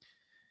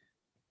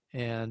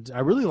 And I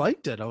really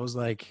liked it. I was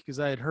like, because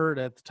I had heard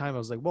at the time, I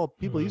was like, well,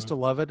 people used to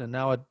love it, and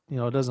now it,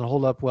 it doesn't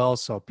hold up well,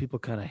 so people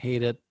kind of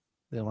hate it.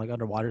 They don't like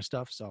underwater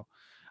stuff. So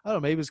I don't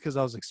know, maybe it's because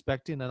I was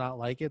expecting to not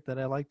like it that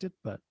I liked it,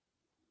 but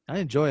I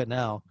enjoy it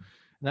now.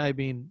 And I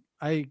mean,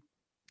 I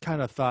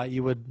kind of thought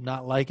you would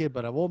not like it,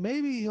 but well,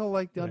 maybe he'll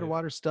like the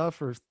underwater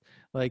stuff or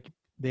like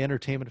the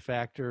entertainment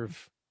factor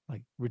of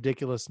like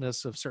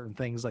ridiculousness of certain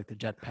things like the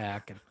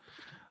jetpack and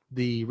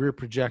the rear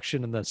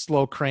projection and the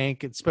slow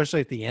crank,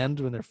 especially at the end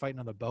when they're fighting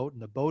on the boat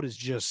and the boat is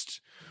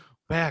just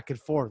back and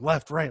forth,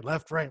 left, right,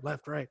 left, right,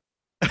 left, right.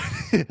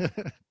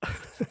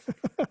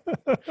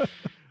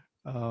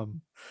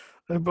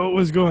 That boat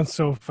was going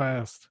so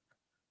fast.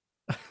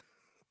 But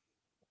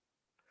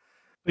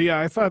yeah,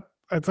 I thought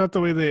the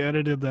way they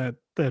edited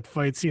that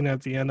fight scene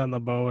at the end on the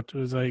boat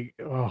was like,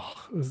 oh,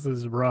 this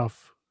is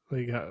rough.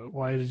 Like,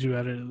 why did you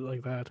edit it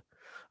like that?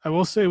 I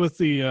will say with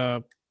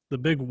the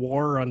big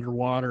war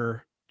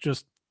underwater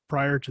just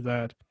prior to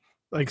that,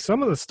 like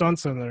some of the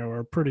stunts in there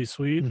were pretty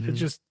sweet. Mm-hmm. It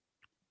just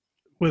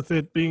with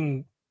it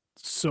being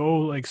so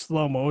like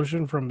slow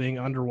motion from being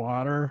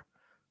underwater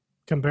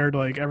compared to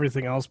like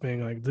everything else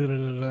being like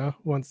da-da-da-da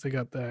once they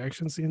got the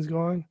action scenes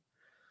going.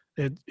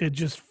 It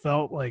just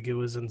felt like it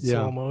was in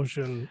slow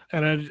motion,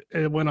 and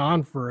it went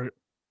on for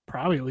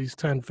probably at least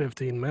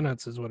 10-15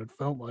 minutes is what it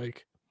felt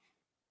like.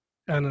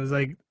 And it's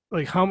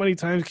like how many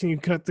times can you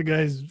cut the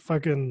guy's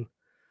fucking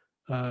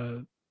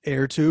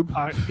air tube,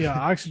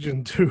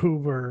 oxygen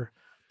tube, or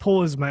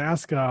pull his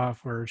mask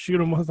off, or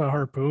shoot him with a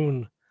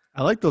harpoon?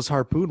 I like those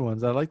harpoon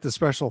ones. I like the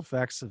special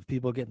effects of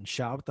people getting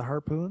shot with the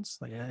harpoons.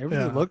 Like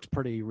everything looked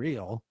pretty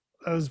real.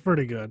 That was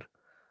pretty good.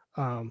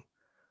 It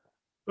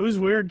was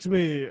weird to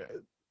me.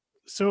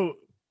 So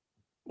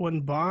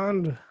when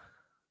Bond,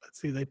 let's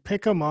see, they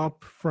pick him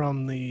up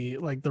from the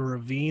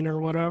ravine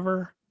or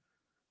whatever.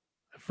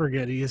 I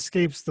forget. He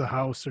escapes the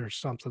house or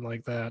something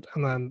like that,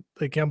 and then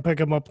they can pick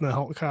him up in the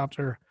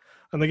helicopter,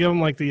 and they give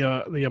him like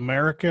the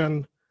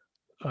American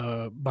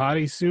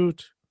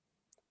bodysuit.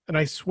 And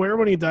I swear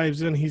when he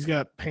dives in, he's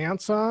got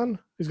pants on.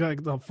 He's got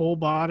like the full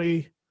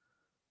body,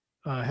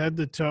 head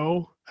to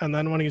toe, and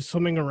then when he's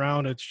swimming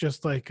around, it's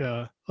just like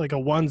a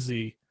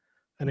onesie.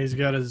 And he's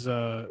got his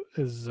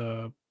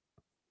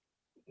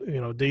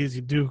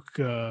Daisy Duke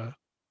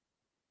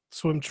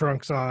swim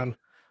trunks on,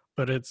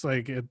 but it's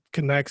like it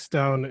connects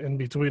down in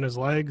between his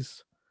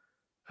legs,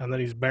 and then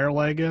he's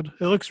bare-legged.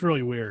 It looks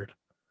really weird,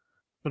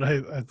 but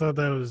I thought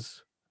that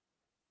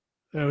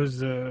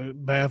was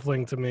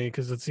baffling to me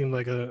because it seemed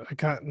like a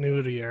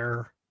continuity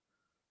error.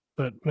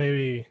 But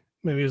maybe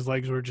his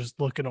legs were just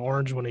looking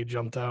orange when he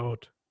jumped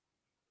out.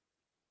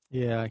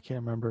 Yeah, I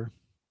can't remember.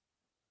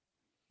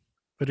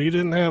 But he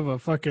didn't have a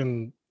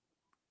fucking,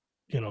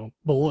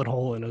 bullet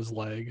hole in his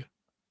leg.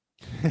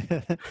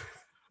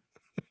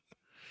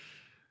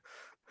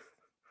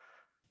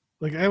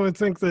 Like, I would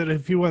think that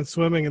if he went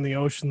swimming in the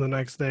ocean the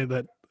next day,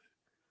 that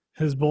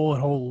his bullet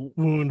hole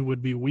wound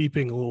would be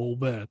weeping a little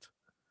bit,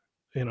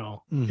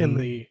 mm-hmm.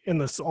 in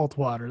the salt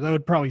water. That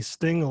would probably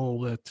sting a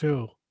little bit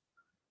too.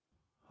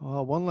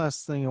 Well, one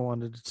last thing I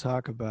wanted to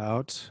talk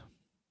about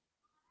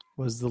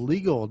was the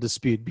legal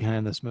dispute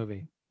behind this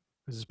movie.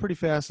 This is pretty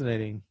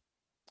fascinating.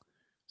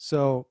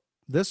 So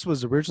this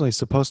was originally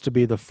supposed to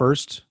be the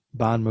first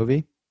Bond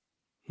movie.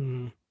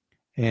 Mm-hmm.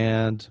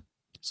 And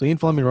so Ian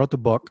Fleming wrote the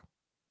book.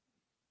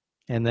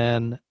 And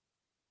then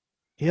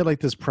he had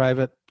like this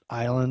private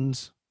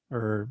island,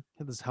 or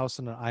had this house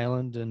on an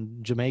island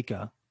in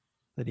Jamaica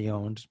that he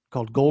owned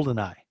called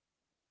GoldenEye.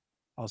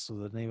 Also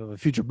the name of a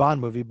future Bond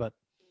movie, but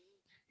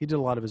he did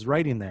a lot of his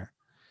writing there.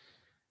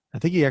 I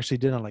think he actually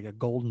did on like a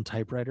golden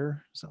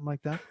typewriter, something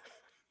like that.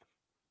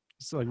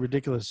 It's like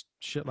ridiculous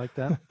shit like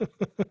that.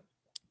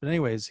 But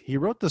anyways, he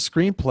wrote the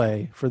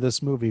screenplay for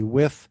this movie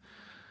with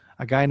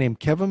a guy named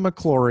Kevin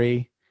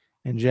McClory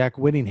and Jack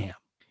Whittingham.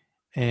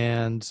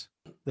 And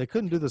they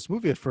couldn't do this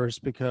movie at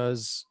first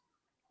because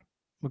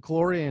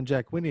McClory and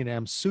Jack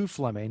Whittingham sued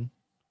Fleming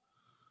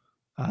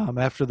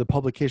after the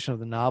publication of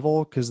the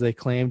novel because they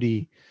claimed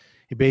he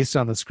based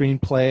on the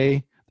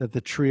screenplay that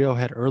the trio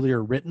had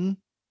earlier written.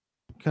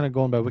 Kind of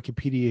going by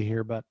Wikipedia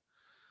here, but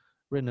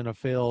written in a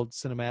failed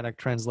cinematic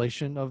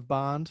translation of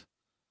Bond.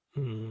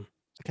 Mm-hmm.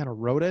 I kind of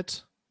wrote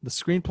it, the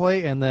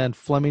screenplay, and then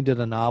Fleming did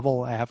a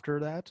novel after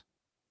that.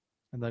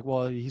 And like,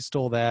 well, he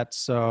stole that,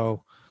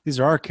 so these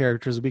are our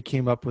characters we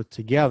came up with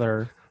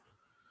together.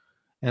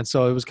 And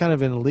so it was kind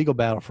of in a legal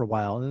battle for a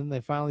while. And then they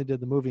finally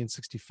did the movie in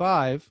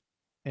 1965,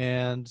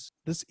 and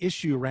this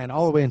issue ran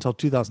all the way until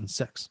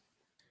 2006.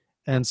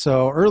 And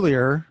so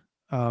earlier,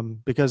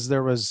 because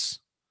there was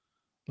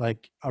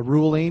like a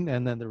ruling,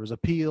 and then there was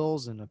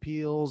appeals, and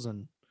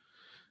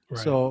right.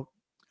 So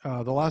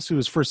the lawsuit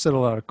was first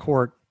settled out of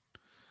court,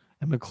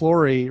 and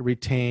McClory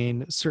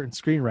retained certain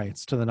screen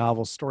rights to the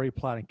novel's story,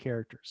 plot, and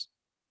characters.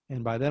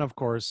 And by then, of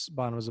course,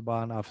 Bond was a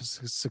Bond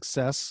office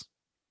success,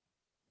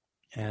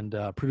 and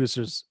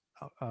producers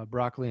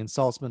Broccoli and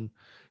Saltzman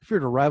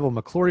feared a rival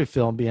McClory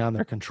film beyond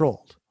their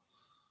control.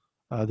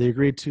 They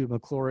agreed to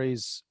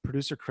McClory's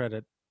producer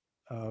credit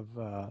of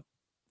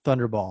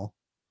Thunderball,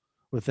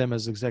 with them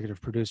as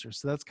executive producers.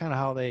 So that's kind of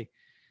how they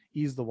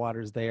eased the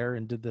waters there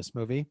and did this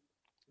movie.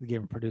 They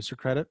gave him producer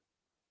credit.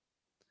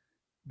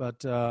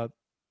 But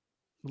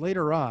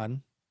later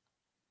on,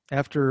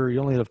 after You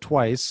Only Live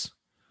Twice,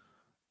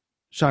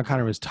 Sean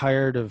Connery was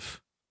tired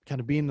of kind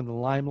of being in the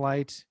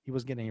limelight. He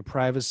wasn't getting any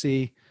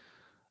privacy.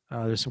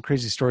 There's some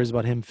crazy stories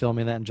about him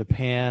filming that in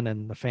Japan,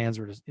 and the fans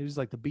were just, it was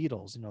like the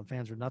Beatles, the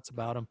fans were nuts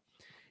about him.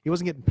 He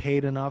wasn't getting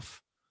paid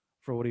enough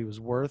for what he was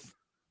worth.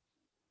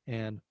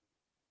 And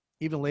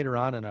even later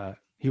on,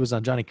 he was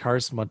on Johnny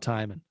Carson one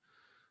time, and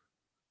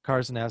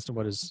Carson asked him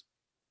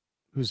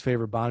whose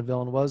favorite Bond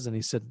villain was, and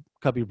he said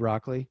Cubby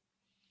Broccoli.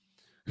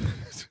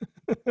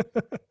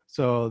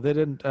 So they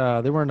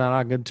weren't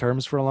on good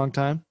terms for a long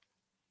time.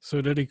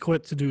 So did he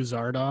quit to do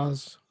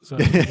Zardoz?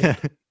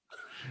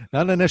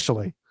 Not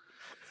initially.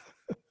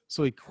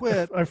 So he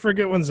quit. I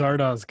forget when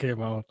Zardoz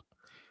came out.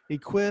 He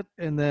quit,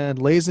 and then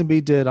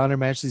Lazenby did Honor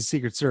Majesty's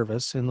Secret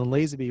Service, and then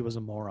Lazenby was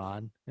a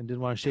moron and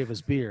didn't want to shave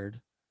his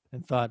beard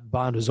and thought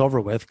Bond was over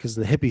with because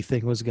the hippie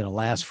thing was going to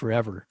last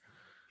forever.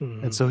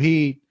 Mm-hmm. And so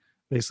he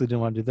basically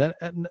didn't want to do that.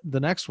 And the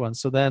next one.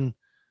 So then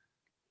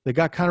they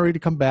got Connery to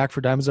come back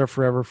for Diamonds Are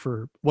Forever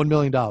for $1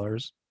 million,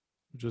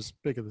 which was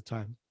big at the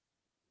time.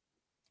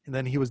 And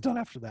then he was done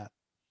after that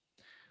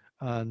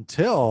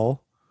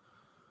until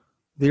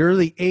the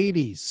early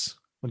 80s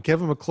when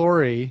Kevin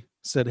McClory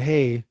said,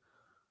 hey,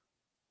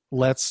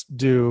 let's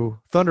do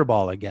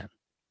Thunderball again,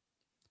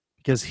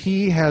 because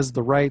he has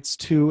the rights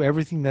to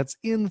everything that's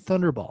in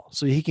Thunderball.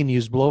 So he can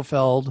use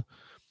Blofeld.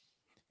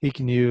 He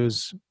can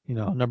use,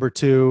 number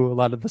 2, a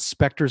lot of the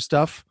Spectre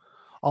stuff.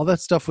 All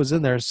that stuff was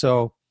in there.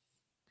 So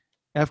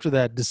after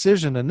that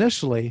decision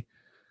initially,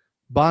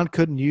 Bond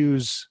couldn't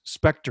use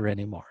Spectre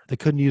anymore. They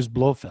couldn't use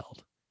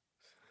Blofeld.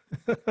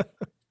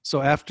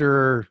 So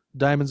after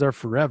Diamonds Are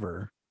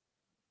Forever,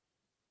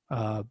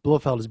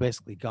 Blofeld is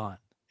basically gone.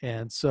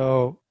 And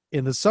so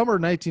in the summer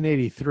of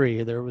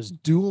 1983, there was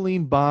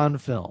dueling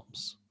Bond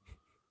films.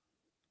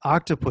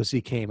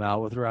 Octopussy came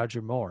out with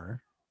Roger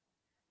Moore,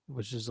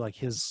 which is like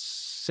his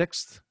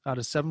 6th out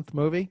of 7th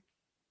movie.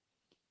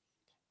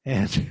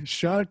 And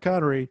Sean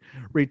Connery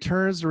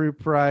returns to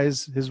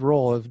reprise his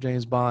role of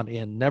James Bond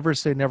in Never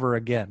Say Never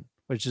Again,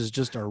 which is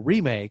just a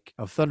remake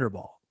of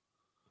Thunderball.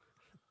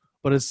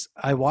 But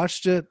I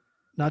watched it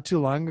not too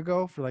long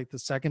ago for like the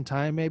second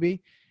time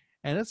maybe,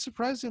 and it's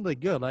surprisingly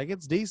good. Like,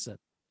 it's decent.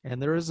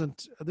 And there's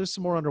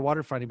some more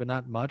underwater fighting, but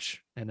not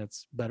much, and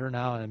it's better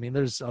now. I mean,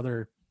 there's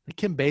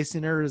Kim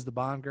Basinger is the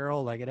Bond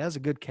girl. Like, it has a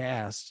good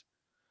cast.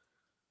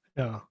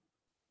 Yeah.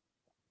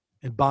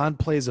 And Bond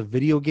plays a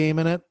video game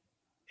in it.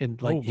 And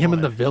him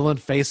and the villain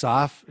face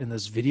off in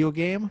this video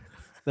game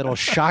that'll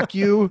shock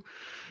you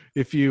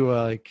if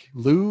you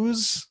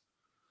lose.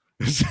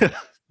 It's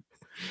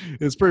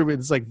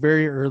like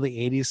very early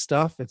 80s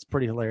stuff. It's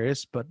pretty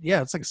hilarious, but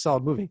yeah, it's like a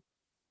solid movie.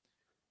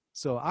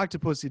 So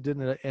Octopussy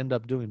didn't end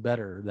up doing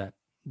better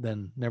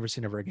than Never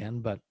Say Never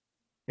Again, but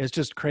it's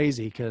just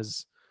crazy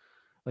because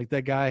like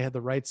that guy had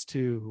the rights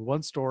to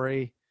one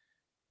story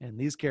and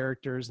these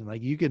characters, and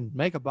like you can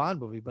make a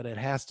Bond movie, but it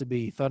has to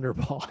be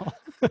Thunderball.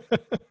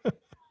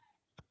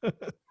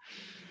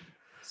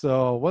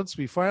 So once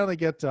we finally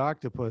get to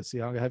Octopussy,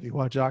 I'm going to have you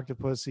watch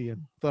Octopussy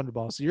and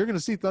Thunderball. So you're going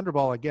to see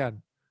Thunderball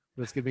again,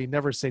 but it's going to be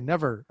Never Say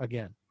Never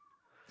Again.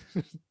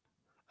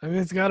 I mean,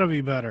 it's got to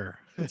be better.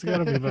 It's got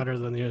to be better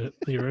than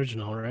the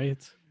original,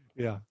 right?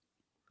 Yeah.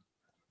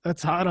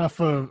 That's hot off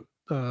of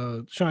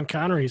Sean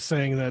Connery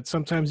saying that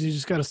sometimes you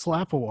just got to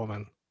slap a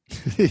woman.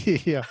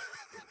 Yeah.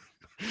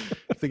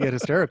 To get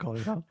hysterical,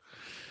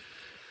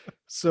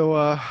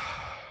 So,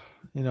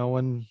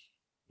 when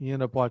you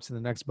end up watching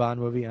the next Bond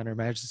movie, Under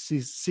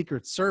Majesty's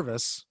Secret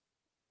Service,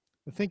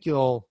 I think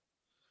you'll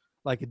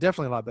like it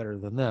definitely a lot better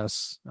than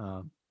this.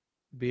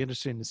 Be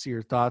interesting to see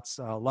your thoughts.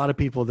 A lot of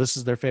people, this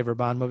is their favorite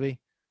Bond movie,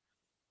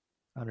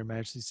 Under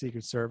Majesty's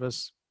Secret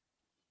Service.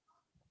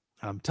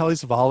 Telly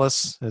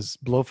Savalas as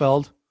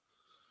Blofeld.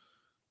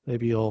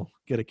 Maybe you'll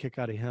get a kick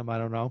out of him. I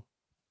don't know.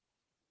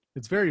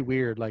 It's very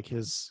weird. Like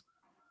the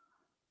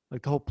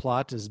whole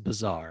plot is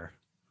bizarre,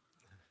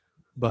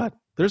 but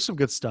there's some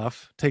good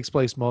stuff. Takes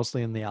place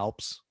mostly in the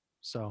Alps.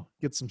 So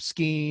get some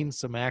skiing,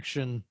 some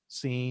action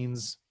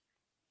scenes.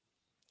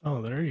 Oh,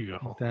 there you go.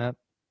 Like that.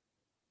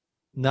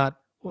 Not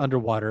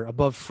underwater,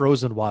 above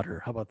frozen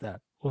water. How about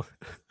that?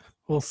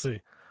 We'll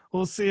see.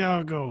 We'll see how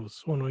it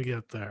goes when we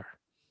get there.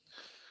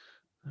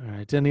 All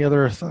right. Any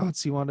other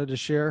thoughts you wanted to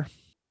share?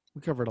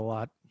 We covered a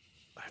lot.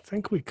 I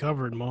think we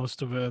covered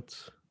most of it.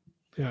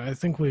 Yeah, I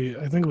think we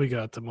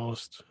got the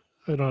most.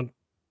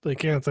 I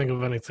can't think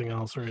of anything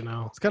else right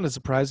now. It's kind of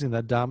surprising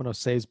that Domino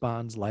saves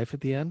Bond's life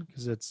at the end,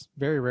 because it's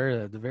very rare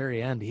that at the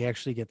very end he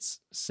actually gets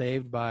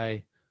saved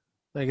by,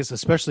 I guess,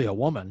 especially a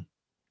woman.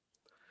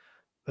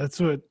 That's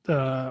what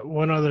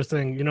one other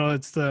thing,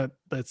 it's that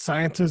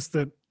scientist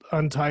that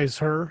unties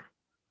her.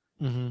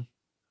 Mm-hmm.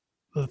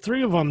 The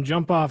 3 of them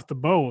jump off the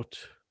boat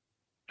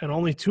and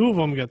only 2 of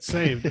them get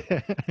saved.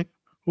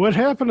 What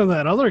happened to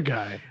that other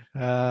guy?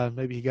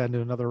 Maybe he got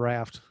into another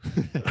raft.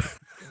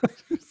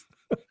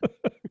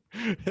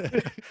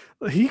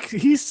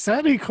 He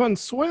said he couldn't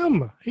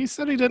swim. He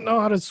said he didn't know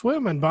how to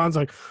swim, and Bond's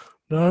like,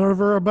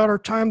 never a better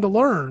time to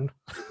learn.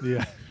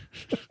 Yeah.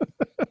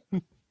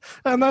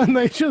 And then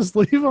they just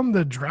leave them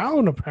to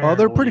drown, apparently. Well,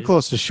 they're pretty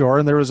close to shore,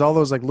 and there was all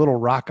those like little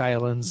rock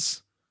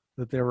islands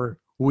that they were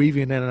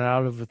weaving in and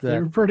out of.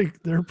 They're pretty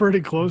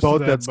close boat to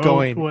that that's boat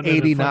going when 80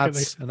 it fucking-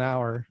 knots an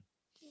hour.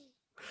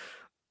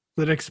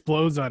 That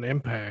explodes on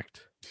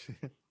impact.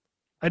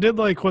 I did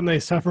like when they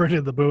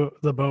separated the boat.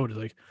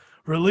 Like,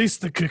 release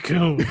the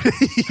cocoon.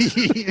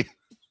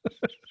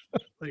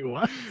 Like,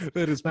 what?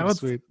 That is pretty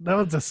sweet. That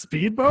was a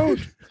speedboat.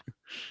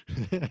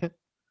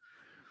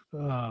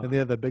 And they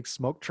had the big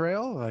smoke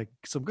trail. Like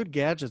some good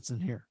gadgets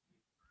in here.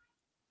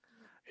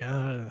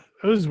 Yeah,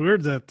 it was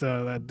weird that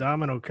that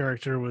Domino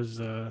character was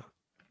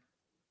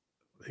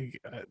like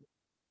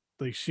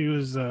she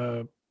was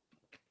what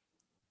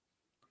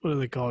do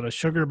they call it? A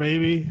sugar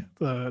baby.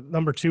 The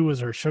number 2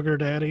 was her sugar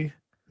daddy.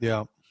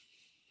 Yeah.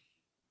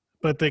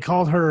 But they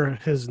called her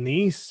his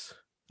niece.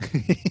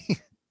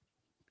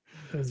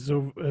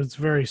 It's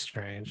very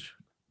strange.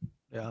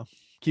 Yeah.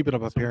 Keeping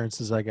up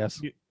appearances, I guess.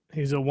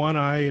 He's a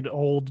one-eyed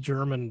old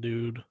German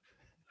dude.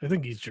 I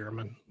think he's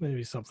German.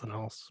 Maybe something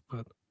else,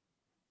 but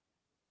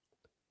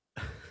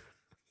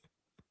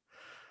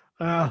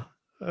I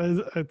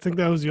think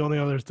that was the only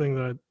other thing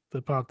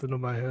that popped into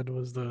my head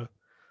was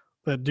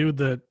that dude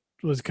that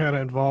was kind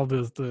of involved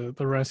with the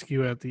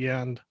rescue at the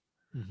end.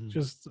 Mm-hmm.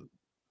 Just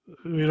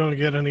we don't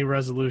get any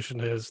resolution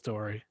to his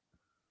story.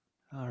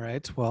 All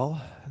right.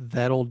 Well,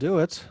 that'll do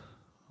it.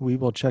 We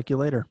will check you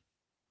later.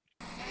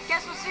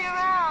 Guess we'll see you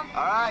around.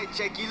 All right,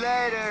 check you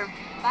later.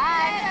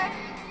 Bye.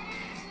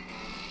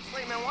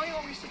 Wait, man, why are you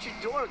always such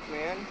a dork,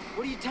 man?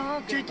 What are you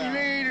talking Check about? you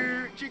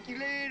later. Check you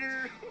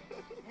later.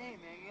 Hey,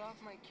 man, get off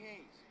my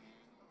case.